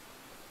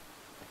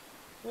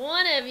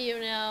 One of you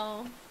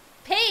know.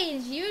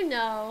 Paige, you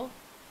know.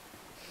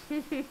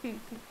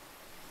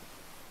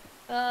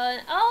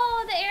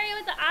 Oh, the area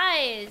with the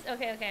eyes.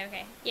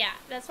 Okay. Yeah,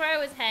 that's where I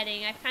was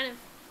heading. I kind of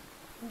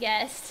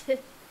guessed.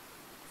 Because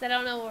I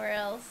don't know where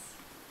else.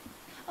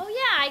 Oh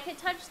yeah, I could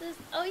touch this.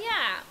 Oh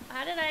yeah,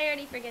 how did I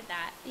already forget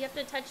that? You have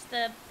to touch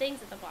the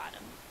things at the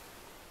bottom.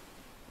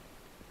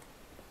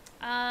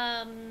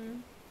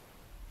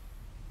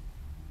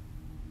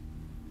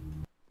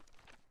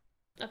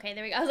 Okay,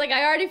 there we go. I was like,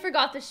 I already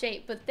forgot the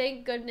shape, but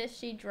thank goodness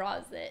she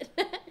draws it.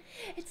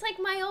 It's like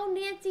my own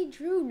Nancy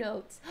Drew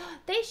notes.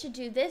 They should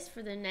do this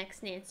for the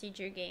next Nancy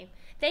Drew game.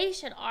 They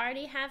should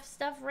already have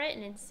stuff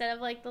written instead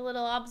of like the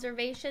little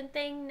observation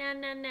thing. Nah.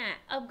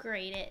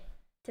 Upgrade it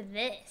to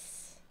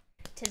this.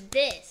 To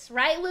this.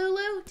 Right,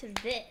 Lulu? To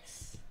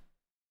this.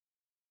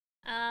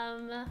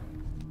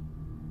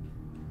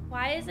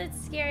 Why is it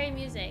scary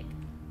music?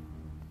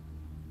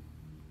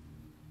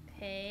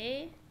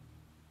 Okay.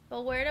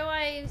 But where do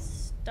I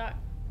start?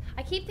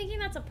 I keep thinking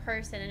that's a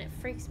person and it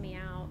freaks me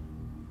out.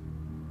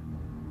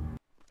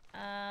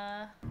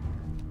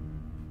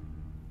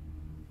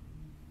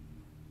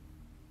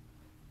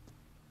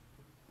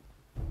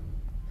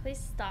 Please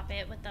stop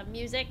it with the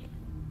music.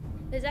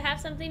 Does it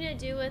have something to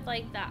do with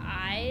like the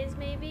eyes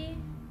maybe?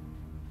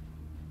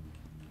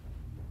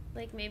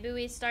 Like maybe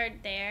we start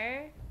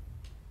there?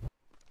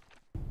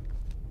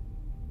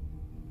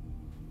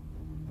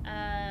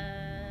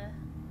 I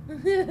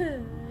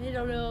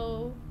don't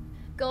know.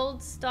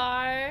 Gold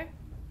star.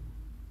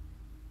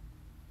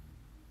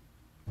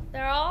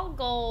 They're all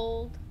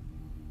gold.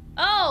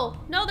 Oh,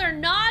 no, they're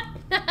not.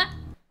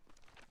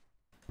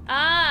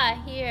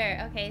 Ah,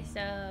 here. Okay,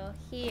 so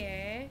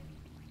here.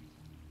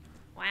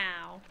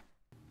 Wow.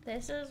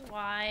 This is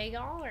why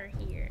y'all are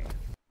here.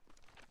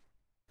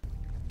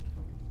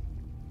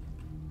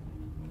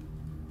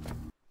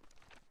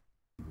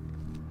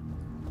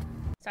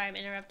 Sorry, I'm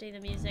interrupting the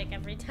music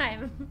every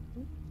time.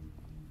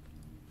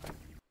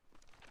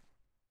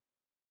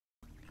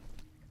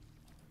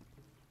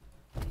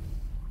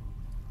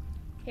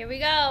 Here we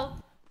go. All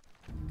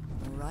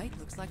right,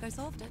 looks like I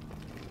solved it.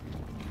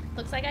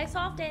 Looks like I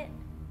solved it.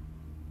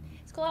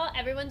 It's cool how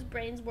everyone's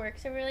brains work,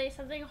 so really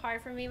something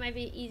hard for me might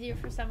be easier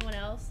for someone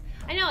else.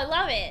 I know, I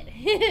love it.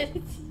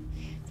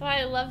 That's why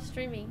I love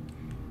streaming.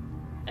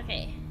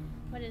 Okay,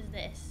 what is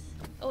this?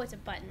 Oh, it's a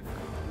button.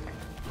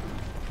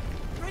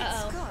 Great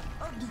Uh-oh. Scott!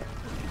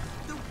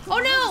 The Oh,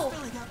 no! water's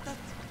filling up.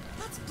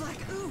 That's black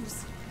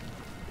ooze.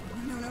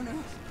 No.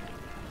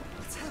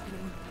 What's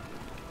happening?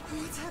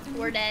 What's happening?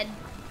 We're dead.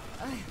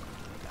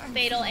 I'm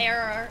Fatal feeling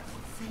error.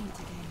 faint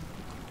again.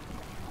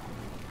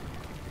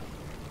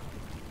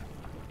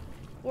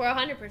 We're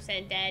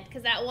 100% dead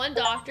because that one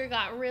doctor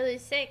got really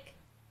sick.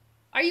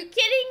 Are you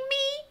kidding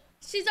me?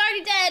 She's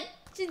already dead.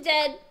 She's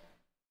dead.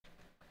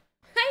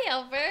 Hi,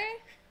 Elver.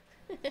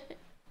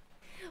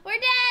 We're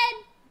dead.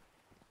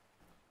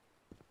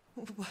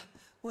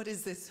 What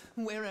is this?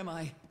 Where am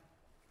I?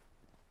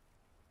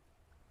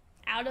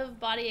 Out of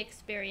body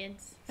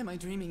experience. Am I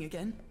dreaming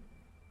again?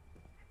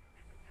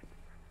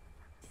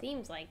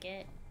 Seems like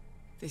it.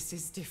 This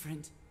is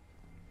different.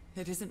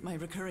 It isn't my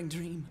recurring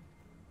dream.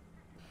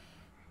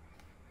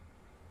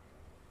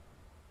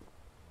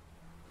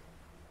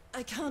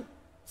 I can't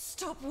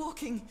stop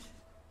walking.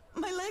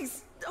 My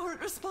legs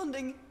aren't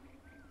responding.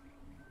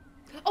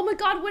 Oh my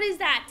god, what is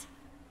that?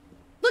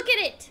 Look at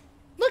it.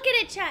 Look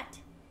at it, chat.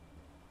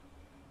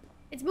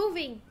 It's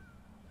moving.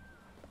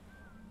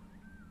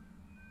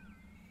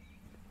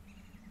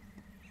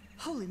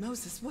 Holy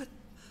Moses, what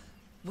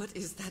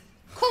is that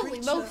Holy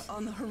creature Moses.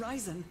 on the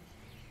horizon?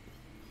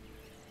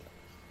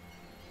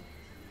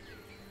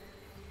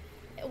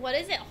 What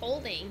is it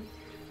holding?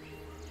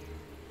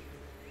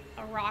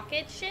 A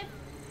rocket ship?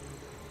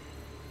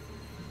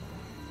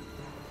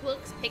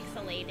 Looks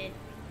pixelated.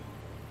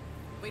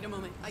 Wait a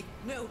moment.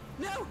 No!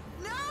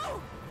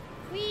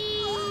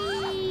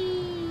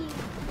 Whee!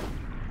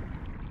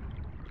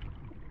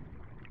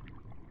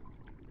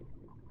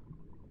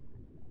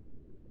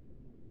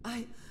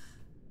 I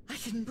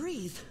can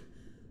breathe.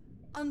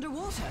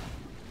 Underwater.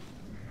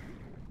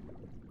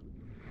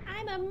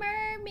 I'm a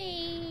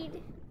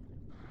mermaid.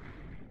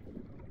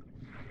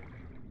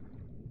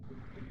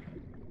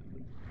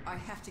 I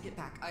have to get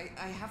back.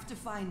 I have to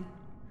find...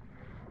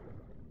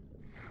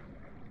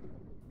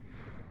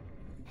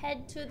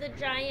 Head to the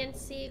giant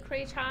sea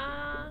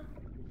creature.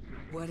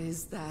 What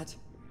is that?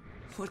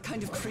 What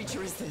kind of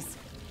creature is this?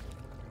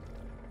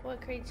 What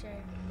creature?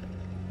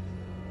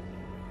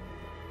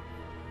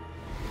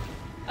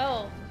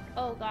 Oh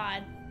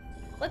god.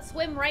 Let's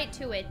swim right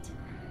to it.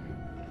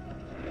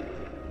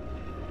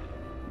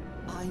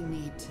 I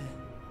need to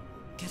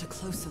get a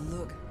closer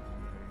look.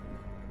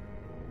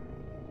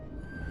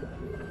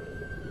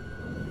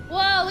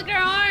 Whoa, look at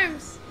her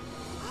arms.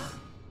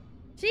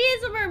 She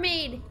is a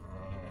mermaid.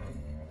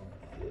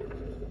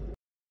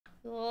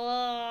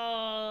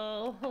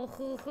 Whoa.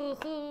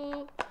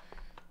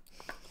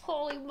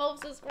 Holy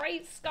Moses,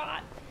 right,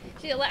 Scott?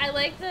 I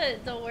like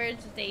the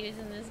words that they use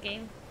in this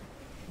game.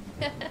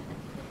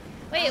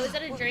 Wait, was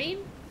that a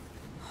dream?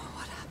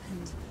 What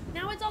happened?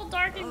 Now it's all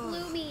dark and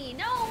gloomy.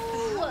 No!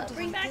 How did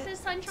Bring I back get the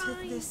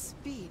sunshine. to this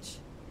beach?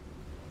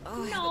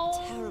 Oh, I No.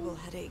 have a terrible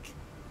headache.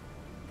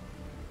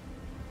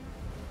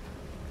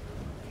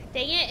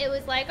 Dang it, it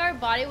was like our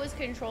body was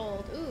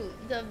controlled. Ooh,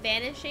 the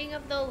vanishing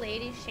of the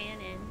Lady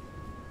Shannon.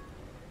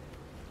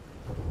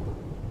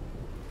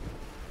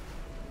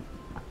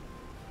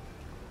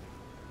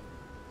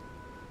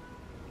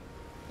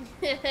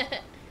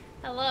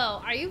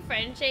 Hello, are you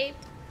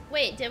friend-shaped?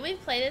 Wait, didn't we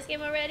play this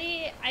game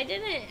already? I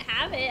didn't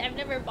have it. I've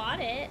never bought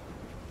it.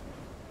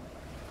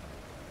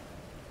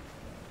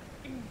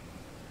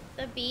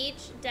 The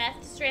Beach,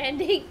 Death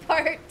Stranding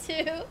Part 2.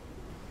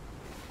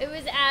 It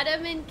was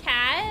Adam and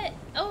Kat.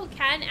 Oh,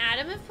 Kat and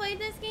Adam have played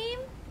this game?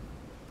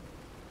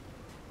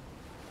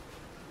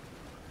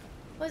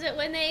 Was it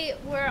when they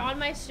were on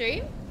my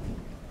stream?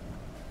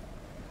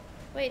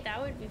 Wait,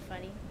 that would be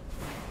funny.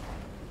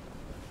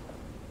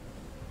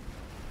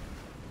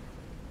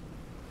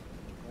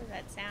 What was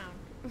that sound?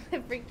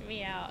 It freaked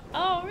me out.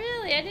 Oh,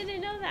 really? I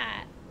didn't know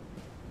that.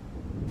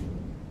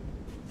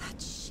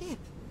 That ship,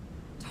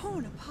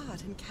 torn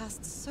apart and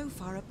cast so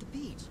far up the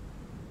beach.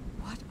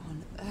 What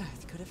on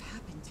earth could have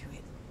happened to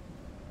it?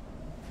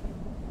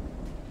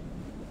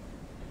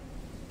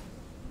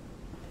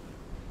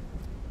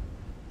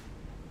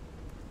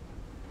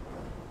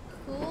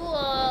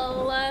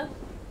 Cool.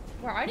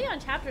 We're already on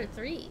chapter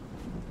 3.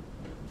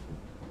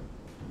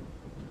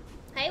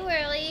 Hi,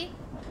 Whirly.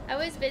 I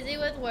was busy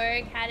with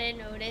work, hadn't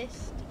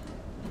noticed.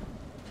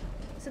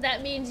 So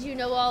that means you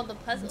know all the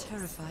puzzles. I'm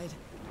terrified.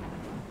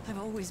 I've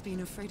always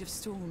been afraid of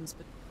storms,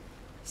 but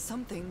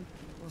something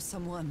or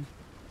someone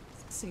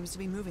seems to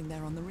be moving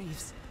there on the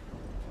reefs.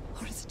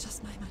 Or is it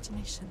just my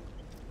imagination?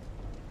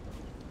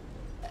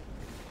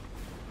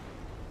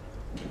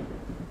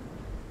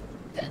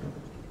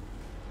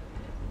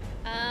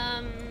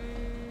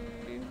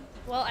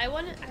 Well, I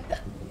want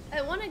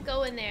to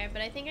go in there,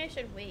 but I think I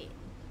should wait.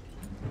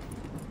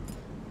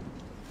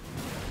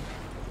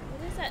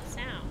 What is that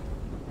sound?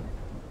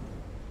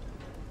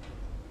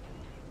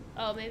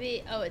 Oh,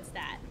 maybe, oh, it's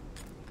that.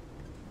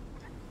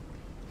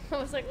 I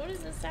was like, what is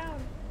this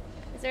sound?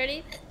 Is there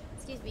any,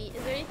 excuse me,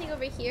 is there anything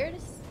over here to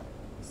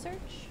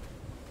search?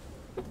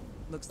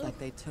 Looks like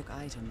they took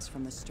items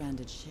from the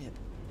stranded ship.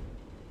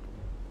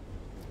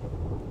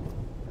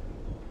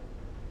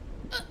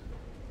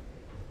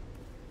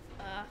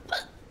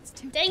 It's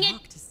too Dang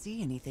dark it. to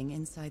see anything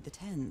inside the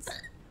tents.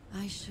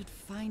 I should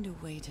find a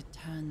way to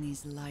turn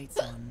these lights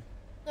on.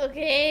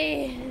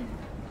 Okay.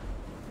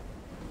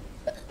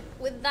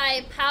 With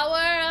thy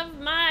power of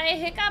my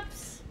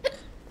hiccups.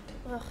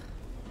 Ugh.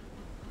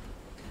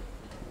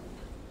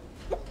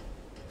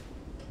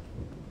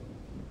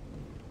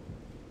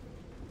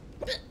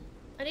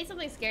 I need something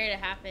something scary to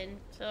happen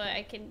so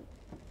I can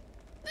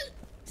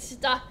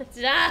stop.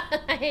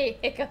 I hate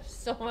hiccups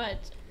so much.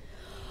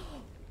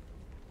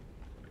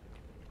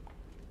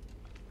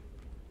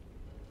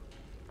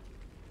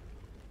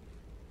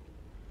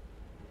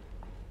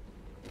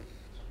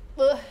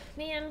 Ugh,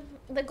 man,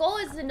 the goal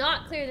is to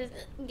not clear this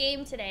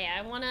game today.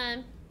 I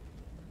wanna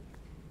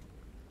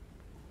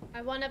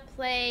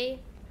play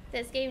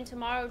this game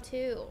tomorrow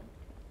too.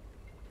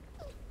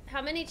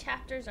 How many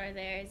chapters are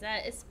there? Is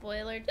that a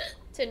spoiler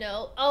to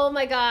know? Oh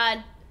my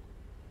god.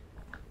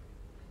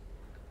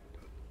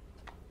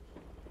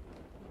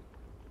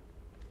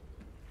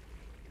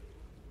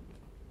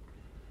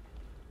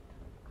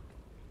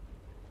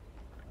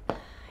 I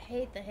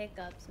hate the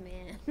hiccups,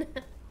 man.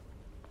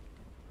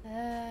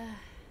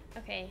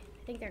 Okay,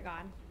 I think they're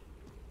gone.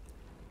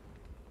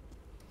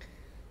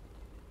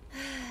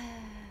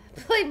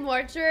 Play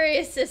mortuary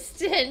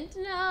assistant.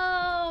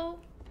 No.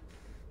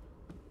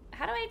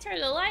 How do I turn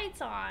the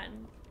lights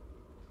on?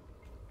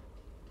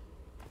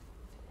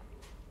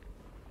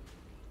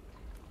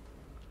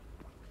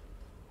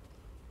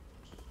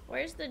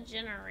 Where's the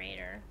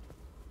generator?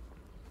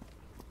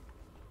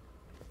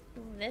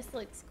 Ooh, this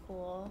looks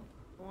cool.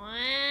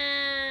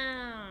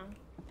 Wow.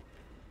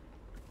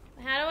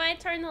 How do I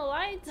turn the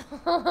lights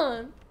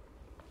on?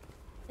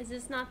 Is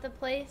this not the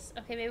place?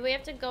 Okay, maybe we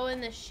have to go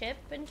in the ship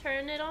and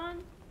turn it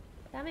on?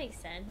 That makes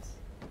sense.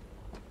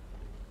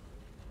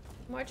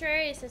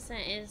 Mortuary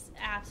assistant is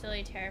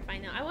absolutely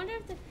terrifying though. I wonder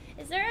if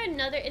is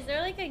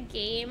there like a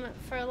game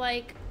for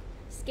like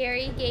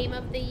scary game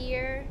of the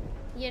year,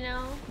 you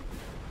know?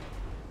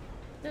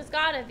 There's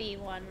gotta be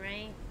one,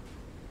 right?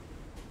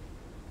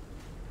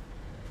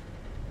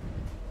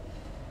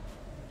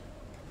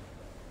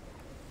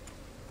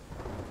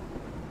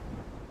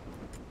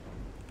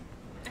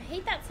 I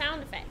hate that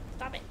sound effect.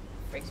 Stop it.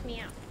 Freaks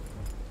me out.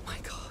 My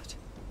god.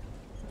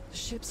 The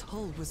ship's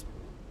hull was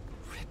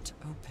ripped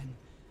open.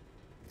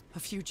 A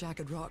few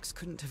jagged rocks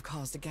couldn't have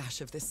caused a gash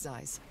of this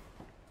size.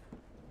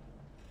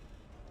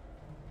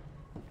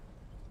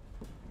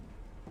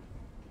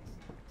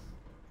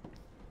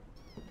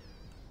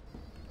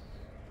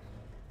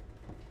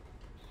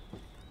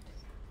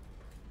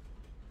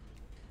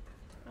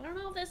 I don't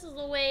know if this is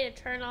the way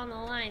to turn on the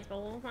lights,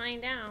 but we'll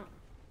find out.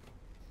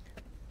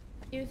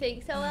 You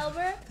think so,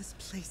 Elber? This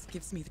place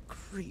gives me the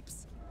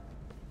creeps.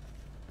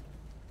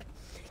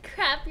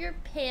 Crap your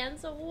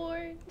pants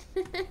award.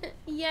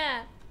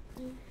 Yeah.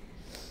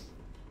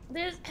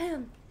 There's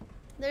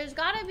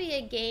gotta be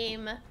a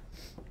game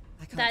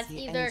that's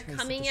either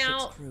coming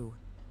out crew,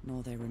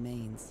 nor their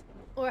remains,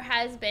 or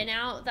has been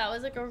out that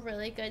was like a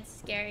really good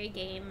scary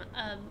game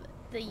of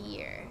the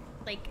year,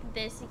 like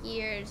this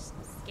year's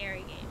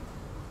scary game.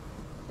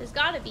 There's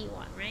gotta be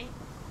one, right?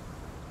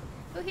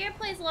 Who here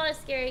plays a lot of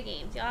scary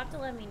games? You'll have to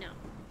let me know.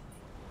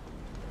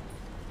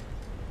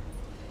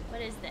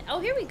 What is this? Oh,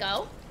 here we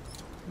go.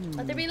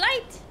 Let there be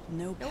light.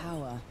 No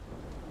power.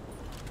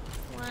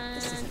 One.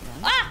 This isn't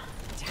right. Ah!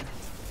 Damn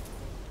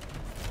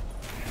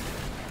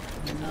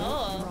it.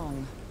 Oh.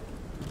 Wrong.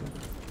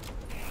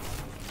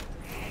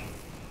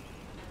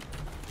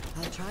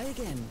 I'll try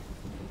again.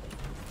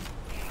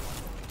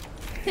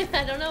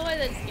 I don't know why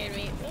that scared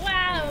me.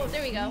 Wow,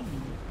 there we go.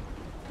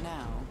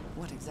 Now,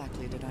 what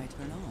exactly did I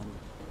turn on?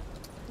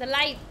 The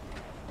light.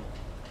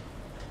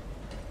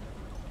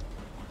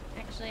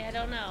 Actually, I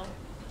don't know.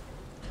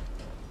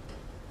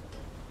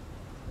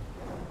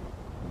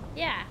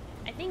 Yeah,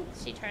 I think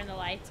she turned the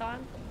lights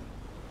on.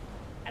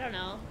 I don't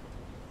know.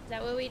 Is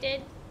that what we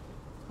did?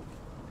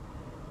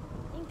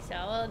 I think so.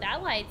 Oh,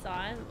 that light's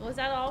on. Was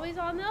that always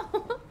on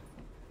though?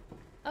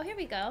 Oh, here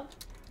we go.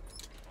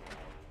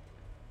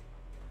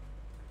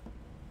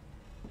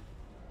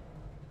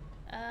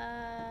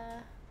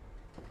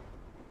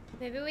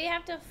 Maybe we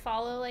have to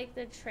follow like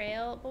the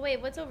trail. But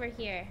wait, what's over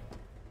here?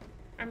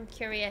 I'm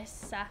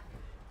curious. That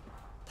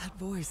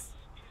voice.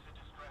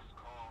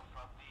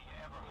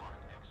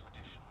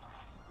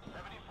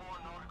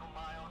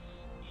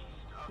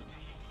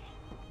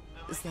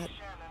 Is that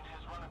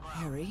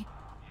Harry?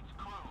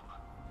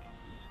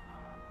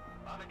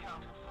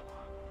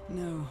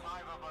 No,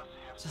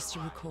 just a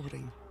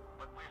recording.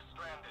 But we're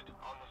stranded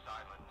on this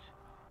island.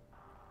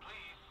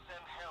 Please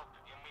send help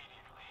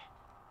immediately.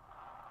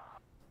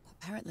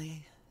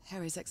 Apparently,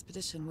 Harry's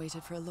expedition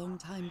waited for a long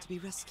time to be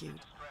rescued.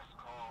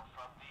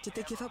 Did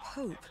they give up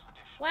hope?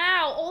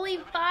 Wow, only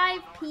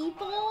 5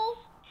 people?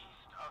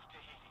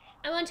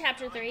 I'm on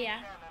chapter 3,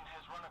 yeah.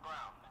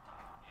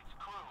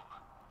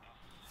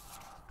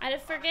 I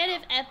forget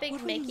if Epic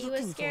What were Mickey you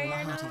was looking for scary in the or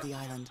heart not. of the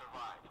island?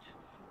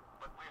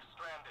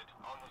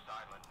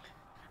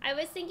 I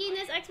was thinking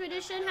this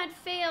expedition had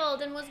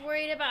failed and was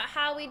worried about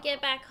how we'd get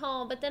back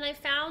home, but then I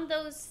found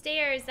those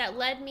stairs that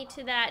led me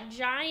to that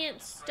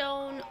giant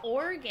stone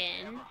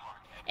organ.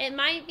 It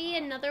might be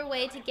another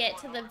way to get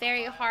to the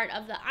very heart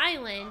of the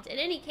island. In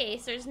any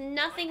case, there's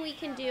nothing we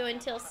can do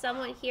until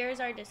someone hears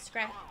our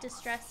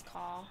distress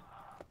call.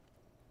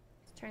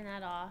 Let's turn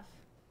that off.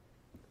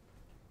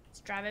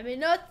 It's driving me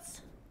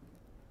nuts.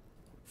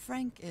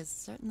 Frank is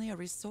certainly a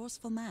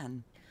resourceful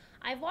man.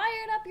 I've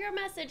wired up your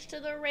message to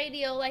the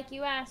radio like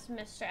you asked,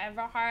 Mr.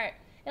 Everhart.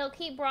 It'll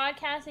keep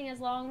broadcasting as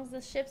long as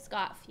the ship's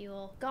got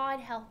fuel. God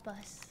help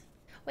us.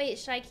 Wait,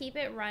 should I keep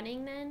it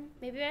running then?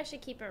 Maybe I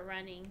should keep it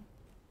running.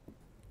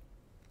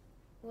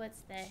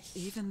 What's this?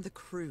 Even the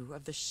crew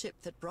of the ship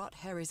that brought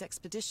Harry's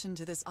expedition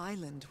to this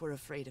island were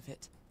afraid of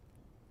it.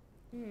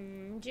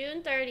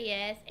 June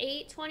 30th,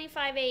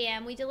 8:25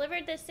 a.m. We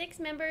delivered the 6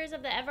 members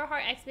of the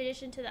Everhart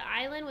expedition to the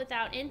island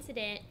without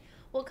incident.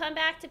 We'll come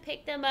back to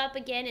pick them up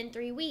again in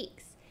 3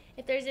 weeks.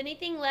 If there's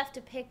anything left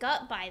to pick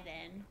up by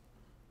then.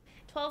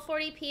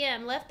 12:40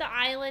 p.m. Left the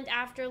island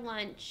after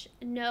lunch.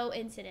 No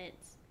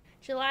incidents.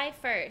 July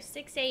 1st,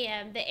 6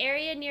 a.m. The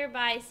area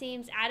nearby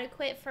seems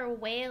adequate for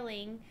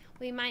whaling.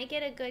 We might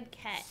get a good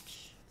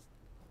catch.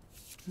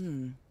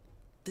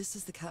 This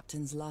is the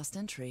captain's last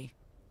entry.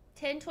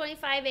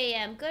 10:25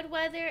 a.m. Good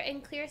weather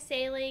and clear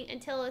sailing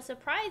until a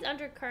surprise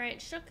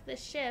undercurrent shook the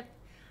ship.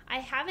 I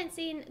haven't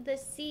seen the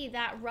sea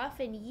that rough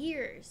in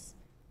years.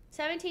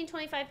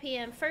 17:25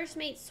 p.m. First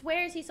mate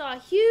swears he saw a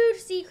huge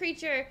sea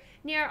creature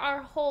near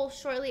our hull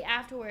shortly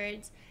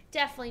afterwards.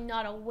 Definitely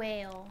not a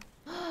whale.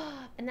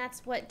 And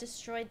that's what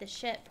destroyed the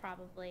ship,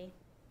 probably.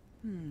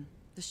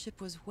 The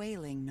ship was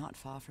whaling not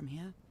far from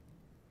here.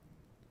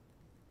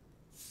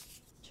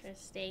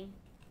 Interesting.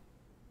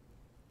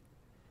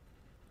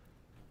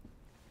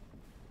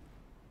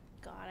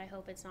 God, I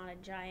hope it's not a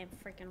giant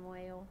freaking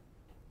whale.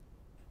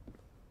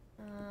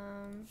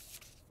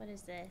 What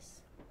is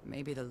this?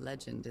 Maybe the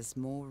legend is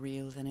more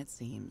real than it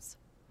seems.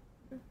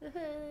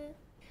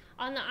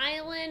 On the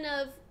island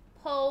of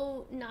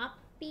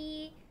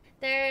Ponape,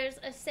 there's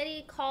a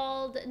city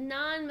called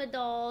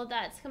Nanmadol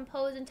that's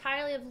composed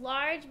entirely of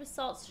large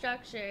basalt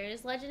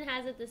structures. Legend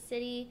has it the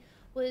city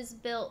was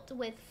built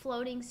with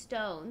floating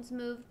stones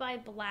moved by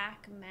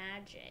black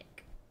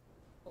magic.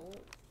 Oh.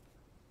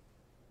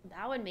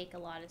 That would make a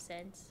lot of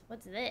sense.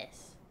 What's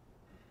this?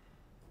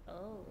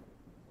 Oh.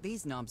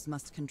 These knobs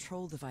must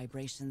control the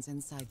vibrations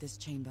inside this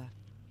chamber.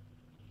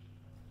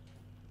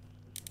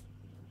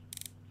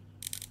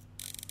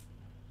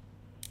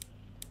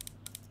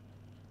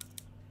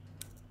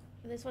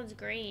 This one's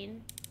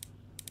green.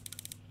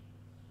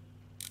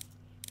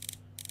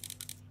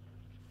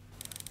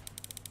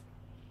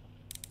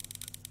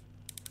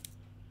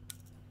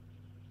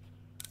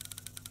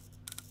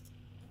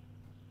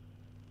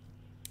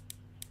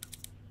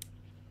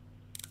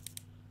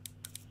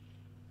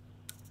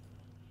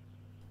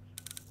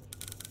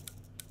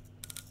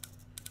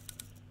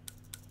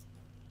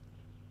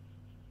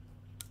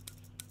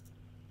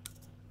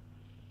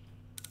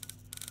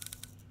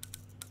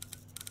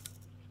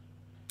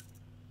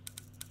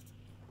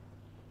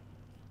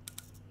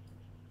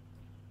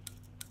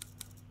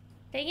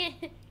 Dang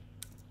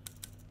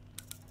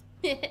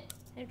it.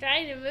 I'm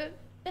trying to move.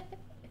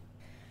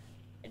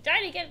 I'm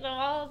trying to get them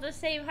all the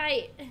same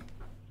height.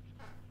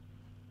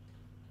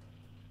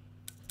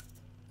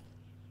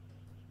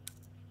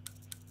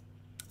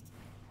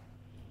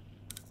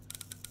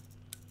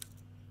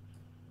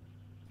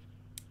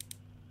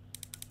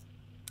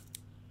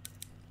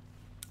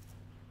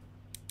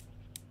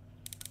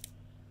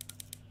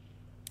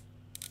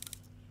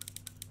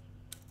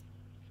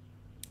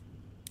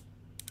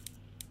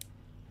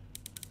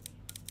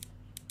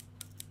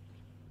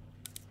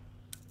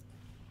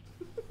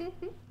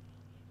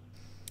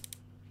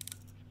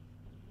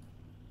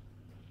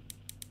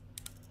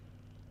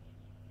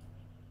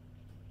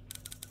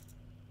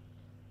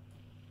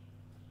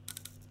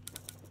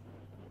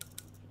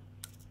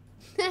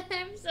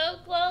 I'm so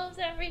close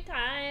every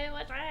time.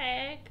 What the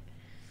heck?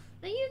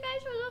 Thank you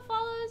guys for the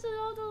follows and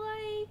all the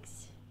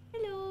likes.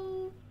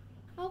 Hello.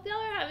 I hope y'all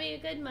are having a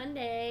good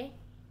Monday.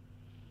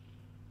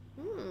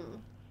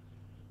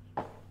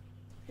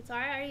 It's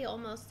already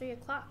almost 3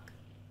 o'clock.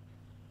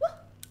 Woo!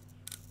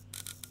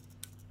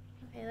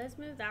 Okay, let's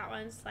move that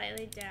one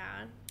slightly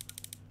down.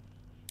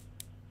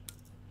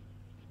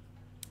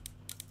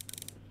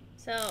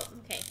 So,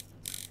 okay.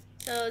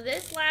 So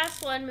this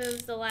last one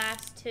moves the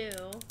last 2.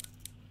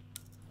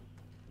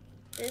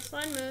 This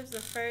one moves the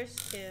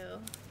first 2.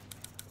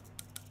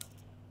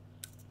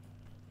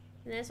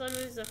 And this one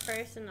moves the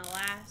first and the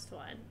last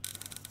one.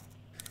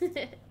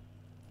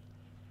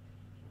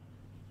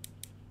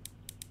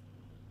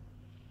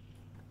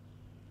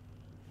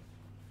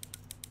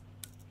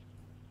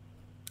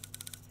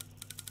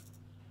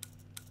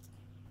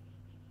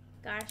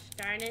 Gosh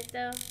darn it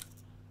though.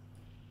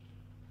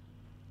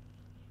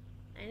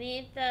 I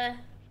need the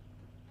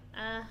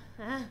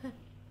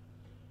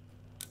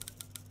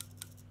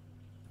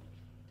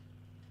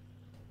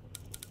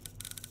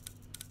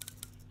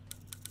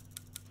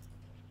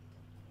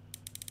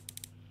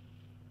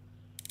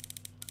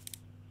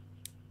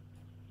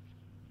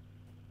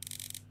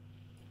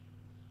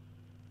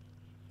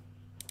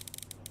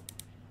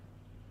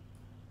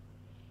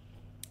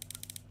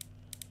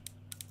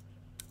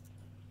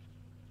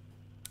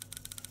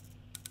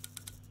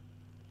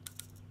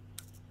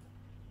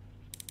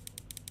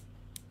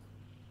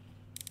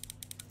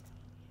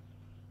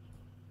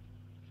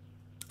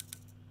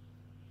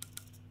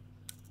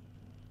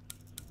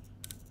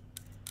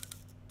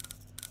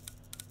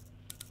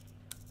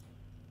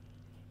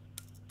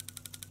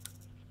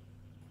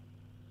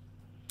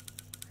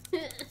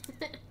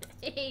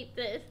hate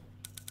this.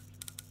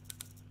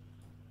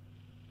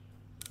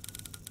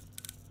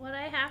 What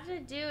I have to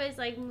do is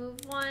like move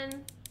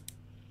one.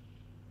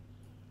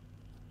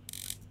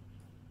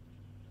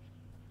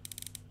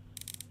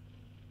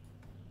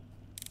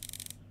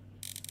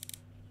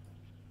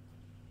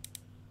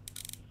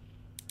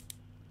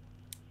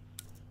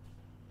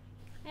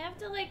 I have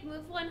to like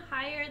move one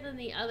higher than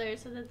the other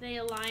so that they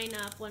align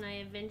up when I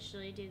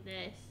eventually do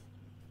this.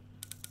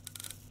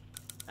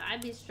 But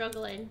I'd be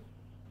struggling.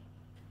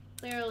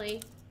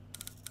 Clearly.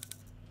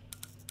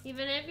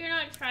 Even if you're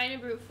not trying to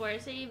brute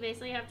force it, you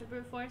basically have to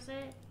brute force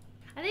it.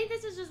 I think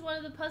this is just one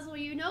of the puzzles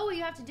where you know what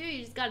you have to do,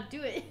 you just gotta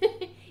do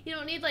it. You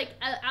don't need like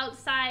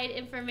outside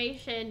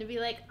information to be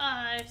like, oh,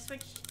 I've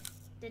switched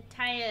the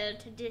tire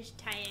to this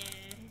tire,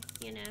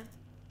 you know?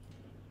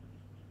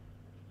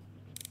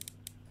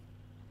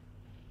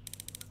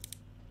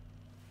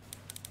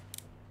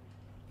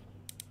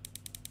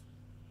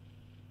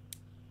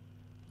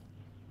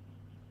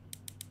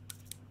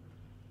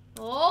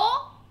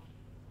 Oh!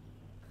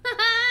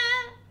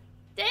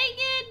 Dang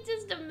it!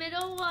 Just a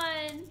middle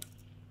one.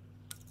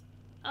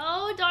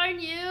 Oh,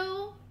 darn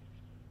you.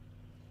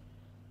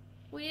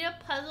 We need a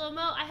puzzle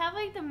mode. I have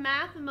like the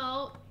math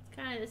mode. It's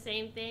kind of the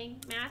same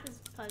thing. Math is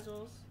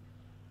puzzles.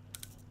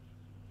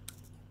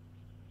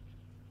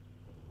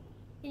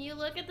 Can you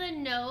look at the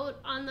note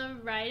on the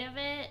right of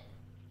it?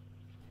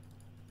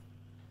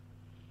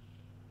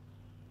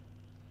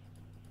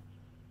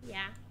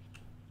 Yeah.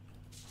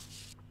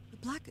 The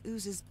black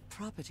ooze's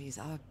properties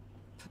are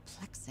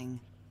perplexing.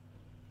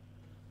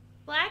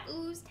 Black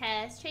ooze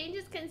test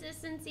changes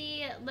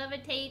consistency,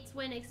 levitates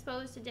when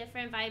exposed to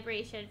different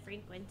vibration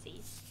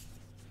frequencies.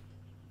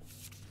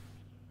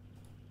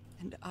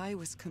 And I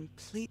was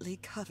completely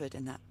covered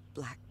in that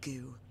black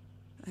goo.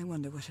 I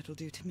wonder what it'll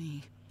do to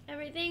me.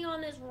 Everything on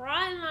this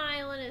rotten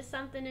island has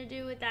something to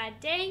do with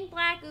that dang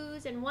black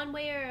ooze in one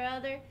way or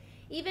other.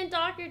 Even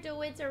Dr.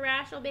 DeWitt's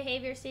irrational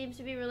behavior seems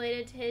to be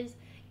related to his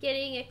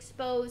getting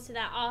exposed to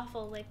that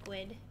awful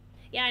liquid.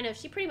 Yeah, I know.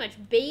 She pretty much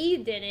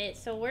bathed in it,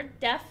 so we're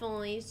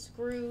definitely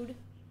screwed.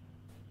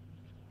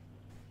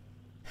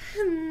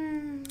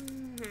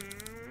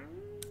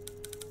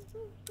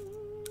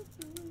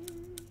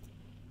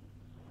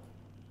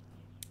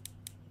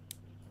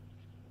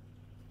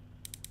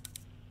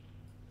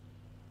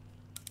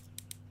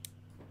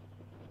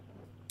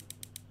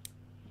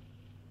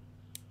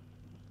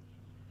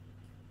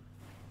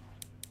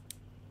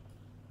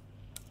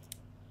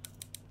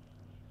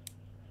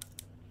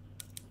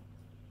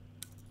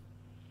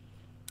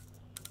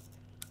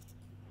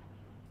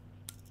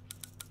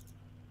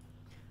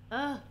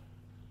 Ugh.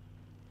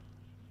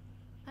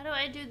 How do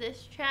I do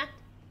this, chat?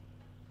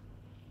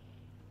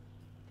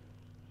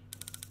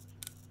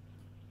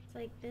 It's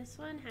like this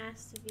one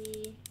has to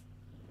be...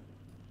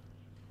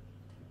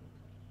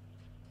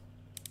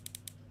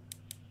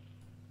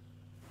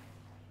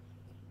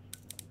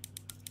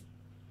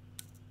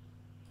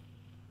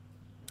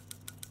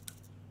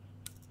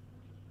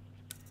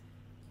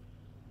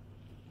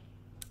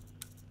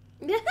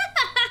 I'm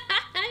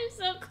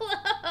so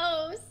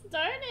close.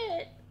 Darn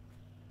it.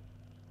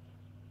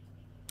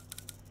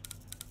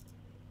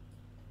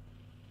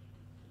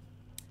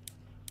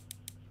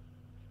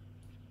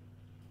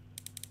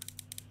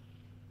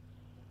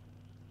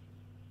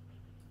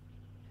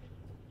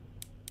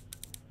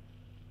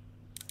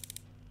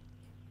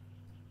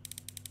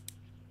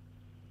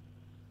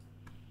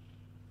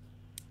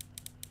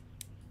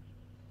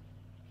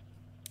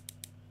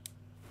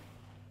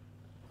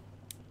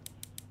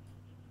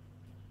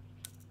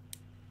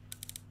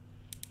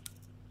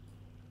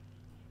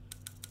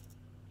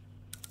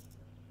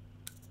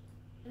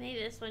 Maybe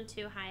this one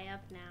too high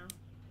up now.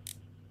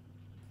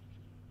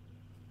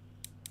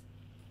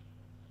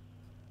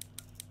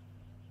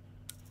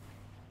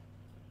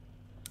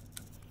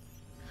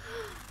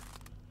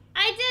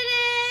 I did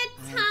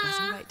it! I'd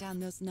better write down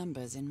those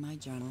numbers in my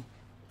journal.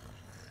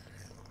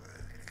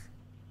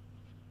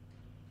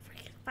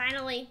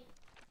 Finally.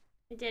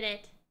 I did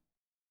it.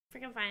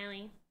 Freaking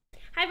finally.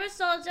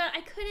 Hyperstalgia,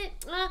 I couldn't,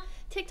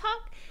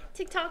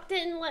 TikTok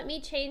didn't let me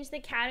change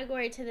the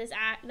category to this,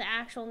 the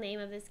actual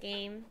name of this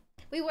game.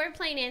 We were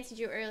playing Nancy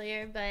Drew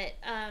earlier, but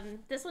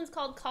this one's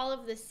called Call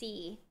of the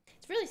Sea.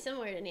 It's really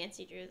similar to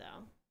Nancy Drew,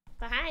 though.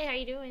 But hi, how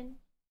you doing?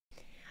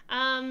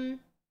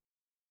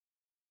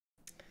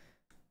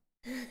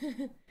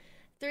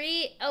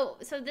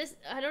 So this,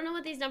 I don't know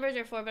what these numbers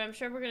are for, but I'm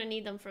sure we're gonna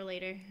need them for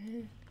later.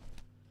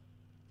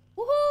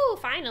 Woohoo!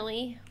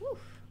 Finally. Woo.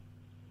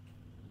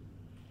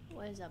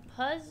 Was a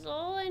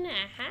puzzle and a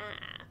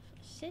half.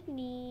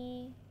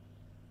 Sydney.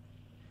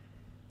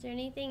 Is there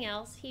anything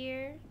else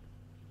here?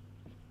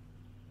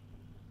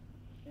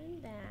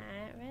 Read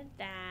that, read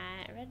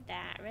that, read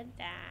that, read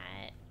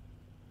that.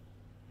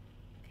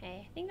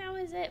 Okay, I think that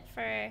was it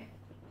for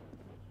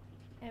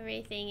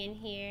everything in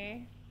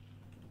here.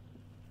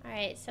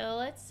 Alright, so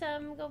let's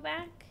go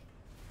back.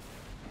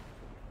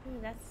 Ooh,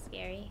 that's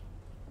scary.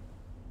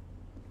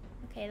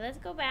 Okay, let's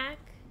go back.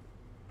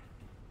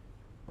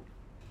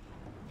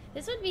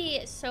 This would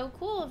be so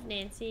cool if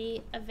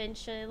Nancy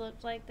eventually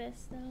looked like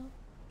this,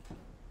 though.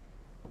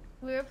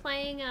 We were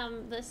playing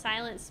the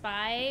Silent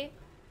Spy.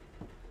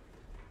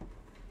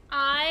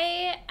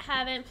 I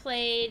haven't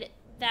played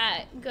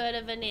that good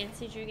of a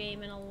Nancy Drew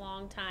game in a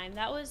long time.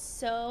 That was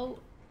so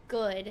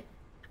good.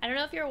 I don't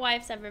know if your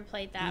wife's ever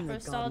played that. Only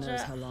Nostalgia. God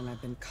knows how long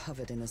I've been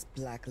covered in this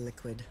black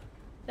liquid.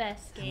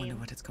 Best I wonder game.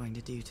 what it's going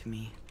to do to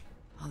me.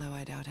 Although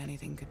I doubt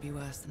anything could be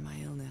worse than my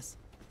illness.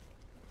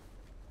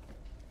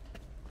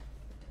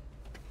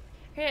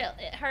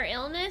 Her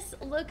illness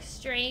looks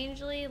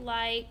strangely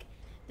like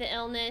the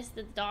illness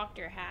that the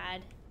doctor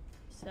had.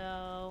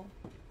 So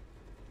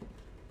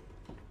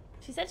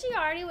she said she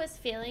already was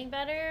feeling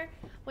better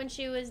when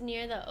she was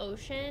near the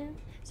ocean.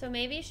 So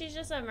maybe she's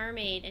just a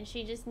mermaid and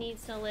she just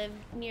needs to live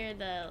near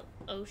the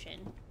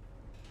ocean.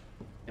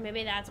 Or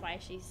maybe that's why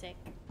she's sick.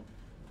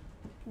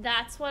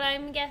 That's what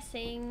I'm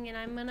guessing, and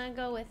I'm gonna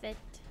go with it.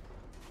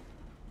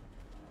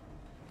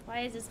 Why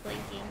is this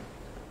blinking?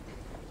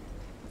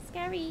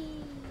 Scary.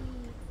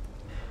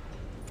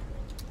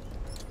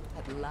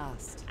 At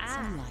last, Ah.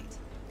 sunlight.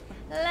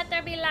 Let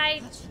there be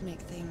light. That should make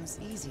things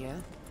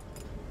easier.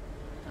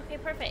 Okay,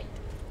 perfect.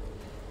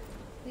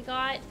 We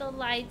got the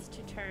lights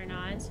to turn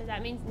on, so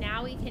that means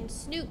now we can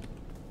snoop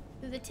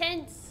through the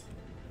tents.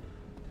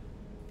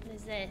 What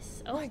is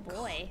this? Oh My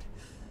boy.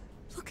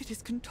 God. Look at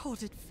his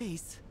contorted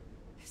face.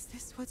 Is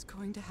this what's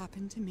going to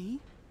happen to me?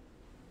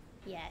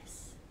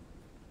 Yes.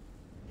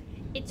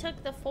 It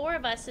took the 4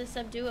 of us to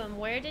subdue him.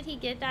 Where did he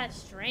get that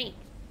strength?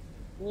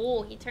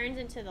 Whoa, he turns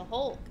into the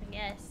Hulk, I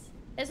guess.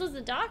 This was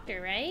the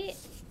doctor, right?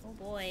 Oh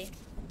boy.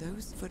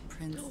 Those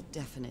footprints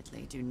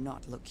definitely do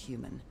not look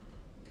human.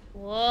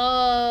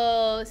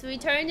 Whoa, so he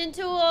turned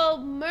into a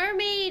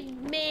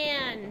mermaid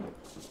man.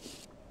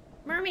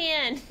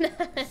 Merman.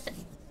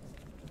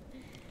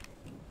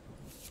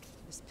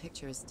 This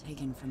picture is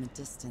taken from a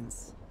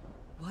distance.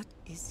 What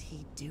is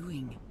he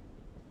doing?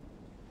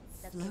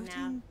 Looking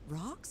Floating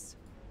rocks?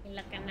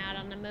 Looking out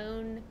on the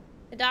moon.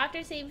 The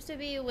doctor seems to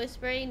be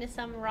whispering to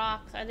some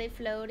rocks. Are they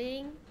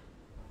floating?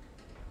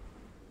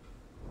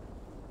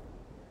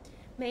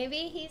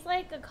 Maybe he's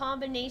like a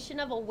combination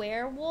of a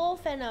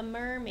werewolf and a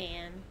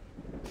merman.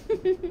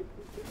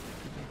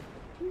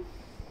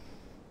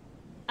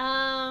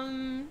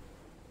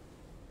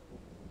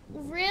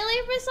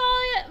 Really,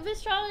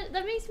 Vistal?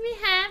 That makes me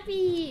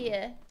happy.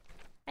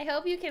 I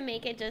hope you can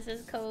make it just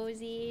as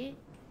cozy.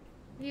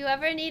 If you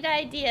ever need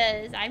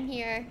ideas, I'm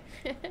here.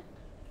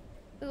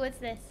 Ooh, what's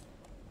this?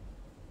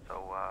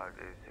 So,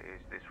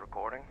 is this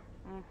recording?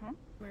 Mm-hmm.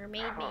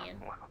 Mermaid man.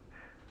 Well,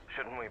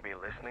 shouldn't we be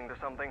listening to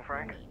something,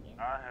 Frank? Mermaid man.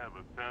 I have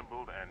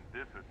assembled and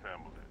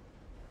disassembled it.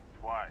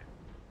 Twice.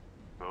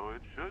 So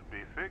it should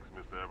be fixed,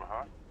 Mr.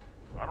 Everhart.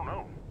 I don't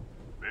know.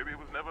 Maybe it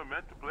was never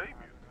meant to play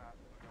music.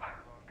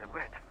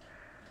 DeWitt,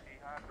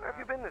 where have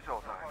you been this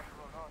whole time?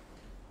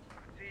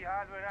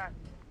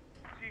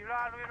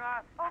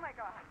 Oh my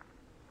God.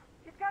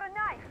 He's got a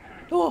knife.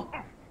 Oh!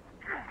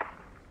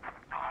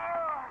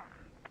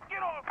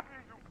 Get off me,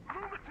 you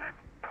lunatic!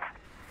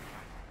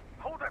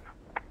 Hold him!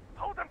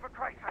 Hold him for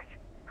Christ's sake!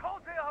 Call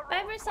Dale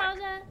Bye,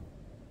 Versalza.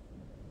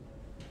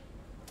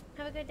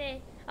 Have a good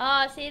day.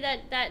 Oh, see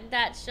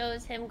that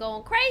shows him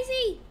going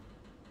crazy.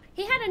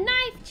 He had a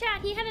knife,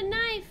 chat. He had a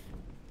knife.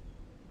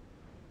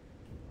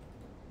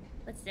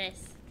 What's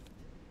this?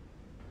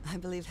 I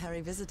believe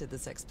Harry visited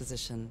this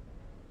exposition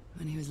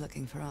when he was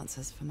looking for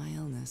answers for my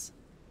illness.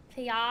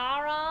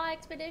 Tiara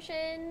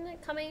expedition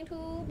coming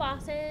to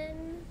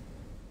Boston.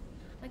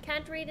 I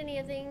can't read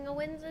anything. A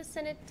Windsor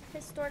Senate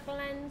historical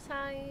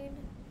landside.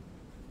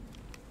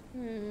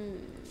 Do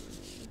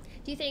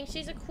you think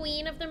she's a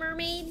queen of the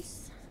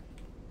mermaids?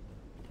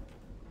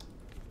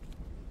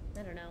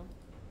 I don't know.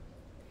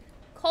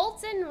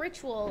 Cults and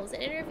Rituals.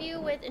 An interview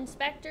with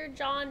Inspector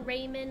John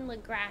Raymond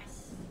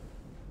LaGrasse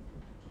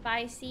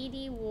by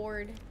C.D.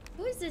 Ward.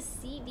 Who is this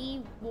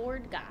C.D.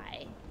 Ward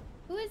guy?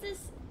 Who is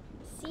this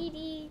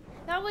C.D.?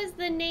 That was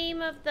the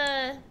name of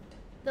the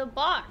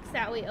box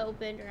that we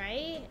opened,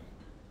 right?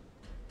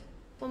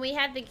 When we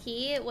had the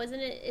key, it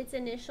wasn't its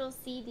initial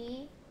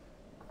C.D.?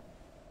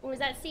 Or was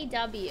that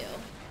C.W.?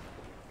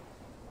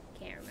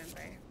 Can't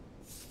remember.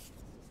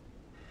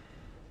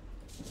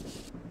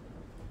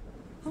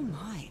 Oh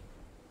my.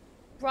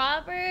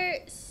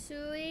 Robert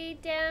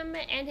Suidem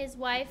and his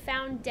wife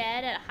found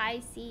dead at high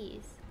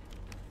seas.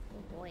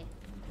 Oh boy.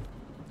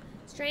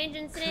 Strange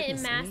incident in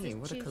Goodness Massachusetts. me,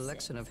 what a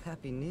collection of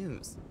happy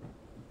news.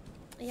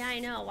 Yeah, I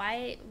know.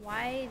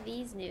 Why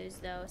these news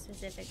though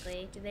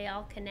specifically? Do they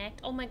all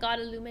connect? Oh my god,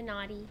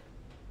 Illuminati.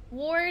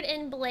 Ward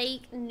and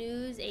Blake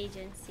News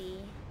Agency.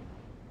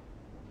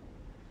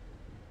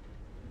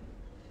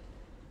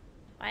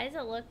 Why does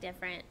it look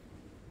different?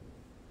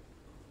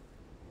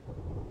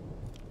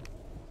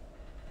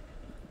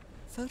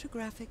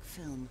 Photographic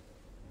film.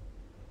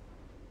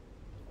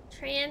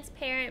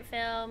 Transparent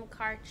film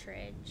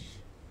cartridge.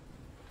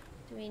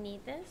 Do we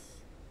need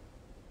this?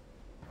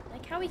 I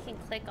like how we can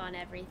click on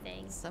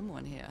everything.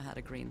 Someone here had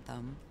a green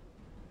thumb.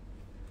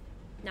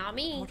 Not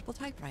me. Portable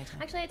typewriter.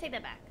 Actually, I take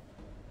that back.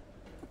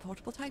 A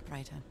portable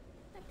typewriter.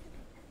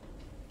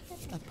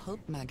 A pulp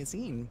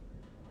magazine.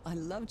 I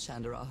love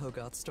Chandra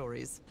Hogarth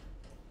stories.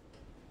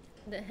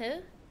 The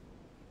who?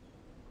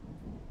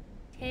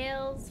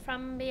 Tales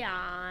from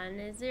Beyond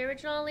is the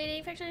original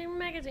leading fiction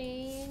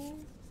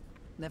magazine.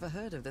 Never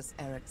heard of this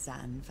Eric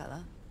Zahn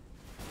fella.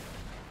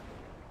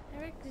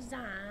 Eric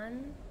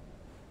Zahn.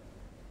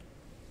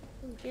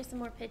 Ooh, here's some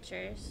more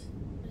pictures.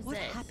 What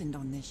this? happened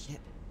on this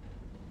ship?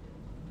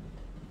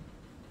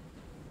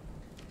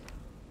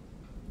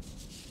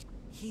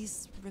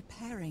 He's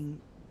repairing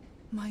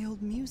my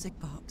old music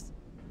box.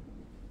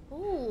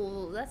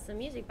 Ooh, that's the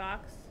music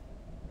box.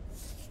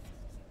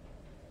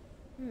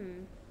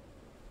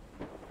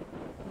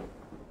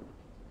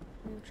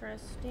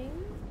 Interesting.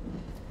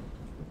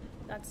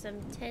 Got some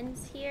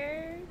tins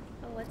here.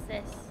 Oh, what's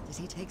this? Did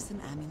he take some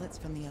amulets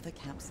from the other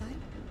campsite?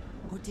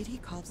 Or did he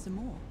carve some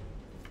more?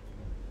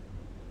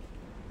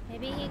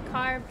 Maybe he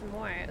carved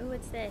more. Ooh,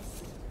 what's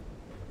this?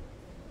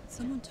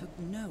 Someone took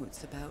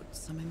notes about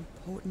some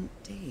important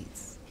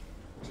dates.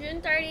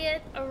 June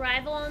 30th,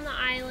 arrival on the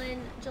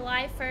island.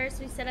 July 1st,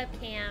 we set up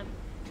camp.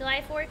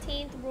 July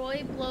 14th,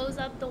 Roy blows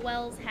up the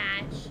Wells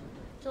hatch.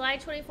 July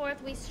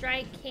 24th, we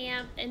strike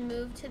camp and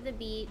move to the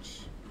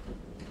beach.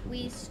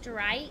 We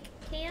strike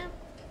camp?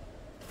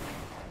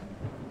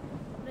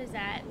 What does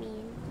that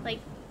mean? Like,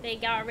 they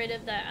got rid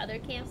of the other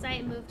campsite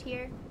and moved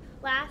here?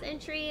 Last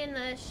entry in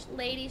the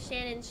Lady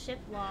Shannon ship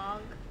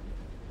log.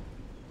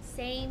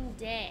 Same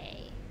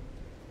day.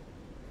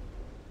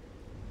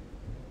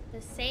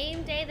 The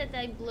same day that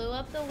they blew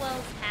up the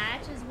Wells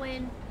hatch is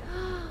when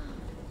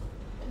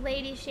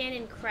Lady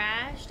Shannon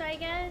crashed, I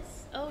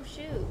guess? Oh,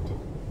 shoot.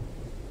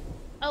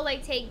 Oh,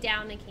 like take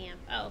down the camp.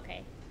 Oh,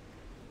 okay.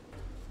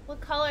 What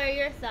color are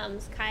your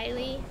thumbs,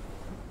 Kylie?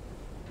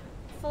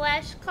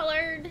 Flesh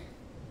colored?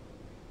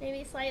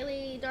 Maybe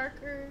slightly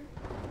darker?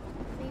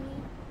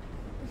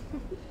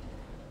 Maybe?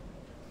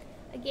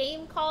 A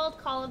game called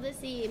Call of the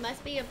Sea.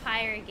 Must be a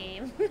pirate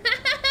game.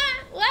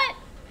 What?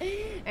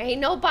 There ain't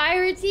no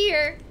pirates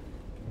here.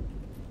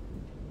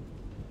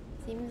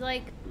 Seems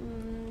like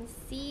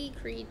sea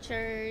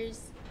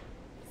creatures,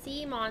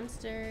 sea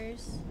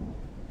monsters.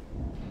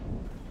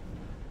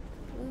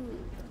 Ooh.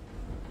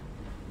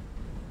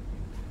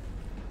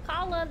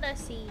 Call of the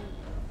Sea.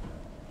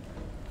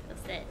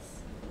 What's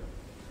this?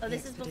 Oh,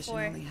 this is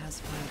before. The expedition only has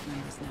 5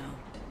 members now.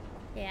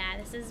 Yeah,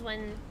 this is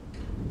when.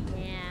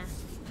 Yeah.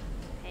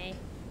 Okay.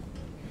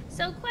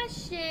 So,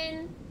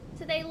 question.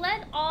 So they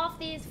let off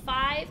these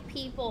 5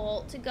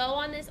 people to go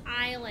on this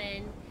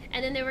island,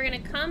 and then they were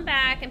going to come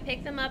back and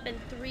pick them up in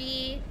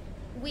 3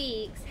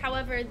 weeks.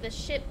 However, the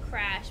ship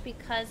crashed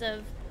because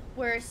of,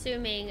 we're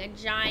assuming, a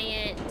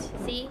giant,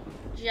 see?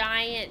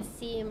 Giant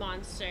sea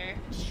monster.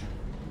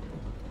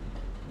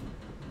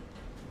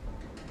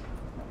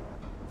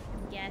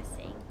 I'm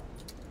guessing.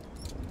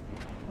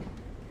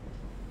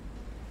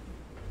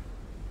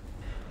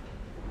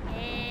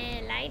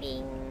 And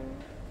lighting.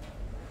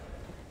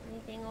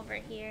 Anything over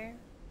here?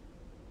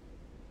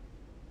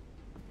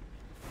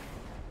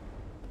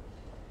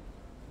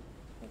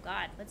 Oh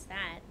God, what's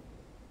that?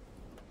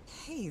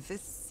 Hey,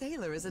 this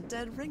sailor is a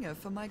dead ringer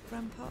for my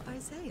grandpa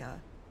Isaiah.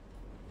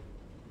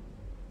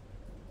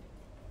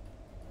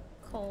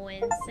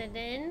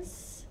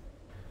 Coincidence?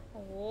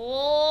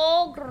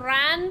 Oh,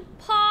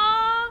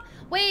 Grandpa?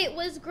 Wait,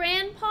 was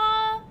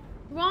Grandpa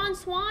Ron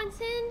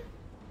Swanson?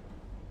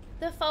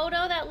 The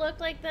photo that looked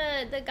like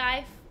the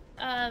guy,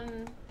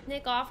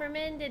 Nick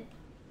Offerman,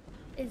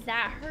 is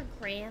that her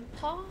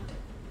grandpa?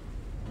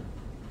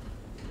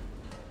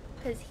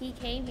 Because he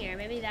came here.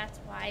 Maybe that's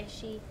why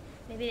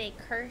maybe they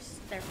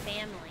cursed their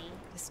family.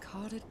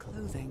 Discarded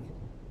clothing.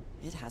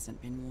 It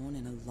hasn't been worn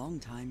in a long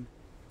time.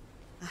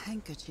 A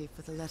handkerchief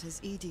with the letters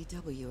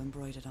EDW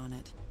embroidered on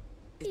it.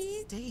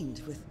 It's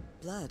stained with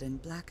blood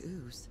and black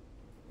ooze.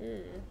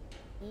 Ooh,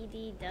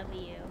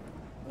 EDW.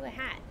 Ooh, a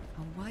hat.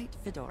 A white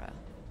fedora.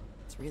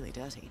 It's really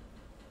dirty.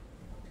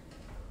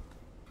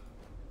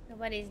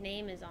 Nobody's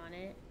name is on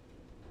it.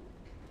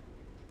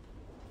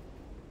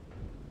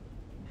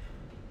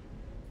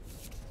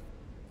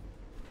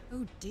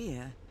 Oh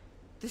dear.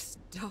 This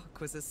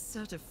doc was a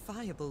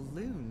certifiable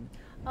loon.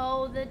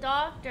 Oh, the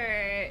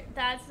doctor.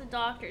 That's the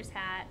doctor's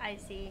hat. I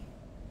see.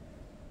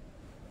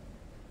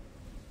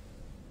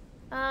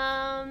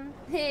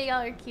 Hey,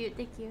 y'all are cute.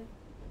 Thank you.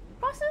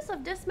 Process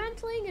of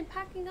dismantling and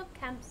packing up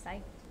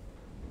campsite.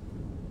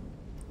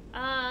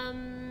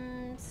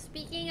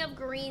 Speaking of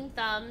green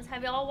thumbs,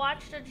 have y'all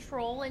watched a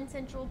Troll in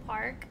Central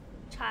Park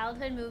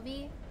childhood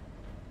movie?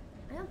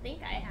 I don't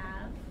think I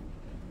have.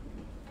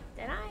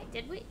 Did I?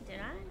 Did we? Did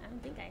I? I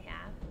don't think I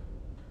have.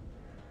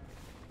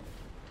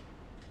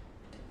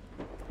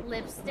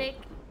 Lipstick.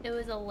 It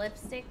was a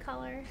lipstick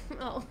color.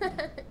 Oh.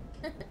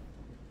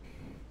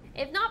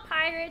 If not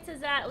pirates,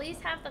 does that at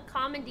least have the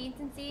common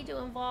decency to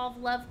involve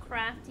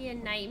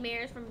Lovecraftian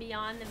nightmares from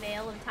beyond the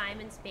veil of time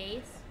and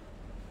space?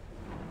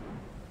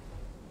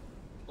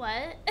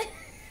 What?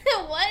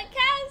 What,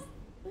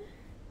 Cass?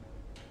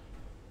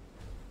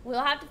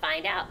 We'll have to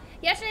find out.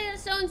 Yesterday the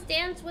Stones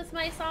danced with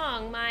my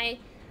song, my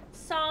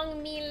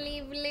Song me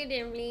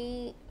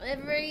lively.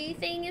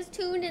 Everything is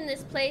tuned in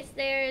this place.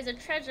 There is a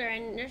treasure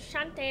and there's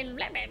Shante.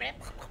 Blah, blah, blah.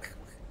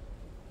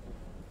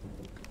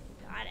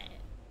 Got it.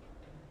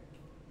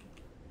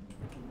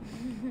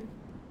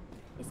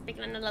 He's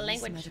speaking another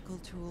language. These medical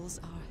tools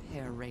are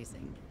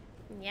hair-raising.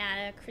 Yeah,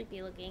 they're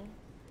creepy looking.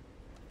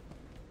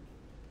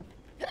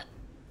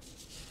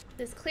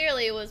 This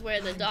clearly was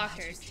where the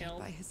doctors killed.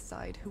 By his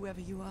side, whoever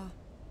you are.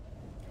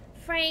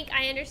 Frank,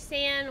 I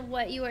understand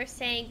what you are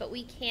saying, but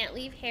we can't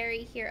leave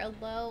Harry here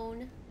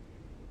alone.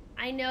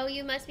 I know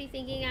you must be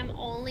thinking I'm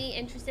only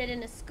interested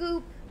in a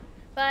scoop,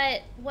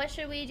 but what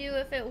should we do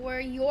if it were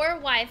your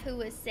wife who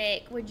was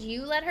sick? Would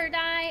you let her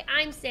die?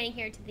 I'm staying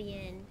here to the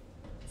end.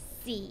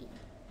 See.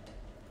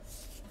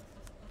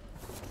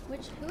 Who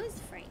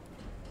is Frank?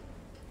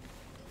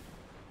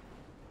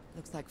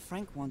 Looks like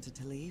Frank wanted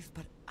to leave,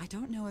 but I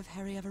don't know if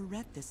Harry ever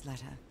read this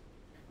letter.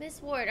 Miss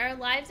Ward, our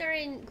lives are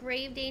in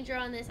grave danger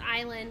on this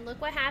island.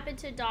 Look what happened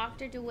to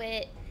Dr.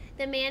 DeWitt.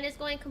 The man is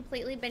going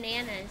completely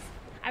bananas.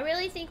 I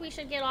really think we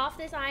should get off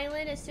this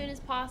island as soon as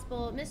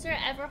possible. Mr.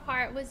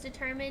 Everhart was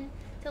determined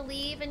to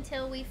leave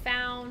until we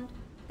found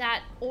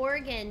that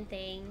organ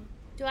thing.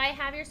 Do I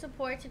have your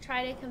support to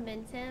try to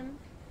convince him?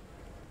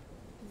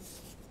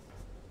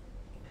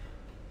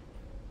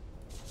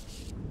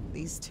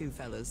 These two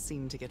fellows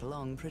seem to get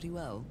along pretty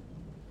well.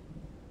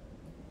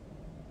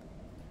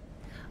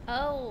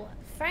 Oh,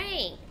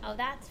 Frank. Oh,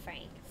 that's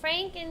Frank.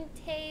 Frank and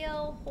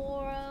Teo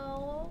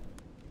Horo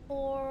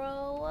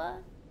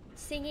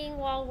singing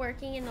while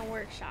working in the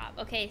workshop.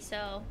 Okay,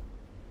 so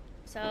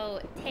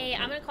Taya,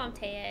 I'm gonna call him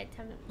Taya.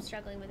 I'm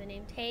struggling with the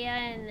name Taya,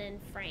 and then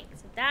Frank.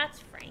 So that's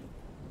Frank.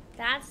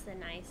 That's the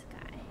nice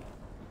guy.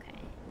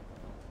 Okay.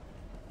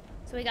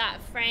 So we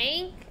got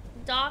Frank,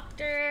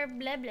 Dr.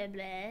 blah blah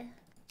blah.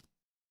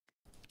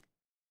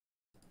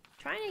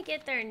 Trying to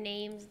get their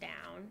names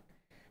down.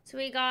 So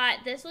we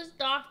got, this was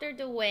Dr.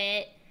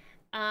 DeWitt.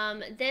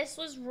 This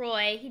was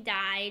Roy. He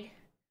died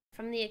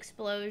from the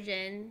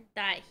explosion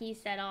that he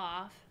set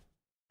off.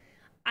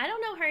 I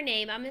don't know her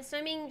name. I'm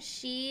assuming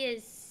she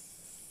is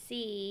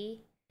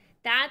C.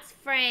 That's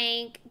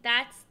Frank.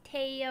 That's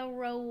Taya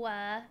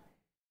Roa.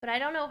 But I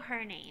don't know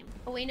her name.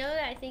 But we know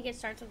that I think it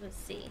starts with a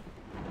C.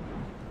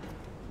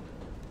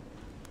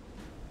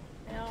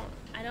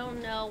 I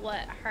don't know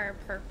what her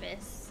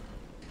purpose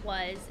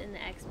was in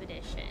the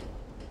expedition.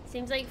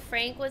 Seems like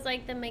Frank was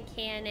like the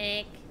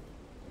mechanic.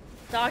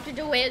 Dr.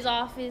 DeWitt is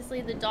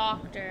obviously the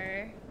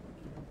doctor.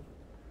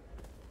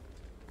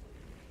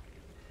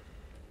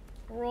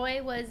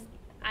 Roy was,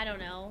 I don't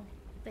know,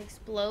 the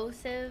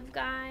explosive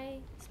guy.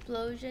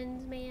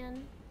 Explosions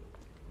man.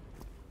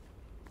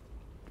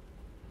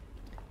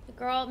 The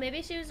girl,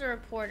 maybe she was a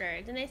reporter.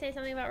 Didn't they say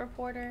something about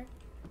reporter?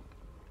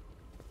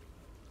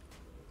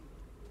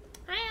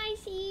 Hi,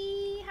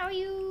 Icy. How are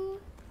you?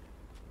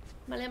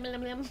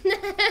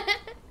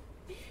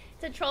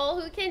 It's a troll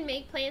who can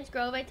make plants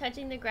grow by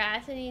touching the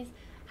grass, and he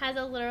has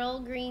a literal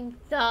green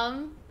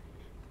thumb.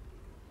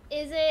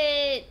 Is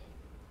it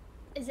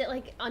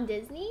like on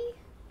Disney?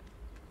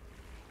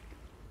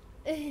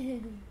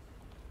 I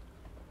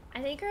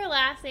think her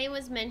last name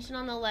was mentioned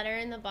on the letter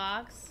in the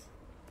box.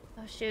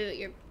 Oh shoot,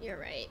 you're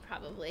right,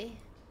 probably.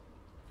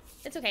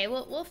 It's okay,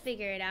 we'll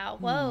figure it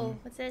out. Whoa,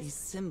 what's this? These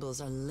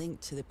symbols are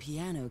linked to the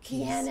piano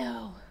keys.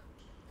 Piano.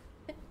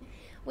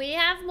 We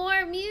have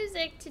more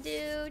music to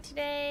do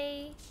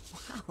today.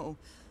 Wow,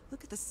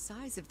 look at the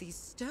size of these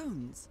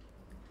stones.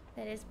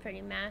 That is pretty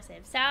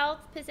massive.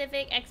 South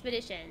Pacific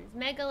Expeditions.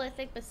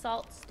 Megalithic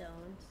basalt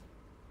stones.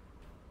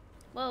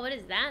 Whoa, what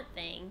is that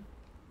thing?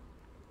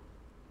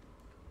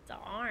 It's an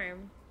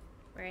arm.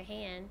 Or a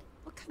hand.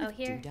 What kind of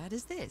doodad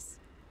is this?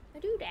 A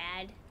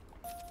doodad.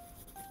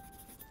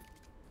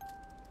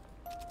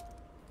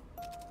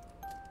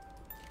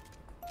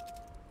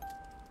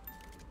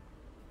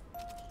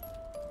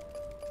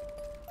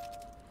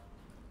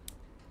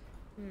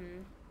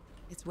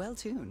 It's well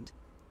tuned.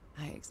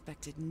 I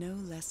expected no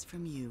less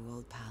from you,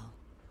 old pal.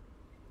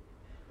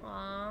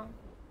 Aw.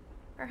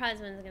 Her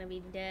husband's gonna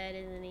be dead,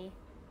 isn't he?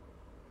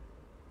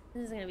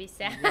 This is gonna be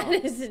sad,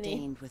 isn't he?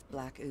 Stained with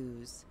black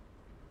ooze.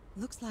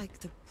 Looks like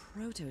the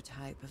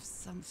prototype of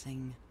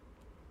something.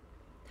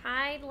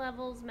 Tide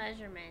levels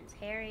measurements.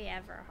 Harry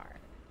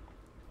Everhart.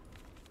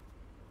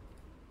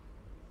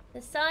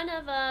 The son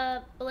of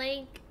a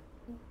blank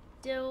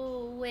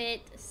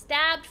DeWitt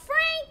stabbed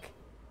Frank!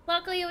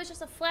 Luckily, it was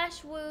just a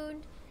flesh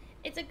wound.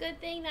 It's a good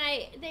thing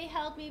that they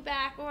held me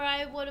back, or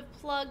I would have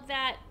plugged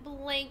that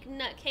blank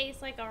nutcase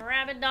like a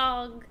rabid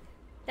dog.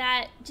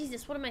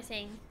 Jesus, what am I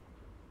saying?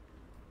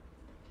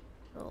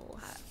 Oh.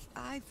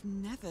 I've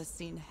never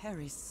seen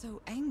Harry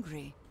so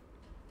angry.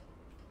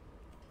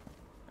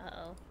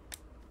 Uh-oh.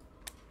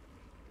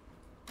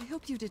 I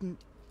hope you didn't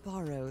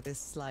borrow this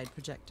slide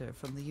projector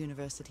from the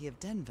University of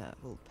Denver,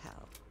 old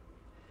pal.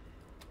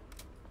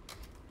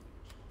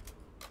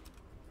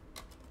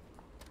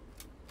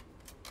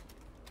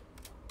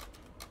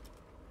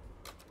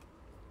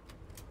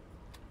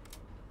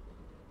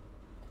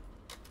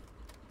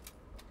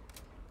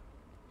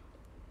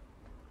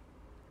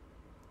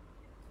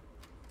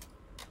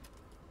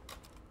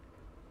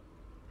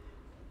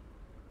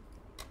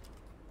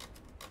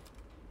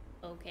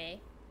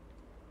 Okay.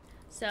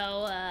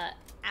 So,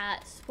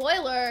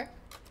 spoiler,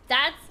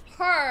 that's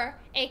her,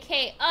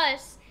 aka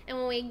us. And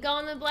when we go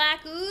in the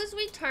black ooze,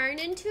 we turn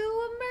into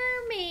a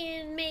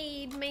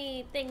mermaid,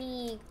 maid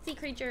thingy, sea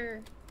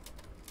creature.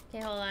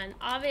 Okay, hold on.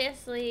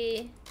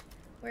 Obviously,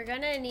 we're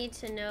gonna need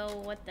to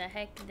know what the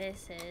heck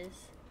this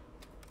is.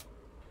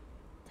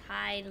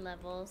 Tide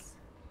levels.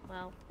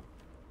 Well,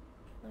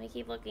 let me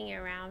keep looking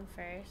around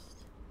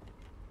first.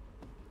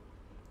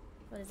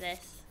 What is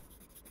this?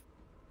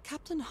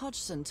 Captain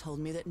Hodgson told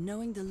me that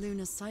knowing the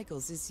lunar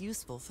cycles is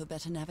useful for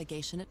better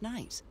navigation at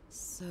night.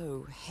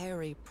 So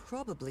Harry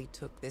probably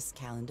took this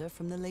calendar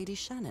from the Lady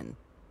Shannon.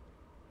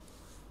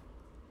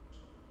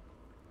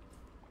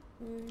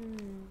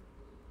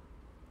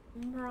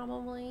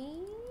 Probably.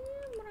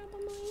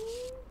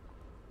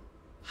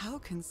 How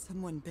can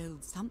someone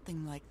build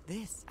something like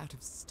this out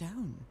of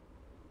stone?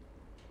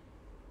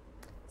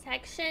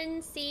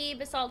 Section C,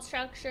 basalt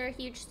structure,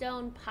 huge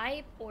stone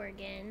pipe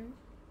organ.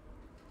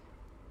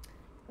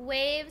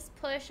 Waves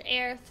push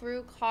air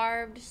through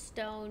carved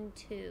stone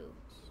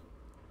tubes.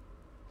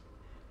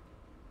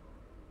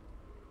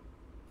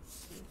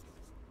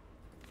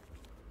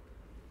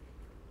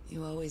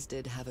 You always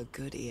did have a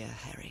good ear,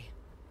 Harry.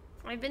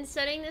 I've been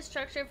studying this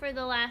structure for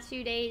the last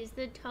few days.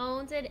 The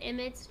tones it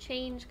emits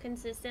change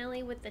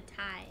consistently with the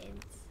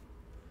tides.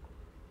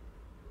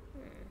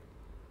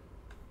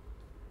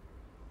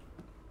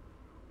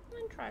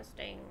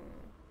 Interesting.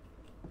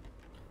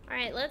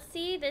 Alright, let's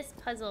see this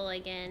puzzle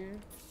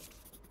again.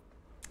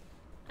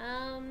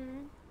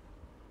 I'm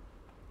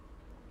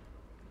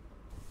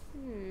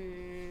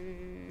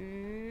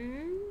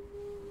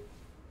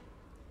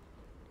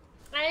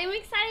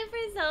excited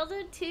for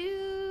Zelda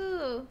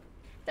 2.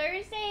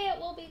 Thursday it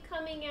will be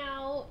coming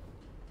out.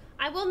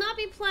 I will not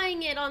be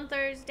playing it on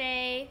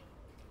Thursday.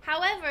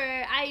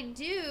 However, I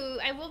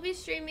will be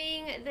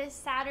streaming this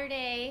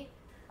Saturday.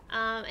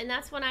 And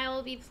that's when I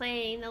will be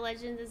playing The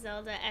Legend of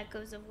Zelda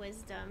Echoes of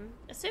Wisdom.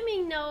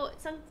 Assuming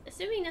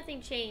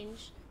nothing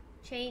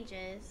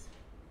changes.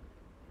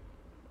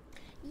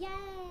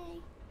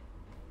 Yay!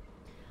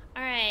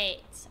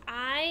 Alright,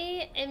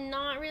 I am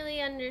not really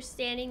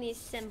understanding these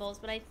symbols,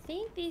 but I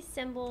think these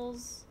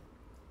symbols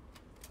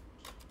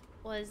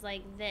was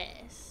like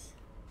this.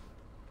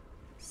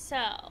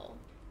 So,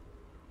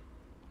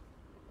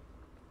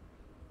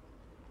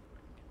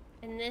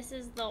 and this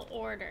is the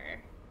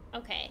order.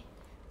 Okay,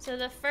 so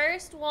the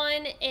first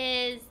one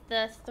is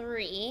the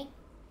three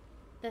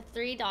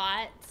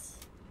dots.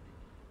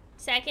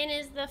 Second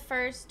is the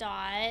first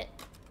dot.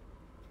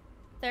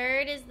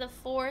 Third is the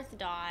fourth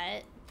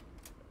dot.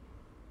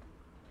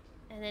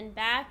 And then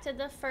back to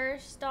the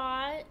first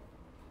dot.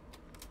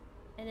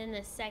 And then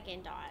the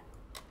second dot.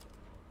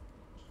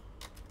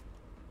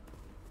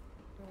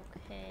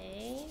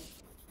 Okay.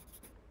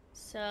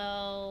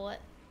 So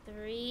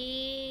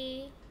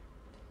 3,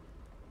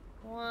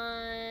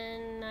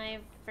 1, I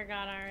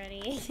forgot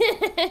already.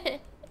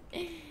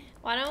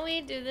 Why don't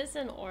we do this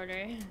in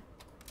order?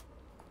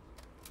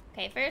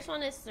 Okay, first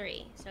one is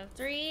 3. So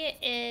 3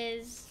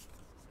 is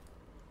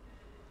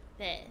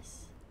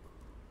this.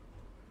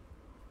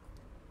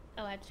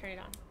 Oh, I have to turn it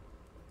on.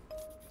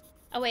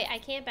 Oh wait, I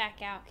can't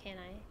back out, can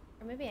I?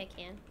 Or maybe I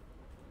can.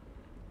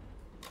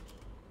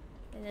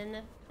 And then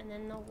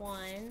the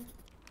 1.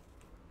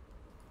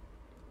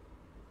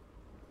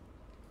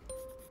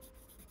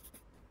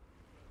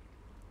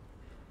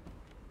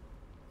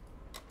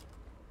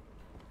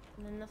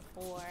 And then the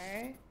 4.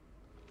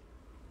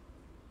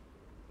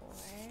 4.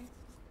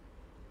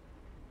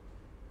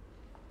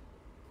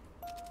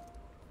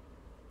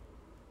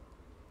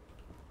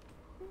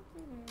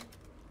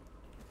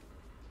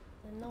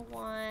 Then the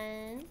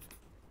 1.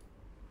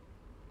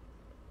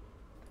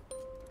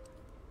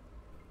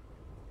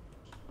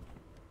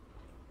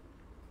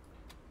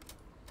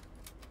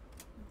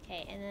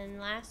 Okay, and then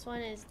last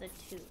one is the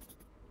 2.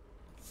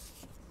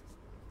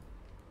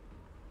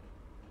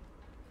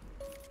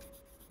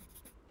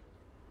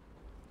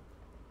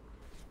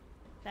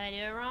 Did I do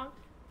it wrong?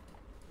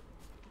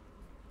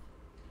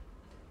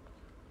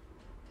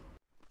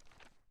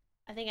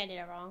 I think I did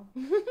it wrong.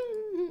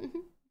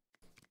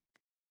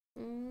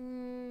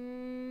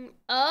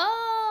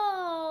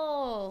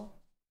 Oh!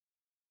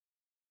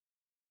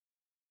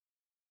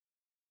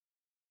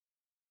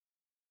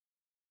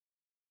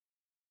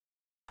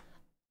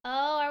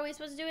 Oh, are we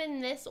supposed to do it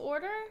in this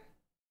order?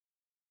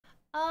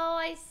 Oh,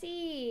 I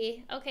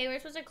see. Okay, we're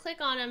supposed to click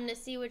on them to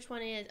see which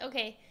one it is.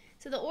 Okay,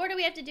 so the order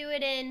we have to do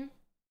it in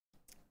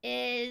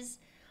is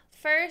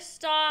first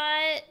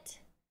dot,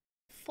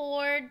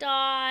 4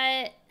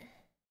 dot,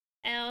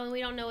 and we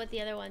don't know what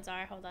the other ones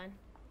are. Hold on.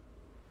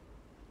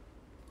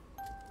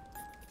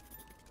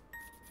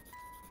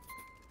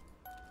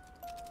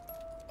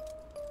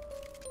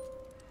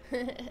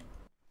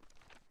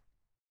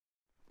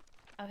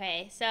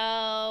 Okay,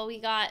 so we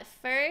got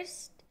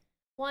first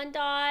 1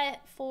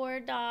 dot,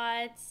 4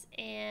 dots,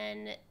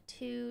 and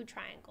 2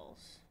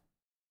 triangles.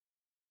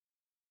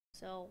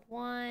 So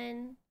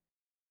 1,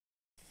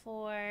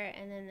 4,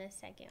 and then the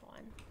second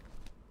one.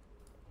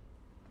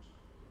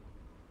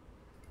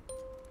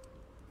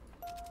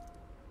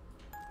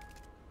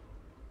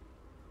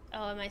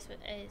 Oh, am I supposed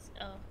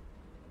oh.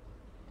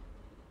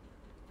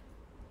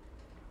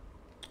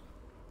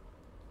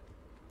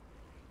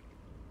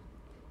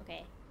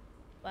 Okay.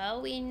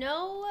 Well, we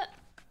know,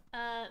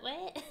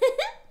 what?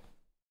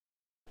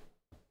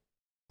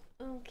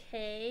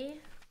 Okay.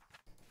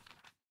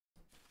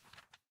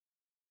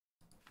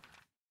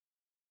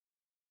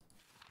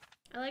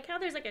 I like how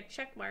there's like a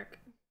check mark.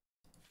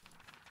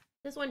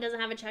 This one doesn't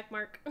have a check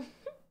mark.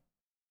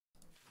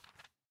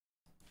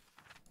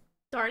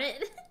 Darn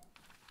it.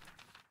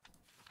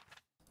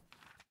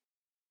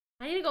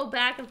 I need to go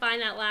back and find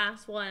that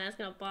last one. That's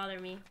gonna bother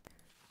me.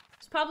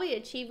 It's probably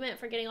an achievement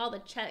for getting all the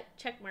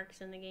check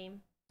marks in the game.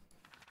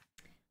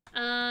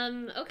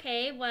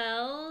 Okay,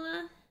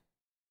 well...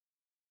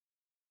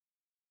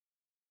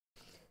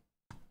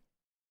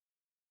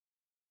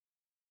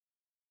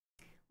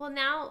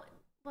 now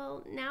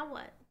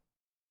what?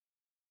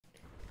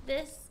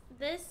 This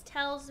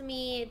tells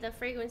me the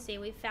frequency.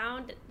 We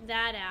found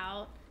that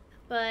out,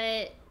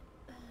 but...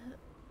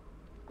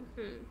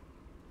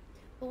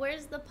 But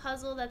where's the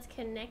puzzle that's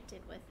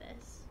connected with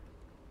this?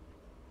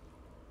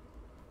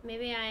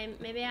 Maybe I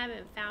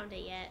haven't found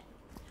it yet.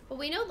 But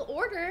we know the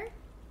order.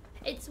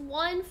 It's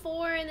 1,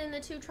 4, and then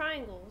the 2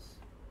 triangles.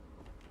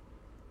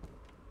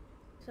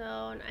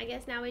 So I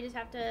guess now we just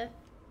have to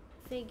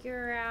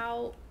figure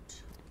out.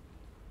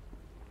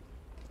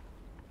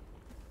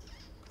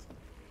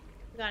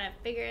 We gotta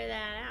figure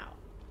that out.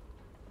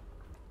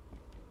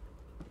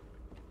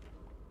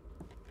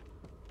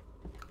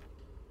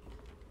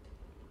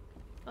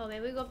 Oh,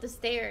 maybe we go up the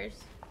stairs.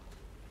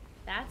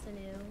 That's a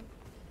new.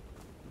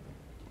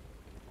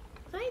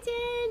 Hi,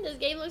 Tin! This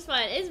game looks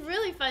fun. It's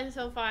really fun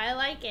so far. I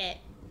like it.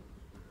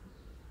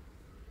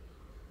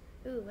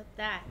 Ooh, what's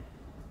that?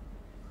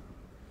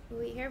 Ooh,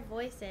 we hear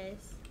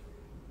voices.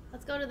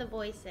 Let's go to the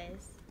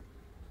voices.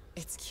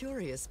 It's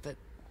curious, but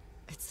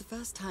it's the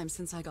first time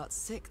since I got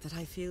sick that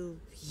I feel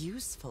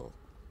useful.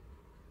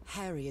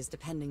 Harry is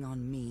depending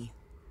on me,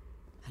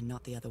 and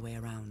not the other way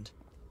around.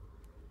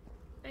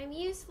 I'm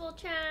useful,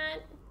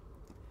 chat.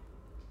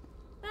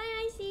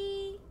 Bye,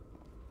 Icy.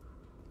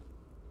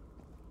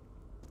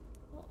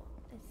 Oh,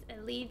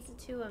 it leads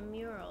to a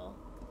mural.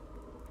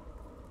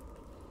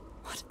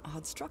 What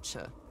odd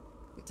structure.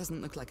 It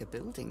doesn't look like a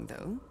building,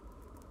 though.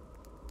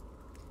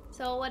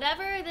 So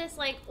whatever this,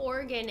 like,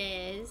 organ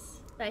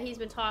is that he's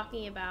been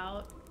talking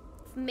about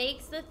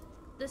makes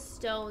the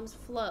stones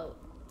float.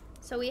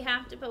 So we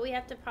have to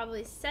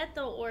probably set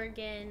the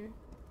organ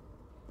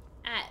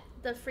at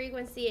the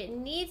frequency it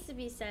needs to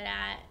be set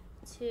at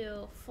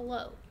to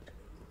float.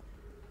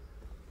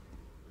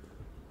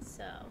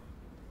 So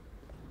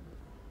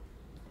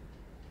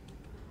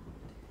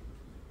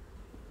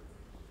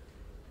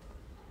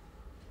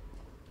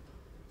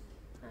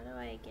how do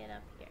I get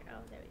up here?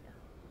 Oh, there we go.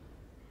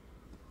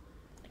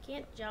 I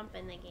can't jump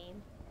in the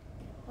game.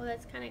 Oh,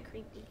 that's kind of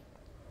creepy.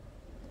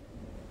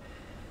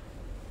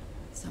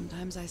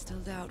 Sometimes I still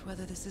doubt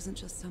whether this isn't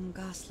just some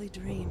ghastly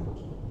dream.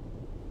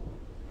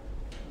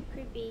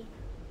 Creepy.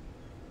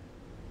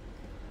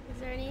 Is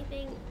there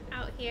anything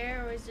out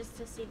here, or is it just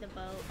to see the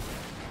boat?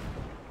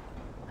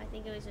 I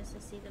think it was just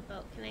to see the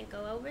boat. Can I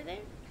go over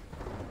there?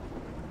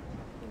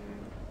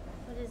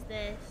 What is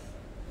this?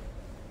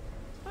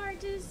 It's hard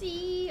to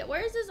see.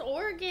 Where's this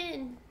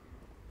organ?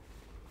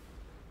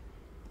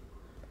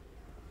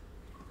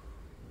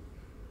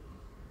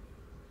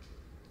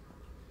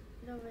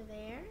 Is it over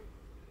there?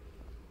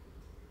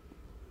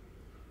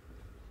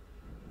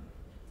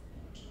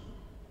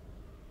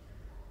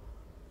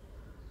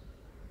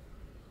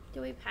 Do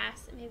we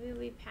pass it? Maybe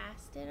we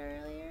passed it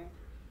earlier?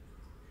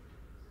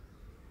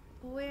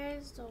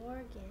 Where's the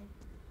organ?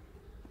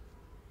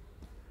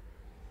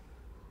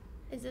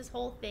 Is this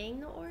whole thing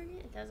the organ?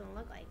 It doesn't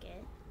look like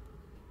it.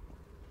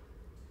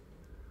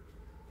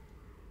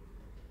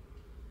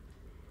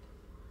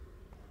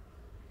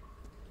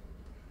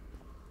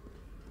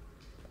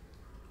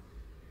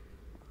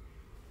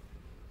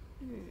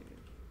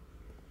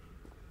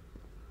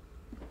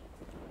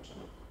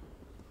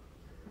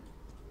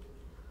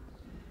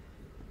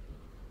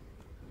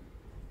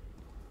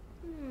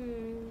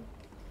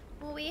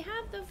 Well, we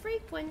have the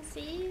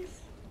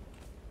frequencies.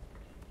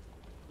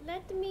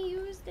 Let me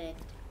use it.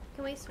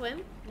 Can we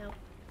swim? No.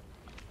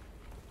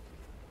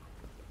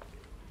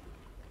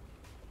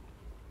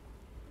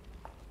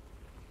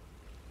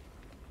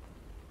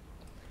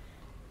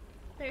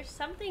 There's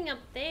something up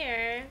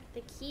there.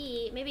 The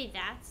key. Maybe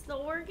that's the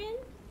organ?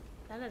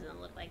 That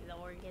doesn't look like the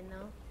organ,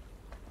 though.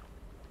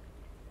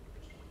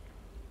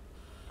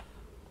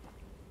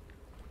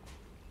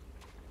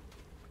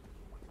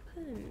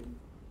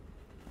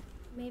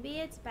 Maybe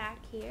it's back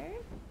here?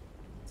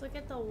 Let's look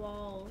at the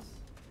walls.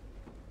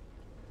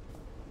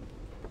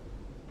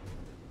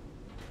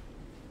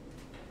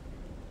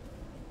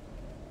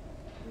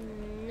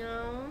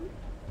 No.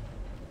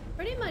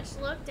 Pretty much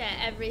looked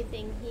at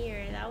everything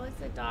here. That was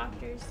the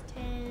doctor's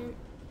tent.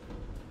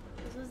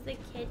 This was the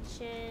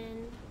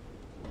kitchen.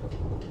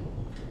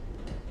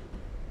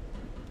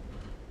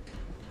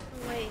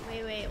 Wait.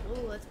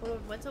 Ooh, let's go over.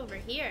 What's over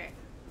here?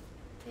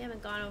 We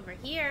haven't gone over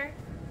here.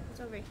 What's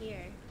over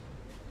here?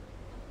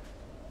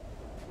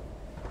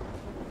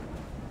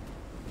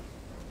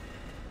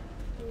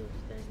 Ooh,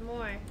 there's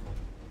more.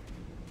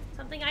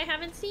 Something I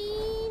haven't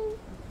seen.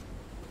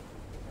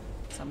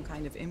 Some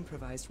kind of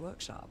improvised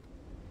workshop.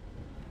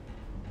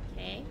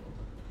 Okay.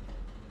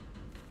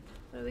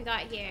 What do we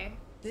got here?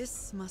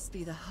 This must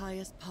be the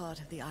highest part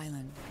of the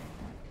island.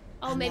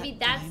 Oh, And maybe that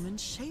that's diamond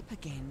shape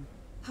again.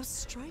 How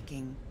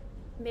striking.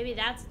 maybe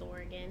that's the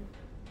organ.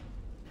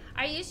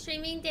 Are you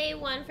streaming day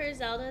 1 for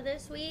Zelda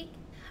this week?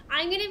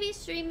 I'm gonna be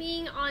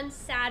streaming on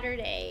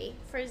Saturday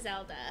for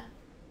Zelda.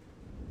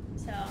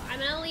 So I'm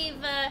gonna leave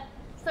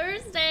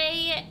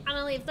Thursday. I'm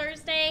gonna leave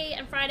Thursday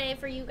and Friday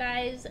for you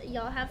guys.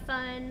 Y'all have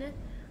fun.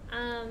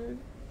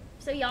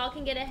 So y'all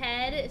can get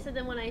ahead. So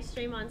then when I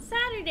stream on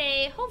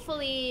Saturday,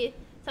 hopefully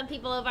some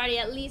people have already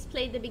at least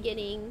played the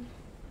beginning.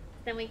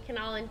 Then we can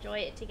all enjoy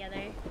it together.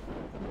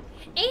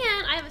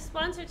 And I have a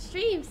sponsored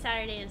stream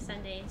Saturday and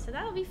Sunday, so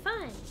that'll be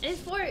fun. And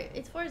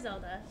it's for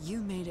Zelda.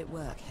 You made it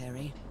work,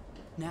 Harry.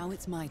 Now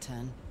it's my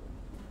turn.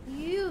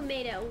 You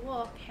made it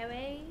work,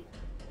 Harry.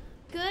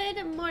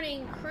 Good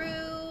morning,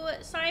 crew.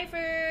 Sorry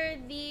for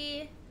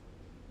the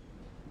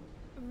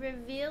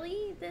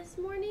revealy this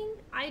morning.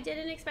 I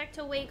didn't expect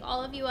to wake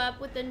all of you up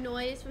with the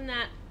noise from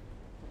that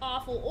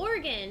awful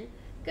organ.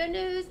 Good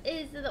news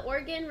is that the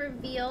organ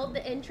revealed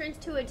the entrance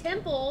to a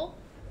temple.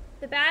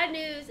 The bad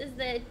news is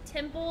the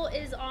temple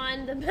is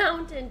on the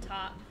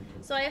mountaintop.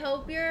 So I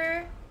hope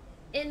you're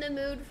in the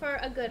mood for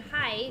a good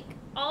hike.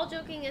 All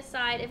joking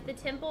aside, if the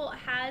temple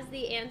has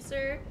the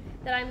answer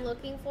that I'm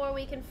looking for,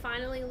 we can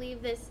finally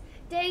leave this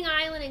dang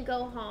island and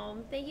go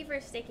home. Thank you for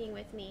sticking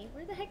with me.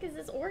 Where the heck is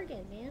this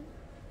organ, man?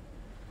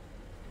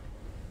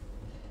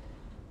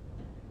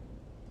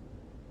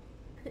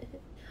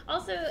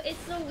 Also,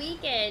 it's the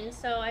weekend,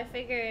 so I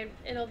figured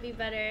it'll be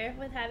better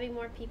with having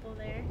more people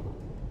there.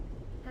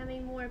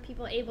 Having more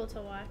people able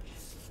to watch.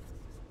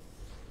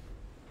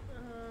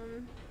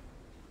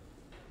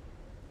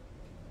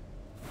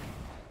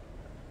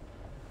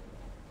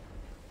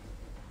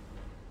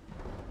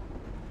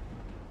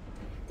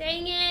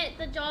 Dang it,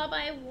 the job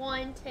I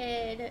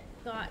wanted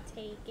got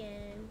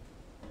taken.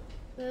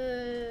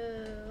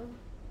 Boo.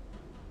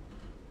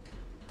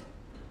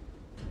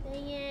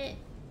 Dang it.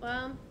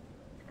 Well,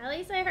 at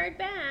least I heard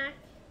back.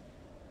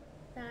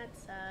 That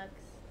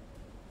sucks.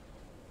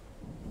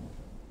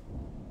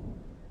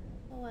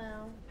 Oh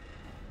well.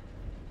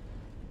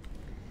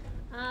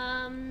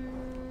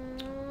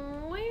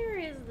 Where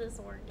is this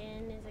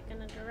organ? Is it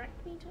gonna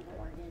direct me to the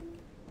organ?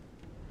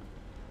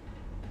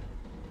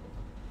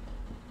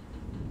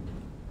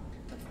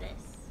 What's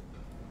this?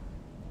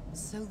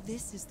 So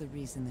this is the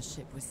reason the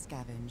ship was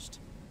scavenged.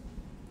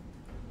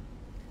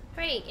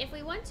 Frank, if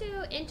we want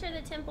to enter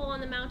the temple on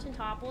the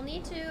mountaintop, we'll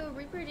need to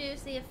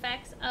reproduce the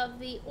effects of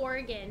the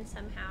organ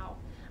somehow.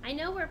 I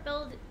know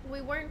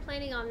we weren't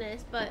planning on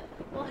this, but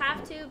we'll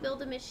have to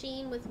build a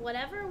machine with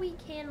whatever we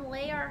can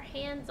lay our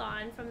hands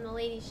on from the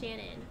Lady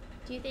Shannon.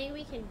 Do you think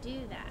we can do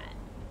that?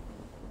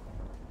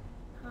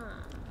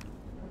 Huh.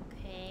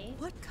 Okay.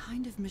 What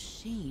kind of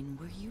machine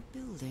were you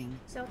building?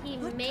 So he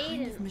What made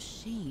kind an of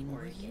machine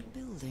were you organ.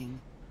 building?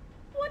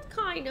 What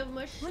kind of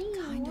machine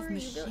kind of were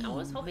you building? I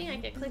was machine hoping were I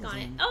you could click on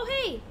it. building? Oh,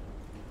 hey!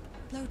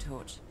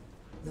 Blowtorch.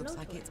 Looks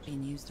like it's Blowtorch.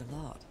 been used a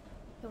lot.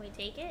 Can we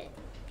take it?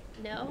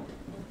 No?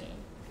 Okay.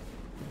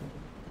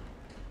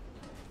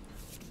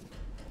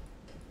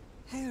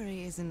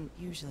 Harry isn't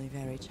usually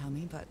very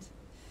chummy, but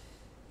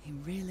he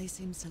really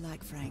seems to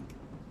like Frank.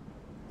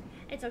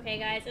 It's okay,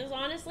 guys. It was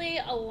honestly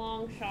a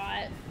long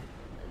shot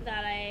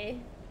that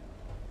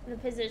the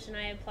position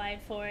I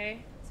applied for,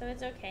 so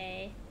it's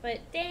okay. But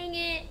dang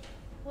it,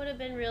 would have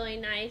been really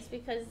nice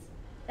because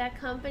that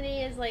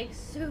company is like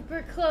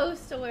super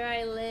close to where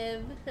I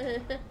live.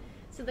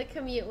 So the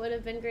commute would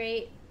have been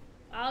great.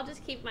 I'll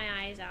just keep my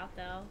eyes out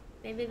though.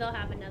 Maybe they'll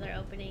have another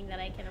opening that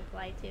I can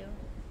apply to.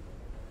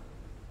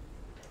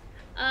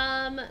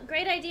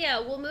 Great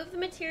idea. We'll move the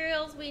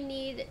materials we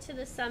need to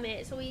the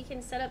summit so we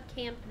can set up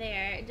camp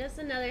there. Just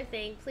another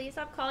thing. Please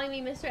stop calling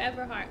me Mr.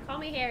 Everhart. Call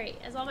me Harry,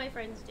 as all my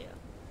friends do.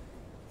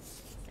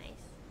 Nice.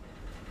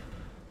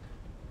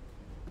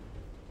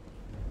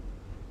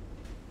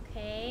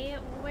 Okay,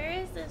 where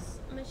is this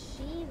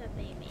machine that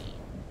they made?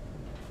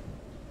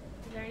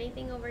 Is there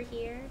anything over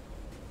here?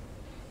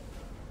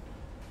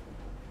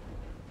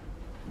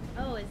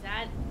 Oh, is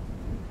that...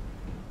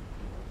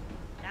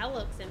 That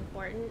looks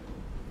important.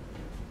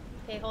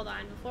 Okay, hold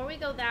on. Before we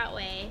go that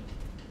way,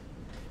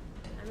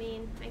 I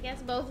mean, I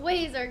guess both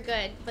ways are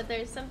good, but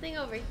there's something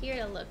over here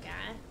to look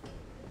at.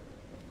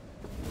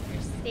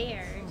 There's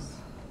stairs.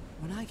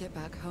 When I get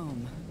back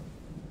home,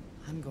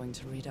 I'm going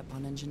to read up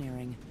on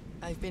engineering.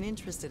 I've been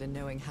interested in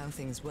knowing how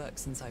things work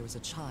since I was a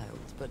child,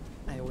 but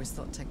I always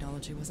thought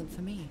technology wasn't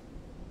for me.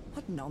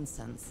 What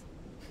nonsense.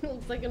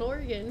 Looks like an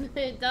organ.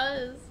 It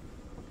does.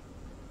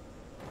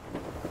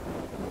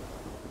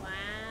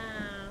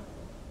 Wow.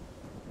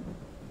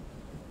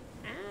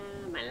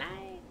 Ah, my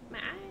light, my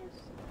eyes.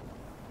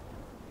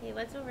 Hey,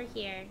 what's over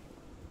here?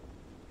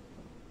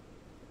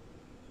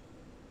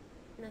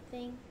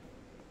 Nothing.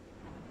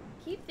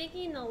 keep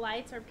thinking the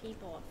lights are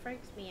people. It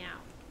freaks me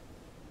out.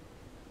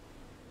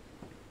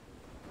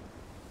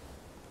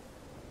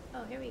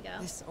 Oh, here we go.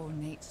 This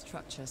ornate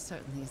structure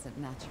certainly isn't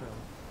natural,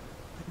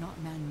 but not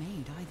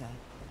man-made either.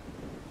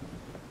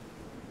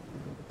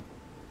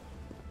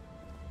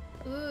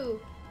 Ooh.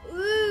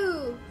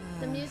 Ooh!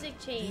 The music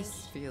changed.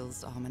 This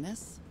feels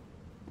ominous.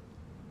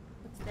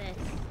 What's this?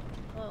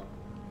 Whoa.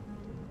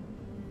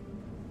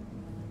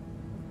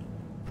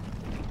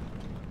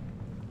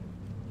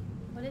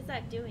 What is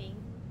that doing?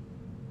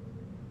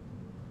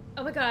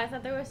 Oh my god, I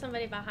thought there was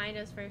somebody behind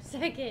us for a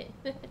second.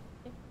 It's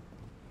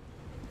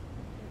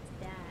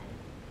Dad.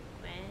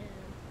 Wow.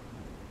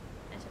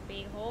 That's a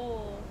big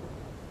hole.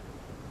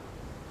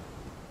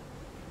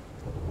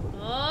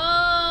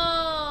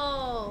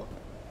 Oh!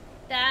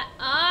 That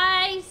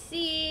I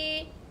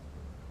see.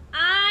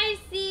 I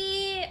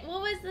see.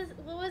 What was this?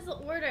 What was the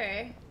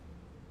order?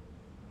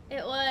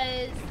 It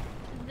was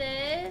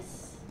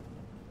this.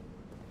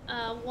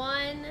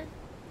 1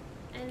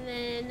 and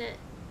then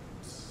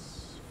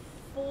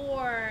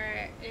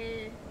 4.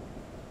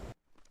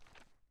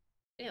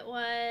 It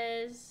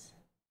was.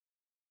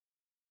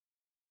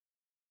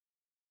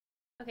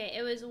 Okay,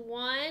 it was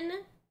 1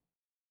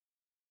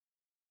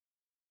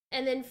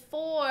 and then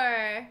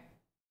 4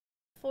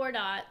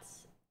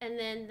 dots, and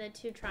then the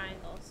 2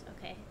 triangles.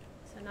 Okay,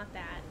 so not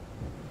that.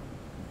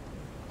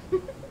 Now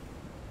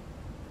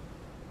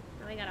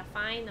we gotta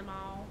find them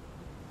all.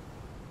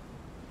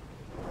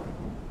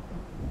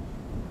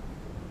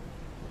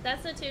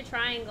 That's the 2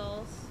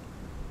 triangles.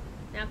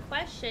 Now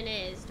question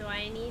is, do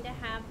I need to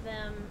have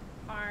them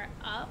are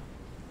up?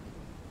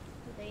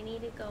 Do they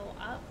need to go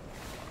up?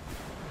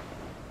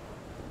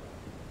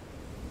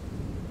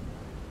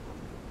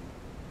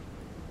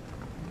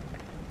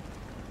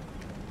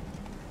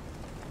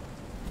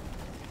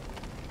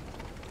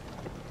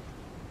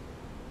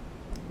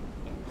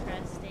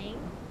 Interesting.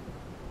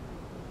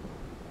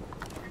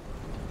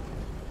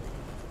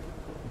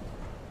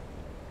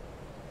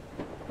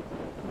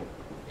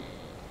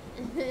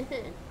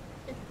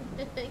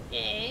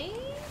 Okay.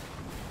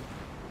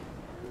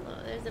 Oh,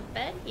 there's a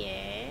bed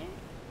here.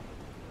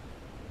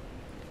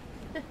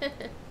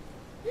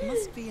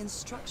 Must be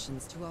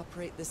instructions to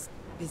operate this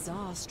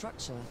bizarre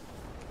structure.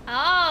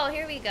 Oh,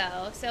 here we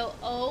go. So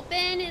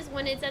open is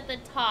when it's at the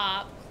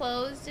top,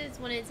 closed is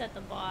when it's at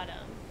the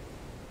bottom.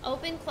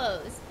 Open,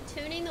 close.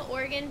 Tuning the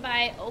organ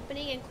by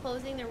opening and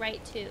closing the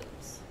right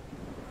tubes.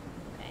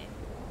 Okay.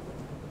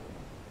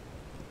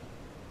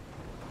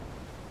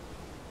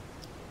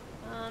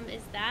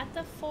 Is that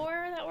the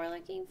 4 that we're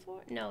looking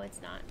for? No,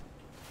 it's not.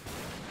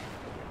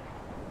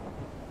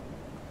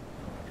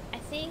 I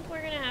think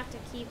we're gonna have to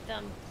keep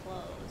them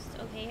closed.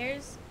 Okay,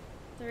 here's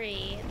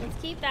 3. Let's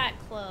keep that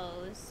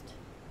closed.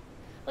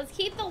 Let's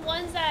keep the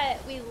ones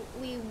that we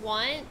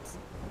want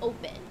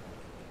open,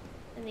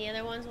 and the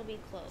other ones will be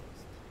closed.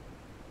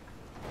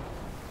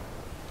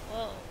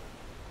 Whoa.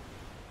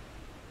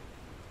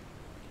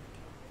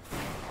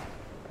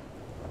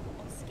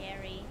 Oh,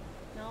 scary.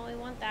 No, we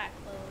want that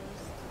closed.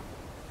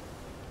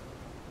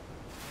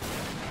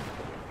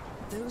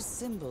 Those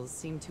symbols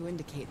seem to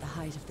indicate the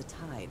height of the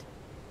tide.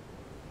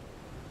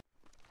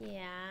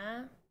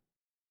 Yeah.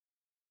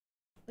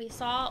 We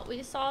saw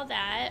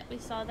that. We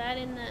saw that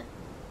in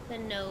the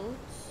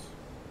notes,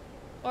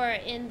 or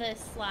in the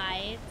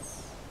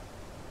slides.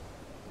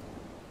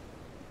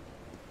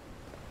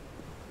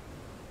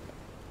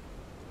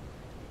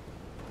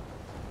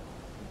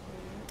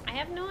 I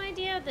have no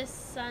idea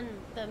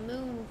the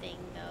moon thing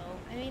though.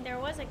 I mean, there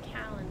was a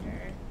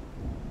calendar.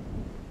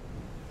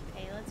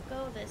 Okay, let's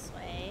go this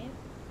way.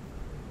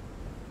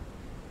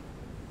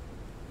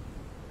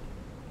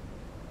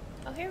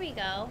 Oh, here we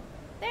go.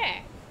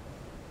 There.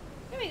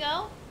 Here we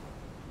go.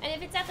 And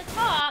if it's at the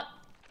top,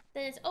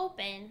 then it's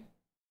open.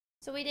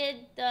 So we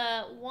did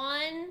the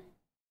 1,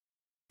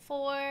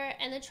 4,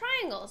 and the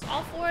triangles.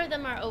 All 4 of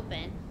them are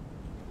open.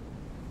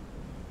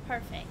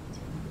 Perfect.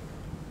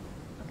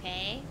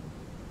 Okay.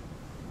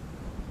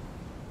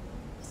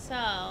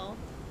 So,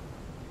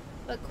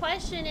 but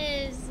question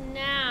is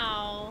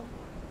now,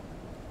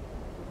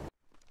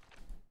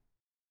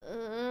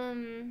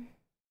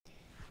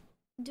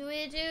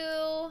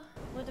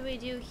 what do we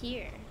do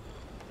here?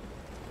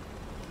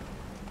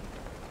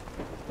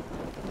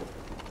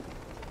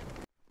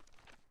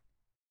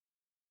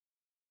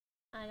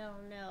 I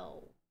don't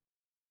know.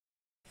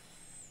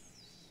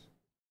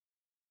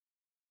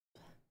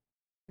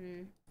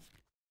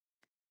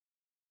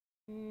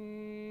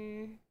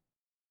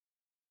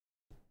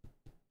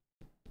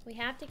 We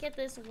have to get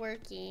this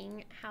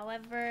working.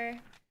 However,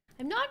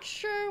 I'm not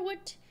sure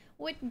what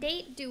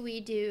date do we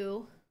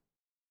do.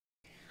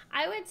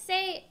 I would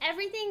say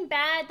everything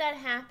bad that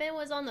happened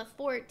was on the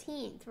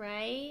 14th,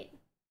 right?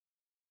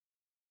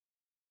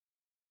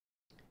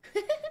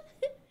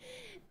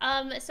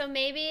 So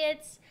maybe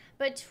it's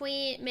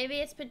between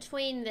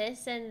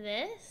this and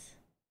this.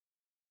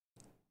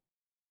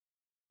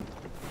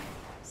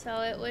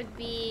 So it would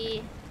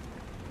be,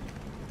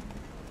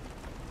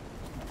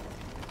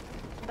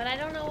 but I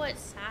don't know what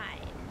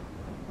side.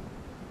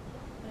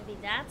 Would it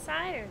be that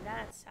side or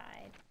that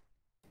side?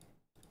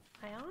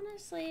 I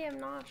honestly am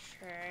not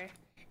sure.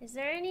 Is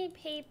there any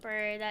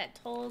paper that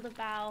told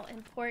about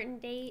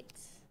important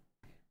dates?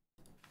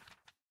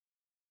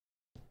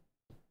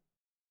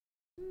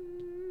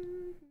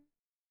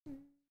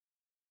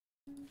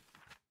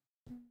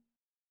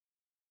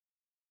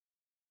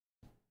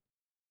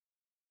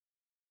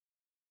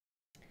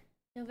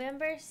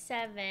 November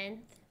 7th.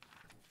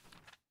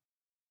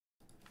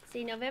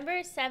 See,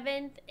 November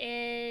 7th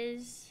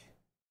is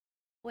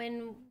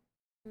when...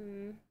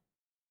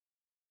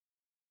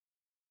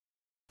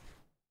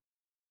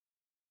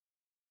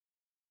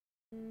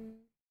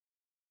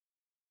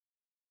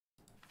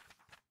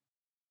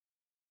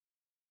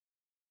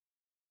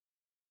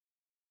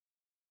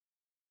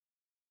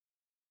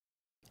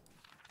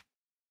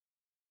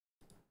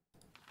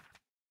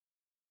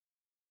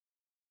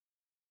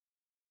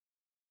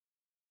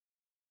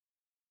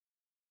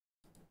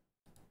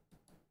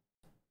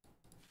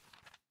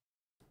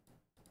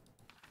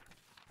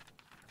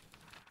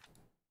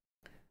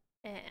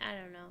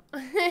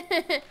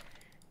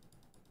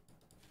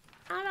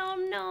 I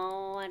don't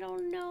know. I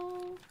don't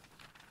know.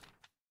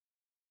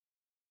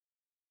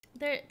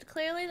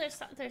 Clearly there's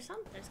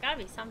gotta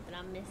be something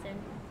I'm missing.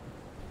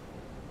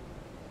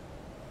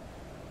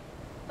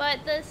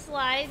 But the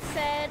slide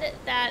said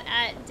that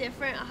at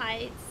different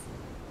heights,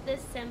 the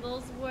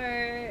symbols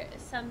were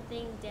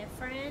something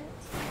different.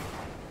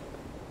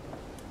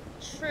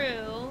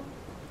 True.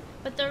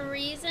 But the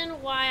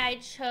reason why I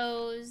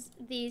chose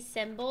these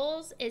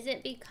symbols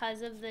isn't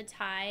because of the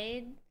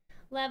tide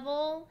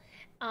level.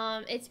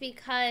 It's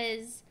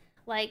because,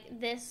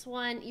 like, this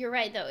one, you're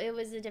right though, it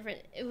was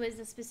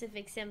a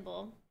specific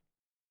symbol.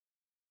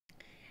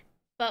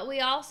 But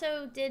we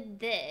also did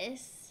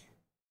this,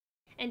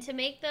 and to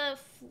make the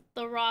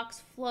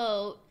rocks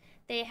float,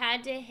 they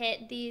had to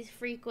hit these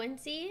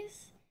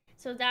frequencies.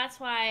 So that's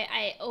why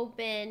I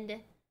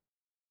opened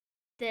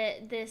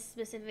this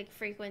specific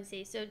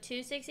frequency. So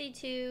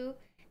 262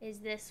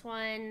 is this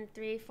one,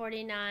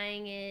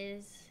 349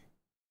 is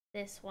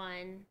this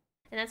one.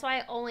 And that's why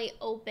I only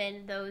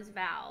opened those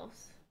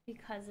valves,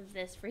 because of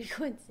this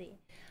frequency.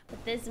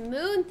 But this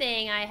moon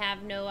thing, I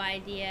have no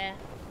idea.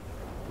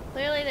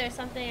 Clearly there's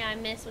something I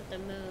missed with the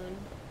moon.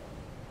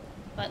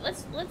 But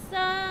let's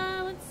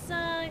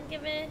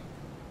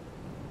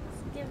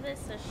give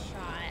this a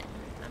shot.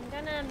 I'm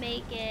gonna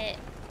make it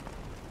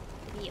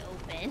be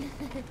open.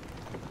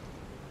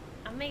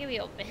 I'll make it be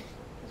open,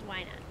 because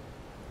why not?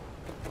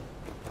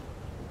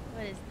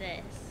 What is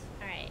this?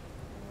 Alright,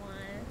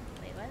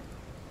 wait, what?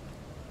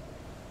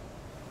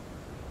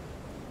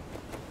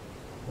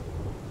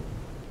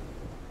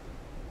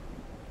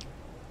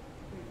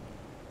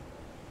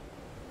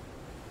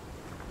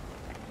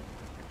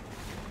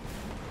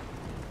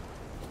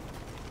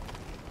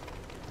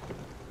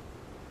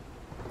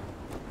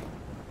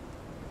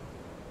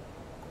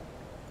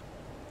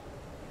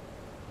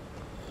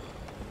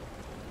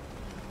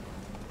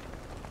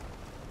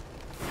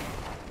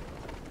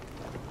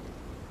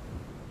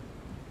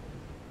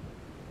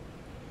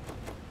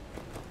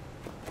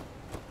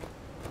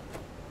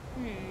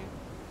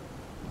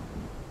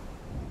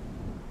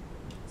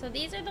 So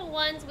these are the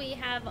ones we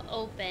have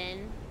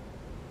open.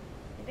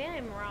 Maybe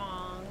I'm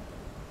wrong.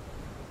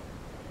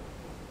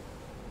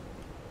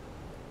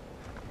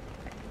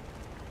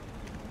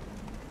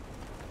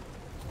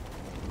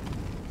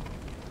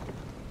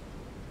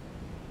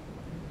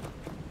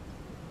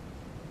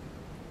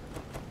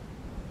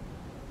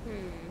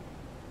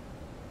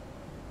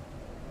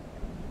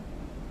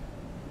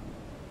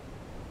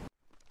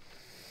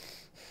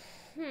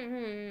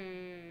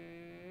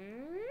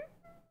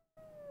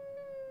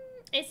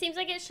 It seems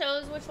like it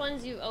shows which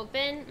ones you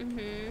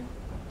open,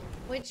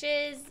 which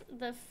is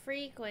the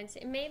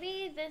frequency.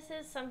 Maybe this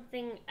is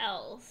something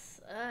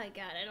else. Oh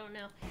god, I don't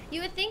know.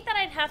 You would think that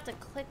I'd have to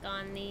click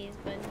on these,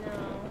 but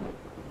no.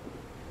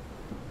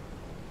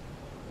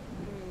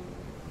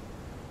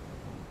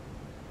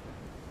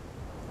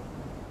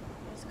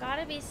 There's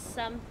gotta be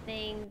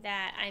something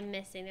that I'm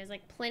missing. There's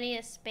like plenty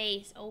of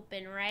space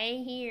open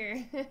right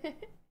here.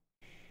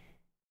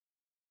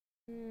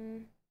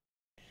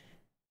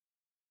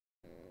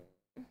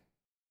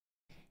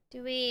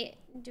 Do we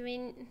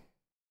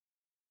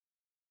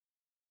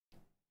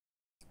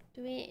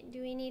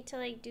need to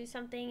like do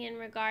something in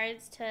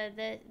regards to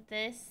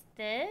this?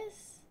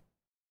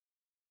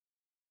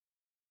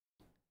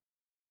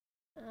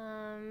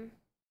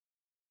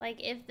 Like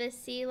if the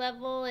sea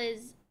level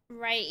is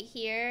right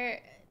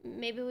here,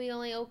 maybe we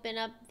only open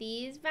up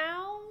these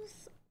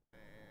valves?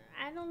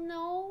 I don't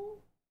know.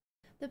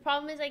 The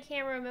problem is I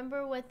can't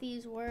remember what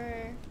these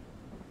were.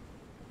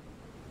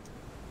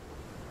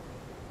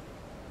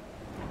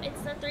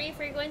 It's the 3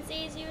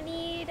 frequencies you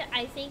need.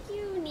 I think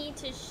you need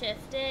to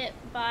shift it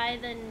by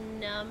the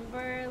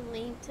number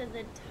linked to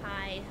the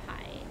tide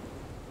height.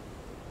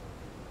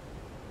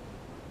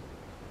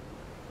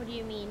 What do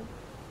you mean?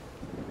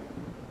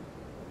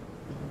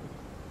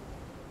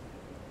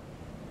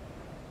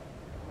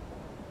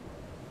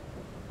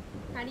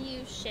 How do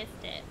you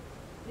shift it?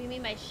 What do you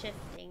mean by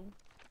shifting?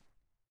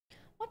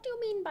 What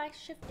do you mean by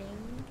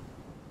shifting?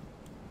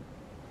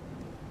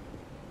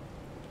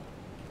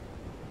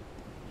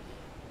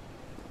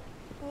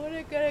 I want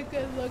to get a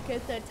good look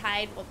at the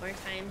tide one more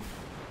time.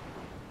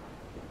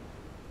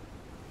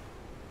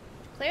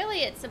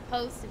 Clearly it's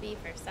supposed to be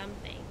for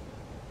something.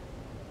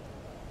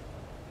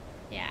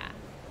 Yeah.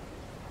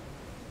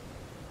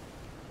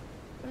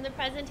 From the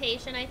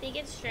presentation, I think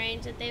it's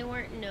strange that they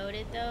weren't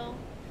noted though.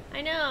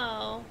 I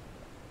know.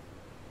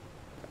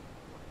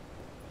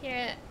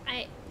 Here,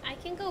 I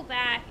can go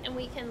back and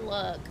we can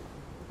look.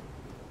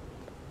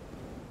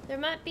 There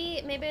might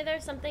be, maybe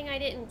there's something I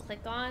didn't click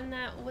on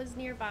that was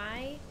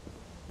nearby.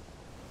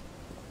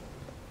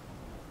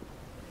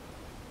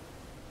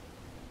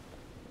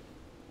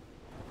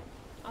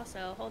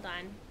 Also, hold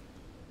on.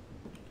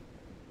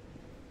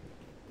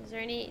 Is there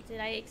any, did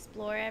I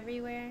explore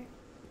everywhere?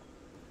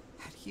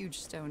 That huge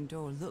stone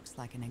door looks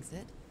like an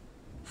exit.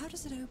 How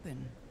does it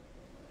open?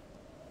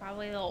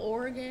 Probably the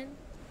organ.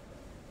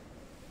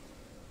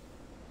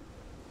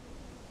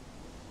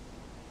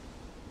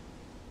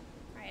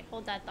 Alright,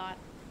 hold that thought.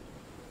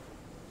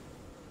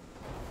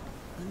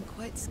 I'm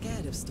quite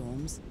scared of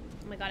storms.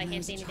 Oh my god, I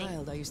can't see anything. When I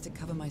was a child, I used to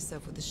cover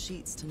myself with the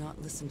sheets to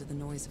not listen to the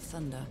noise of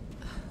thunder.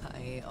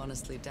 I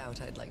honestly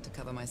doubt I'd like to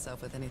cover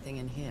myself with anything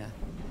in here.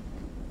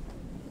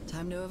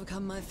 Time to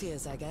overcome my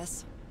fears, I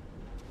guess.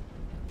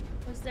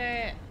 Was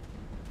there...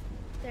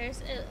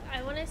 There's...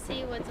 I want to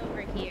see what's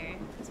over here.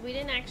 Because we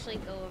didn't actually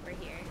go over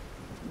here.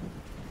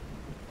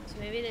 So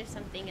maybe there's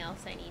something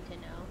else I need to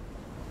know.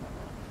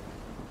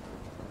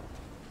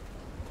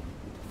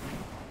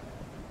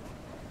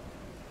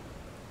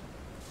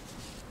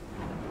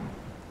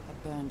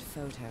 A burned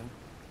photo.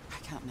 I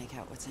can't make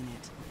out what's in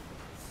it.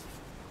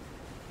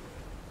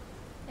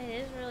 It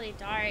is really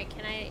dark.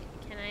 Can I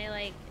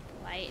like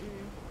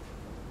lighten?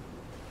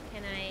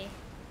 Can I?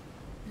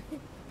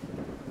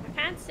 I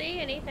can't see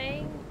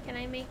anything. Can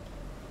I make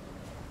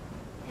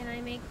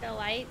the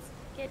lights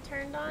get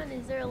turned on?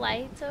 Is there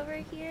lights over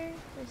here?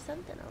 There's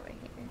something over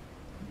here.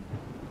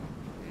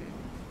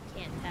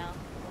 Can't tell.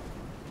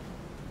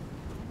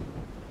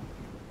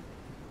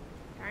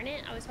 Darn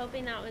it! I was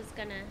hoping that was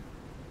gonna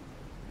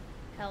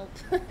help.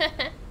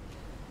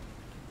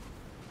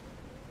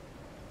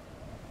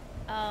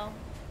 Oh.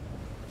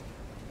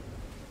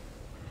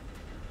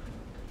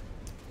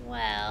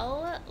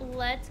 Well,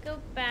 let's go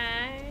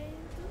back.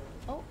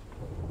 Oh,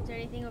 is there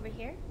anything over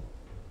here?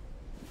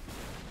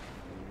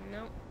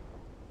 No.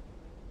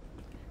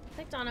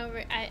 Clicked on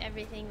over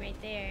everything right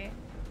there.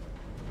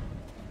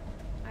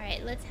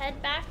 Alright, let's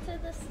head back to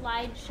the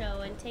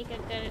slideshow and take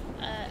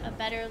a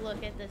better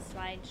look at the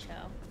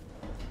slideshow.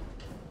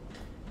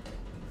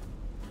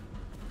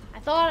 I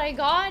thought I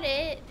got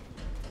it.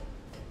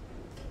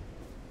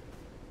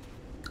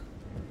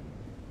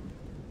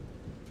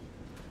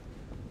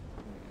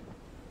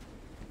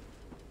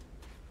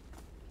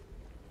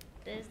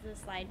 This is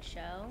the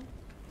slideshow.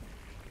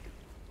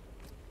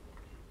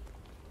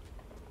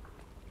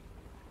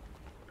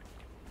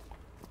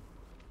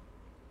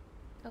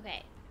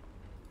 Okay.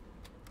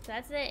 So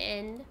that's the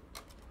end.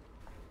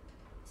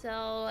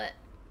 So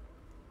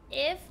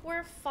if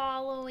we're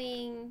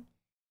following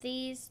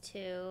these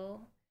two,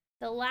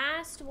 the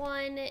last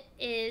one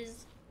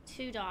is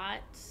 2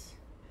 dots.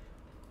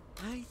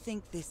 I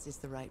think this is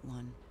the right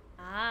one.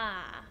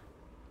 Ah.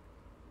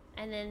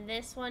 And then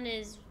this one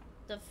is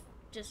the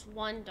just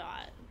 1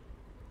 dot.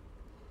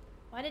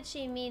 Why did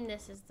she mean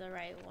this is the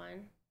right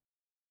one?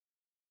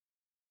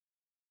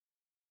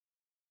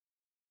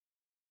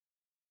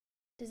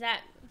 Does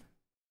that...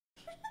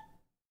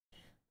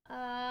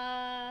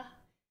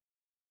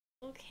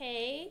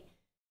 Okay.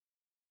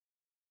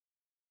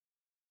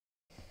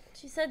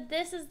 She said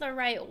this is the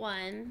right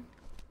one.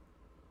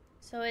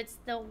 So it's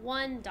the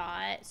 1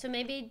 dot. So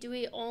maybe do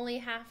we only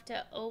have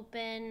to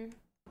open...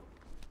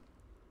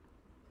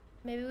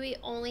 Maybe we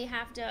only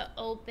have to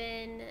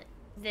open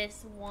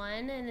this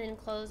one and then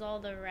close all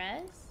the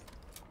rest?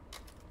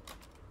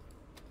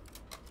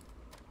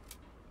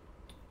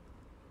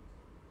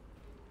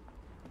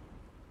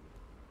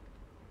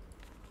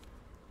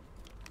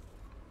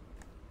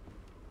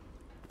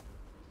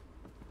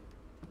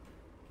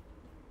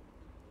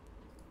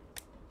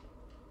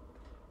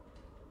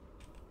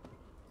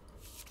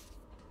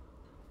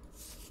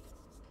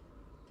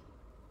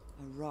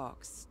 A rock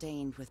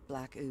stained with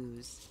black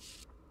ooze.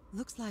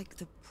 Looks like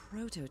the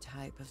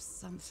prototype of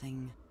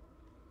something.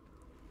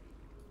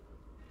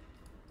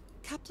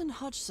 Captain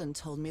Hodgson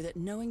told me that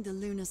knowing the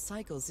lunar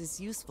cycles is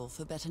useful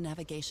for better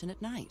navigation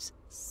at night.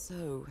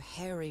 So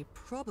Harry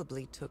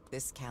probably took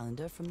this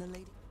calendar from the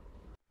lady.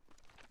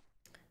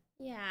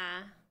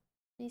 Yeah.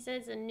 He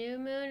says a new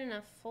moon and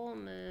a full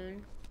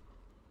moon.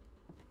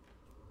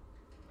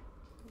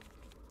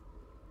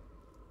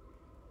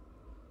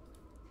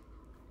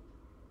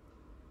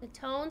 The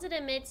tones it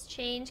emits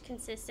change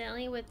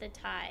consistently with the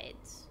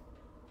tides.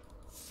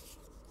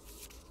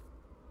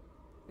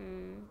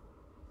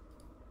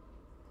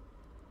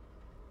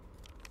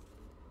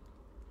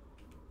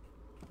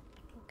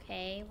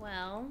 Okay,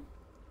 well.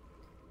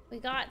 We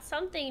got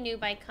something new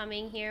by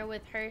coming here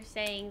with her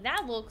saying,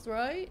 that looks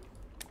right.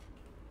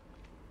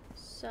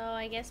 So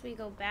I guess we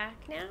go back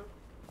now.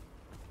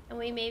 And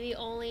we maybe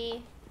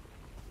only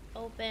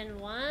open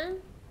one.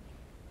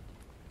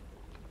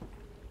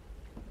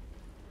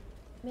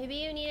 Maybe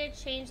you need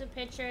to change the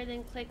picture,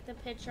 then click the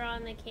picture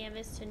on the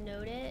canvas to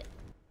note it.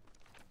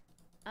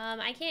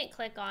 I can't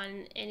click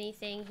on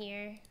anything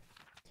here.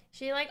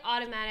 She like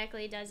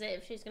automatically does it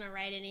if she's gonna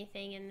write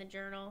anything in the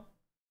journal.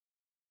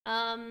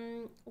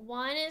 1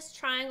 is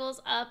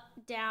triangles up,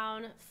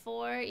 down,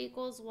 4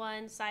 equals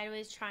 1,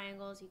 sideways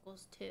triangles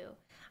equals 2.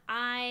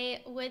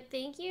 I would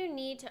think you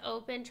need to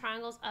open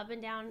triangles up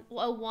and down,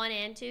 1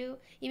 and 2.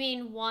 You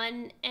mean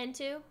 1 and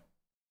 2?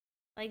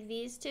 Like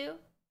these two?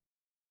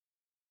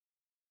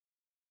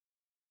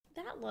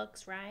 That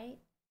looks right.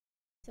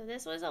 So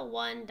this was a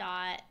 1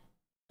 dot.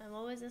 And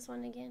what was this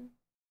one again?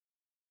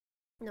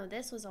 No,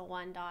 this was a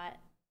 1 dot.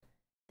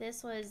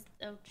 This was,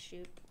 oh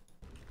shoot.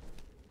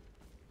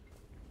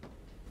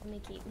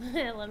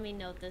 Let me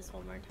note this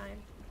one more time.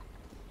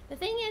 The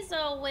thing is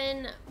though,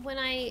 when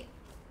I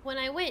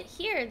went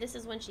here, this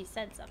is when she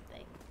said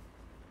something.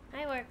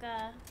 Hi,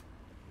 Orca.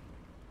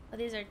 Oh,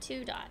 these are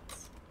 2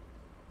 dots.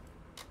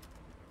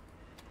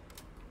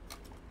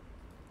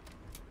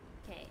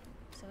 Okay,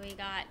 so we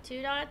got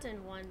 2 dots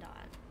and 1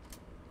 dot.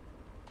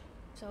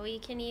 So we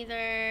can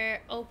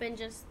either open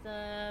just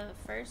the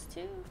first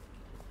 2.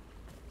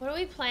 What are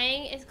we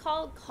playing? It's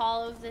called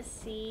Call of the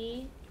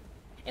Sea.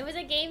 It was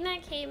a game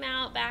that came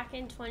out back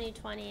in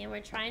 2020, and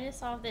we're trying to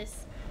solve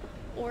this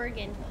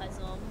organ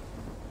puzzle.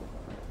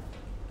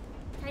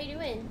 How you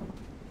doing?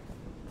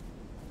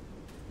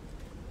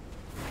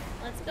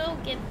 Let's go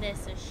give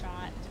this a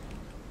shot.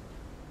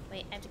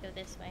 Wait, I have to go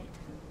this way.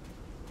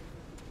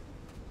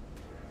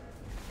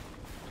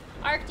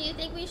 Ark, do you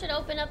think we should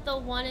open up the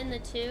 1 and the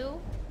 2?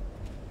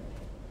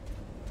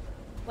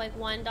 Like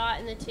 1 dot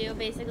and the 2,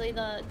 basically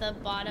the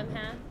bottom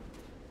half.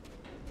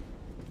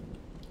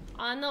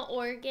 On the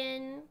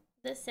organ,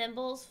 the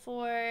symbols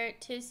for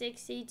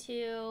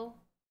 262.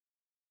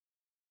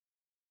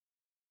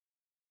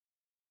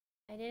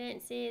 I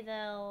didn't see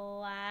the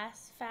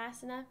last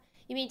fast enough.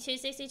 You mean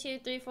 262,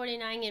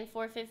 349, and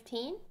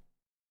 415?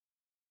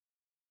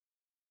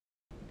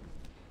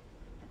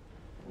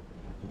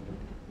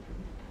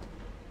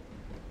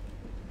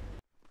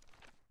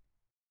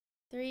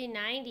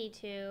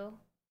 $392.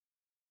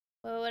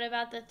 Well, what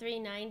about the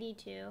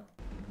 392?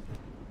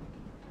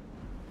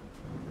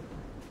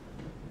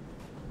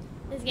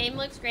 This game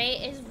looks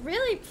great. It's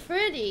really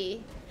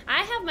pretty.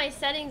 I have my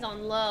settings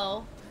on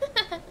low.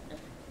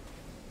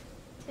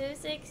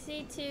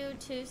 262,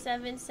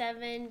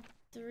 277,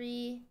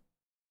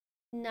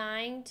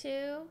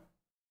 392.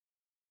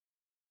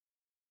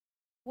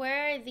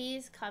 Where are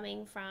these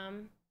coming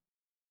from?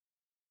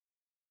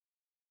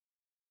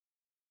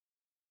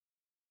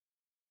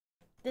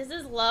 This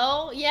is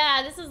low?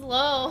 Yeah, this is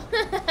low.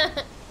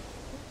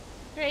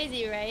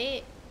 Crazy,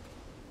 right?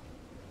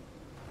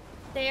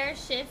 They are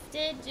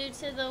shifted due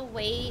to the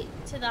weight,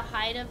 to the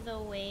height of the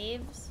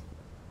waves.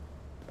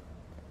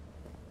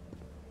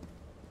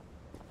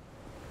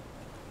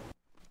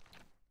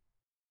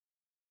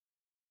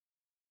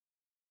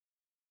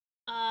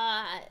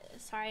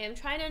 Sorry, I'm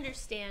trying to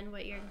understand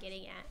what you're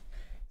getting at.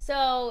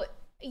 So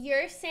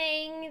you're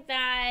saying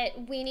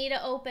that we need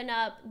to open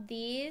up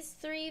these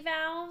 3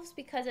 valves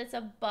because it's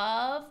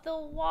above the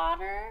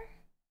water?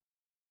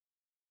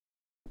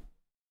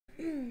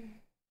 Is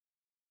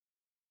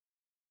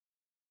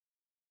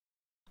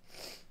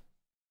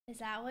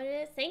that what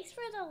it is? Thanks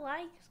for the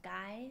likes,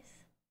 guys.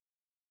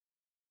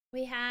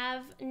 We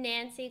have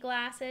Nancy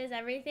glasses.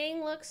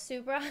 Everything looks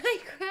super high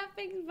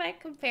graphics by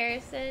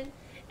comparison.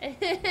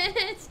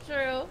 It's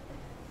true.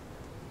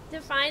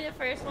 Define the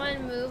first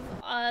one, move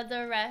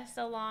the rest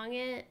along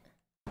it.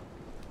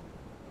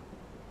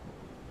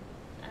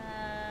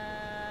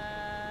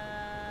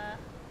 I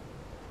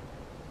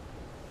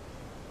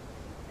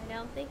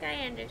don't think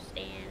I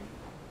understand.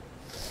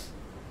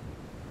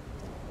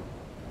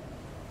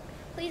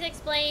 Please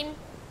explain.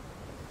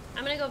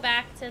 I'm gonna go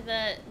back to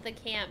the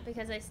camp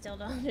because I still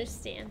don't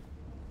understand.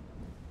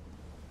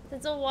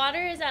 Since the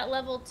water is at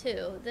level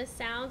 2, the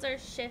sounds are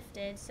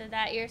shifted so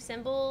that your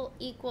symbol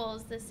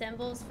equals the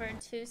symbols for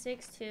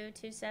 262,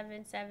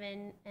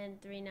 277, and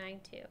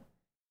 392.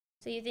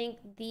 So you think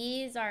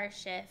these are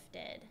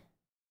shifted.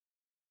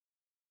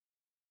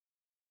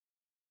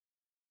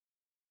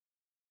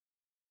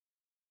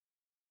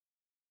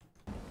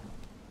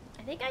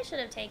 I think I should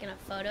have taken a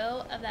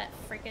photo of that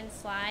freaking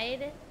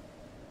slide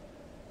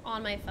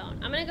on my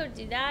phone. I'm gonna go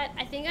do that.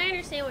 I think I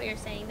understand what you're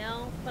saying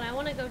though, but I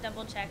want to go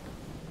double check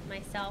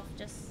myself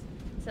just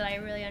so that I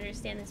really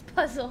understand this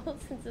puzzle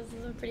since this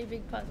is a pretty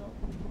big puzzle.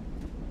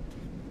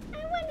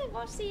 I want to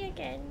go see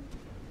again.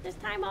 This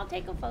time I'll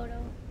take a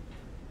photo.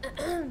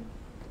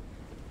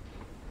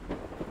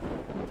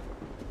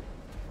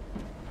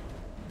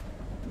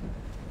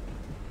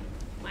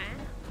 Wow.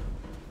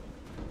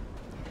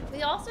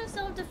 We also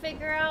still have to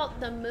figure out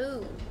the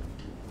moon.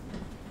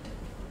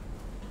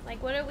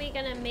 Like, what are we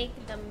gonna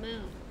make the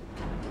moon?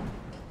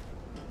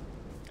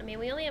 I mean,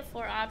 we only have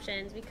 4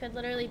 options. We could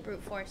literally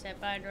brute force it,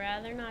 but I'd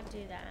rather not do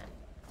that.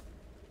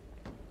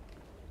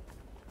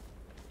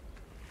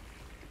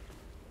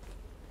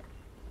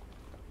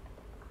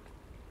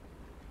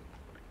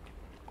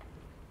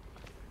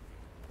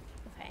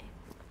 Okay,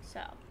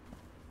 so.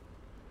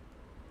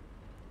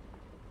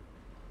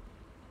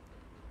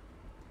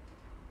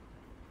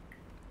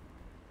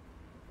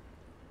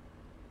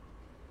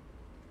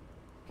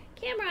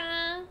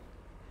 Camera!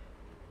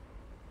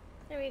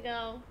 There we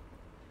go.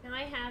 Now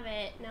I have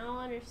it. Now I'll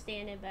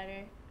understand it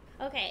better.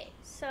 Okay,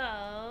 so...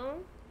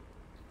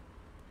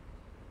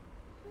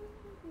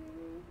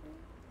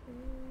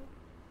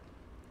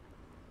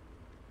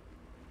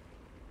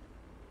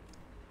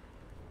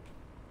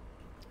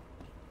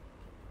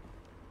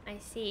 I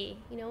see.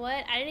 You know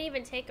what? I didn't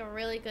even take a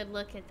really good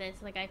look at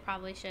this like I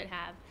probably should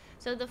have.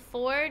 So the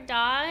 4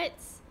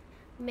 dots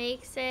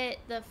makes it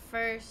the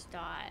first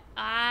dot.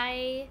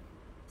 I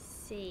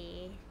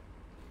see.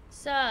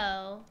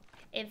 So...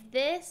 if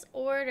this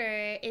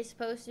order is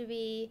supposed to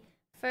be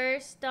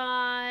first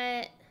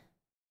dot,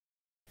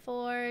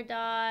 4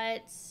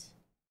 dots,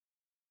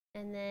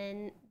 and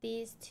then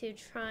these 2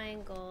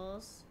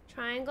 triangles.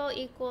 Triangle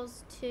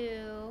equals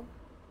 2,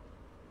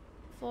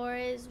 4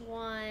 is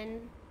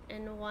 1,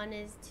 and 1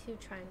 is 2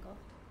 triangle.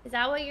 Is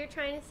that what you're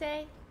trying to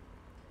say?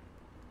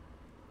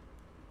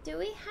 Do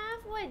we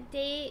have what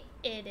date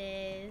it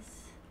is?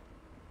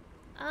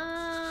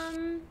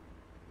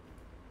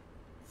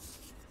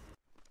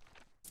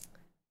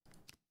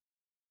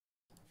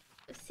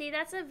 See,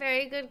 that's a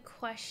very good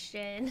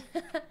question.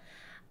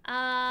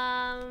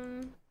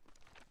 I'm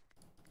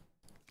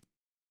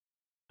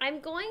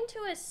going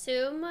to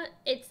assume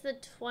it's the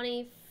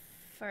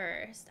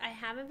 21st. I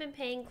haven't been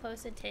paying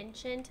close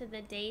attention to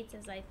the dates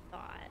as I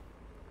thought.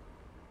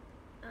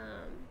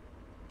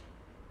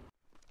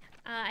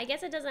 I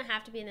guess it doesn't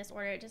have to be in this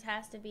order. It just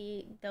has to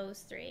be those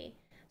 3.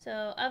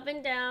 So up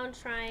and down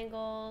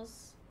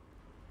triangles.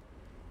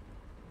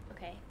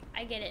 Okay,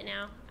 I get it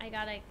now. I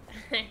gotta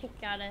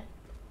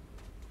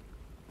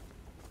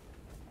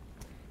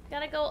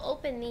go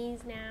open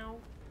these now.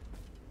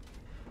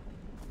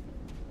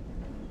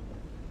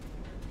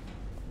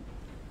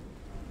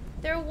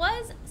 There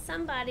was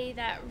somebody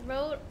that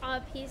wrote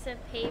a piece of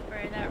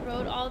paper that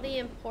wrote all the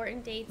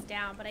important dates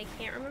down, but I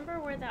can't remember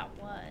where that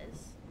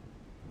was.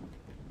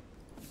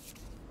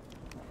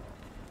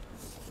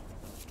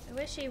 I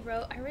wish she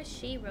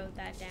wrote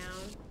that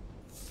down.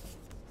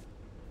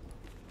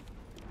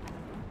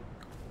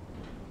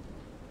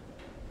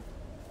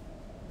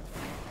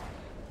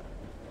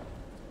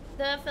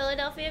 The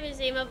Philadelphia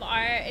Museum of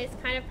Art is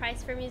kind of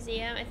priced for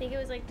museum. I think it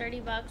was like 30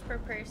 bucks per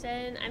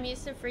person. I'm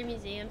used to free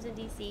museums in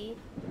DC.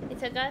 It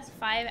took us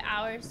 5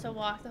 hours to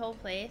walk the whole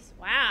place.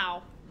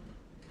 Wow.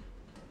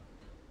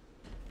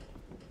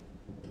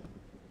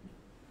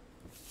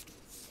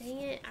 Dang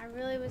it, I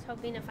really was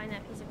hoping to find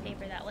that piece of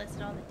paper that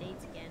listed all the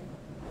dates again.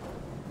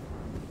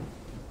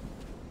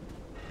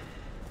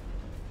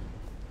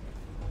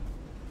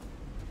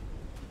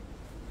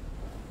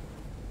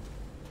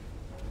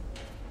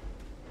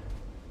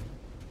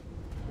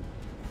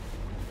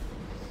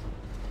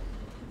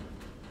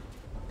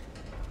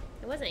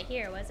 It wasn't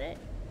here, was it?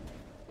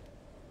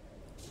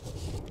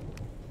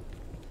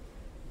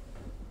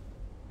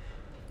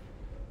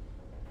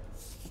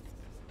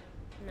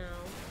 No.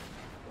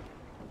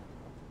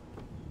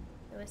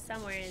 It was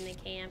somewhere in the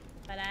camp,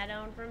 but I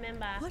don't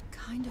remember. What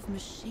kind of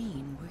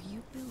machine were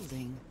you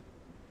building?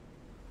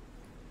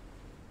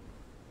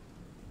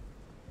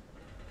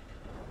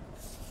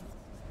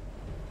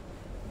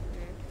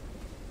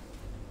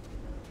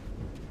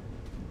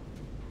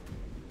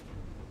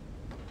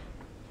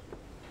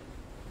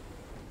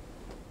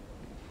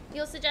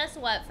 You'll suggest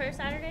what for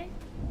Saturday?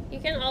 You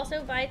can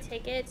also buy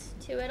tickets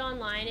to it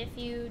online if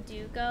you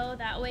do go.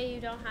 That way you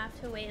don't have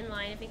to wait in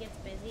line if it gets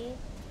busy.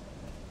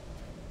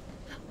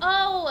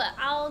 Oh,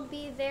 I'll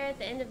be there at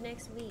the end of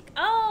next week.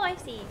 Oh, I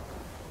see.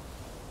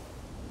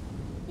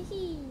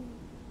 Hee.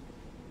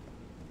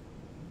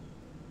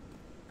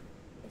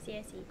 I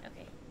see.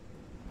 Okay.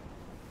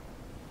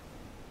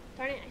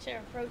 Darn it, I should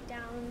have wrote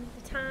down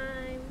the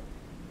time.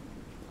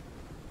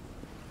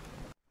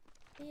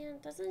 Man,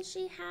 doesn't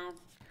she have...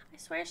 I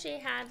swear she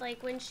had,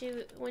 like, when she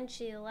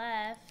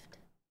left.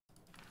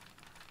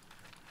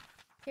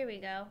 Here we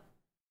go.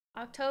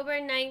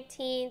 October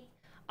 19th,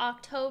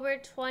 October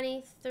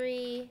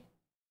 23,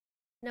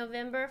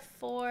 November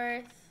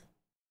 4th,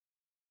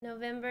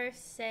 November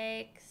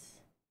 6th.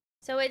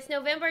 So it's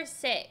November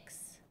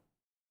 6th.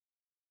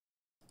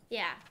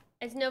 Yeah,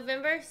 it's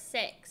November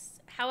 6th.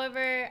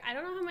 However, I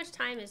don't know how much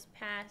time has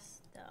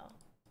passed, though.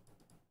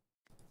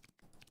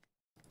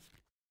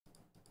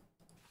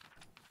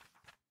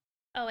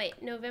 Oh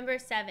wait, November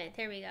 7th.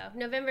 Here we go.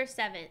 November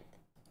 7th.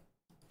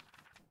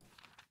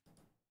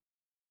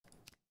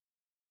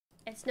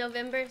 It's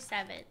November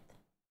 7th.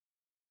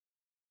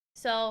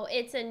 So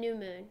it's a new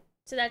moon.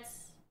 So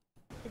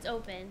it's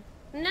open.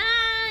 Nah,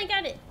 I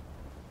got it.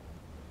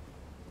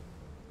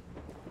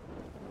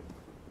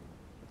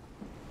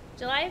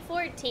 July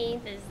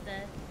 14th is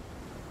the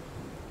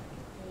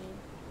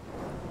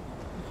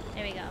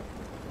There we go.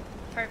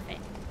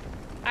 Perfect.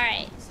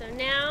 Alright, so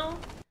now,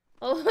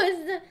 what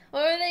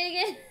were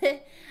they again?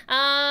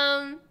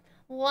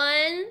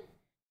 1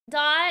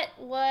 dot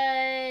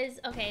was,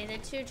 okay, the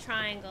 2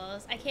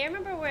 triangles. I can't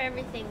remember where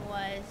everything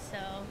was,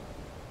 so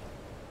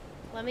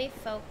let me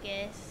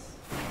focus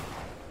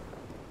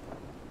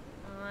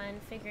on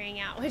figuring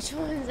out which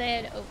ones I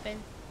had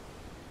open.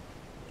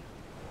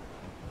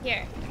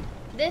 Here,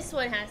 this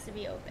one has to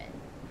be open.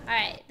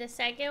 Alright, the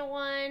second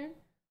one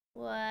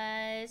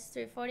was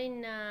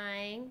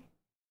 349,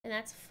 and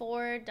that's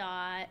 4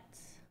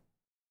 dots.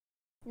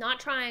 Not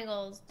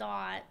triangles,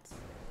 dots.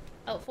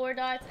 Oh, 4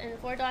 dots, and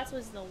 4 dots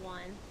was the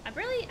 1. I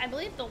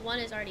believe the 1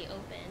 is already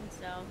open,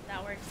 so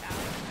that works out.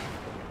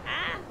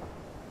 Ah!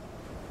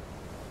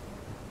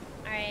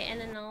 Alright,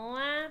 and then the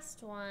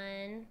last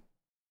one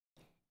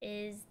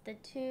is the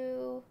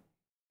 2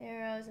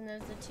 arrows, and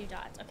those are the 2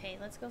 dots. Okay,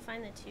 let's go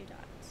find the 2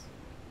 dots.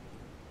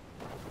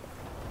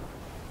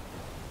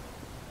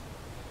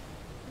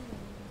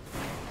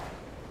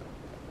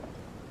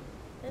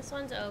 This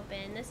one's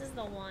open. This is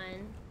the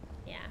 1.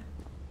 Yeah.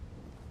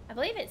 I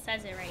believe it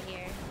says it right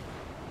here.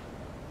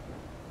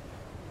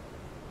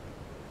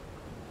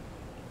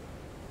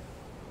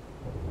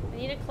 We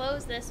need to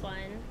close this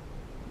one.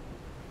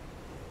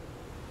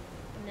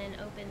 And then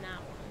open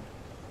that one.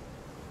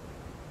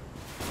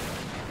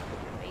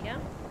 There we go.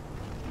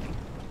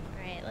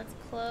 Alright, let's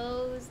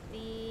close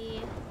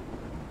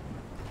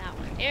that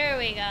one. There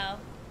we go.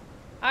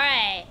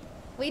 Alright.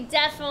 We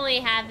definitely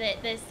have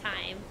it this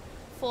time.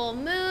 Full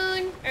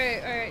moon,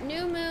 or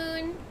new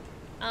moon.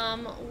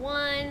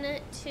 1,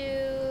 2,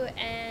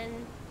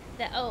 and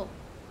oh.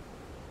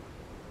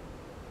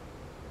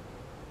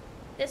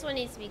 This one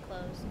needs to be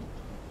closed.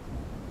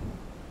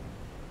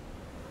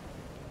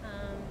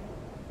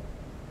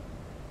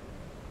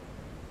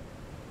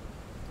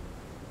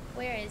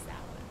 Where is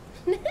that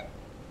one? Is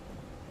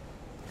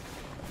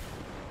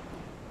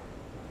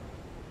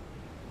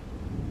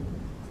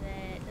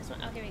it this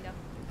one? Oh, here we go.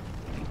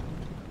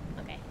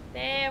 Okay,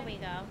 there we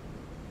go.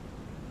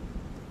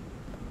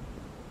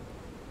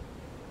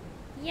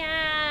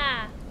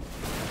 Yeah!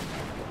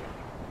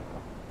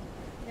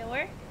 Did it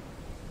work?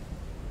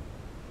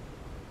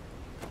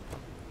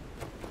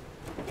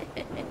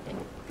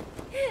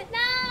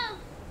 No!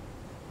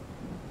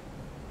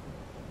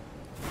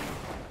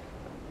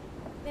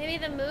 Maybe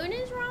the moon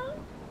is wrong?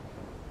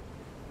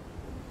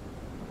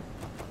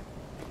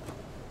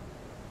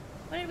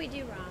 What did we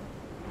do wrong?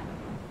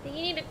 I think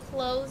you need to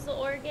close the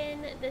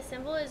organ. The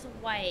symbol is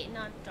white,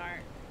 not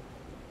dark.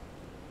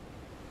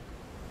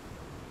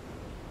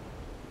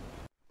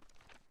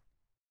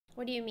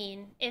 What do you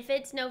mean? If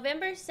it's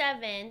November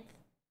 7th,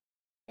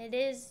 it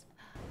is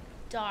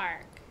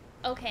dark.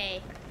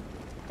 Okay,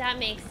 that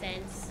makes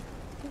sense.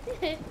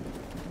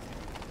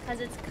 Because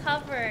it's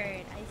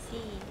covered, I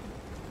see.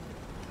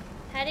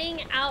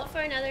 Heading out for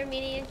another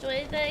meeting.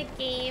 Enjoy the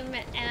game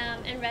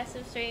and rest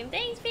of stream.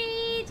 Thanks,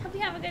 Paige. Hope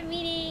you have a good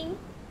meeting.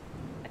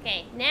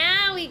 Okay,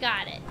 now we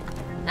got it.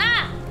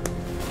 Ah!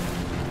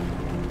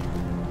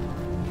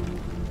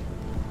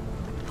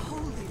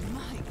 Holy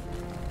Mike!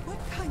 What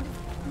kind of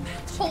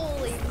magic?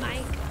 Holy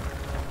Mike.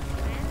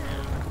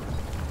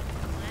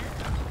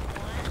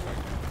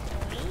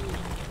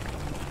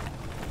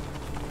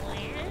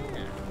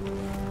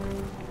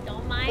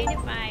 Don't mind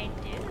if I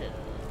do.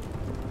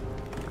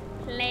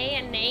 Play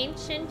an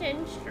ancient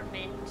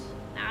instrument.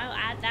 I'll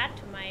add that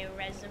to my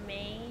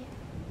resume.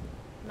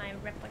 My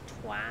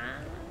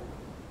repertoire.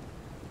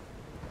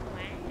 Wow.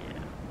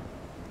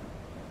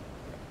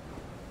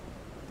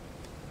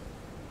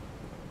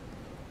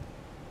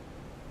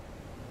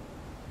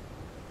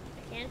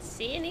 I can't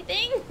see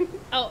anything.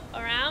 Oh,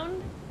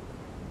 around?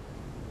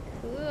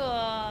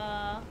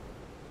 Cool.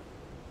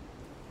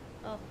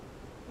 Oh,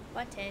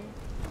 button.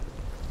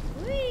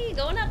 Whee,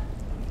 going up.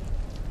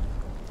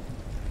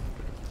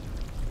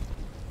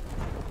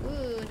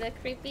 Ooh, the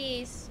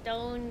creepy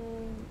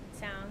stone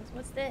sounds.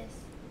 What's this?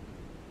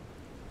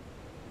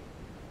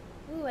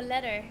 Ooh, a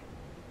letter.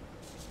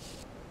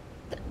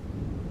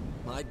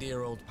 My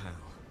dear old pal,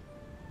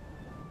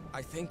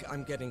 I think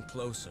I'm getting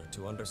closer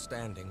to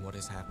understanding what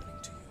is happening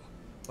to you,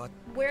 but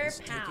We're it's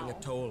taking a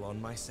pal. toll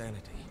on my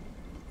sanity.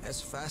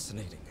 As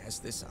fascinating as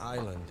this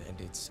island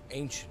and its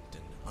ancient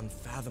and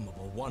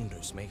unfathomable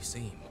wonders may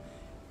seem,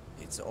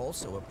 it's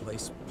also a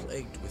place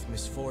plagued with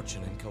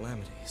misfortune and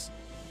calamities.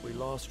 We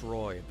lost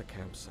Roy at the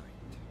campsite,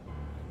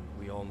 and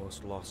we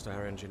almost lost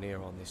our engineer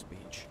on this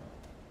beach.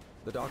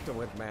 The doctor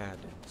went mad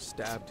and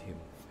stabbed him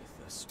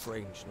with a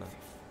strange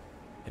knife.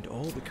 And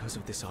all because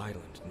of this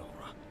island,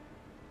 Nora.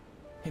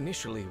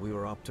 Initially, we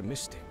were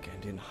optimistic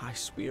and in high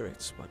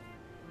spirits, but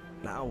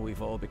now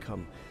we've all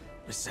become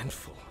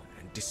resentful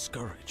and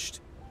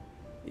discouraged.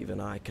 Even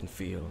I can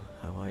feel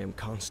how I am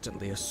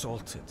constantly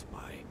assaulted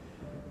by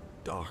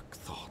dark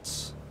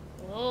thoughts.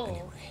 Whoa.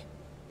 Anyway,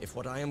 if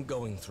what I am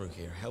going through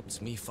here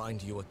helps me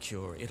find you a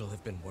cure, it'll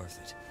have been worth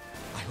it.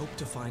 I hope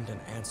to find an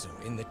answer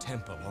in the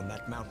temple on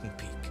that mountain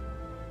peak.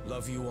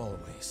 Love you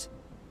always,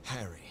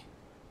 Harry.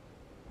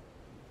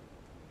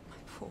 My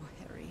poor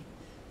Harry.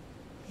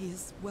 He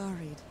is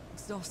worried,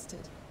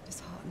 exhausted,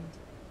 disheartened.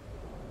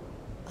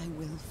 I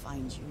will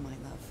find you, my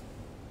love.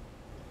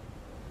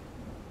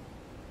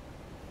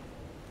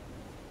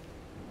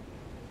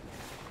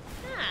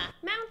 Ah,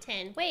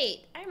 mountain.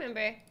 Wait, I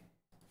remember.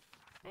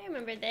 I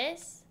remember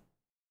this.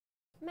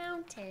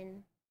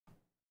 Mountain.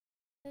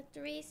 The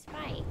 3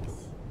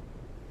 spikes.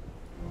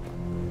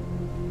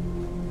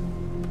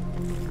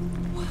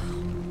 Wow.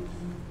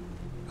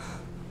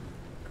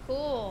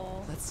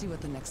 Cool. Let's see what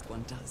the next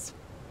one does.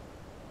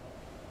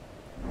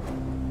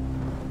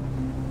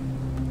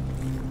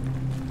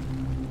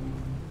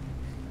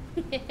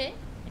 I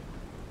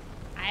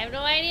have no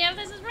idea if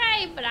this is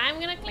right, but I'm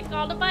gonna click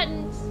all the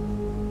buttons.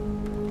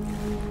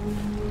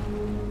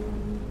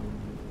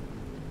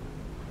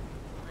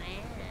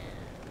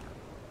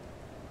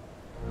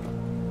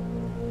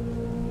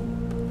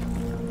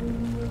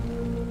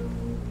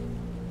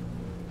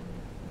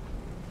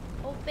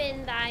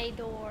 Open thy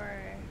door.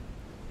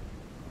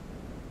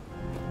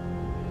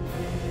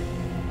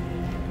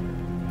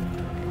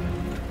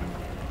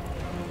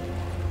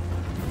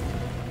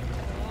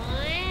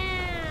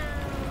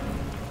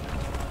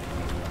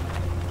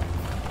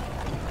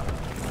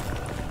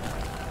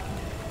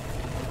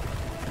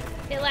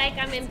 I feel like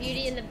I'm in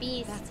Beauty and the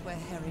Beast. That's where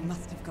Harry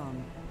must have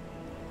gone.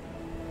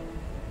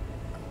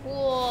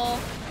 Cool.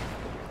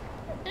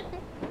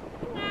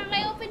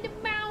 I opened a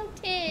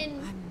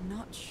mountain. I'm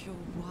not sure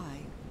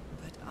why,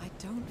 but I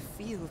don't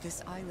feel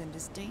this island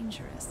is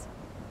dangerous.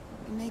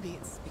 Maybe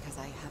it's because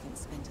I haven't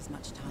spent as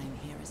much time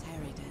here as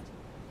Harry did.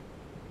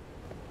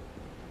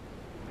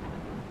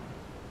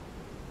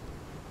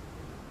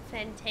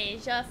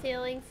 Fantasia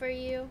feeling for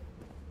you.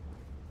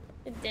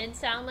 It did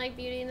sound like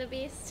Beauty and the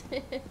Beast.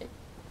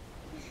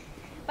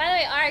 By the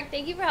way, Ark,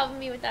 thank you for helping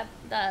me with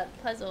that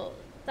puzzle.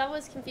 That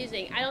was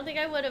confusing. I don't think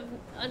I would have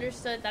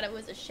understood that it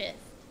was a shift.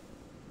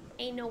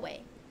 Ain't no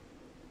way.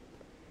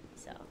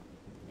 So,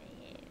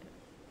 man.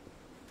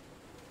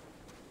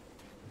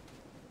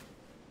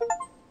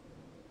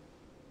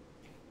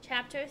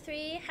 Chapter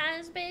 3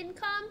 has been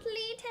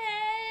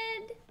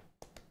completed.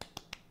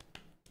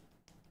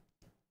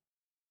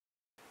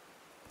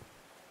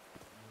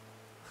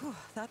 Whew,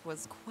 that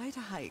was quite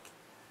a hike.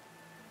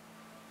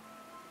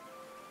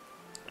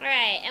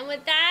 Alright, and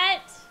with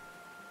that,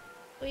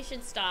 we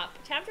should stop.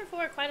 Chapter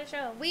 4, quite a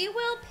show. We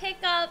will pick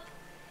up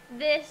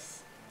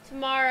this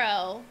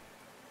tomorrow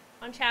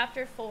on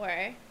Chapter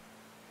 4.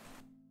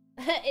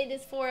 It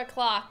is 4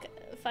 o'clock.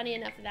 Funny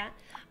enough of that.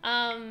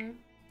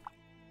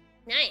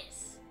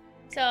 Nice.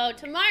 So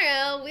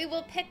tomorrow, we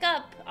will pick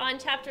up on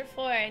Chapter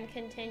 4 and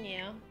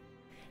continue.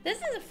 This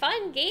is a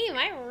fun game.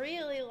 I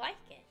really like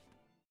it.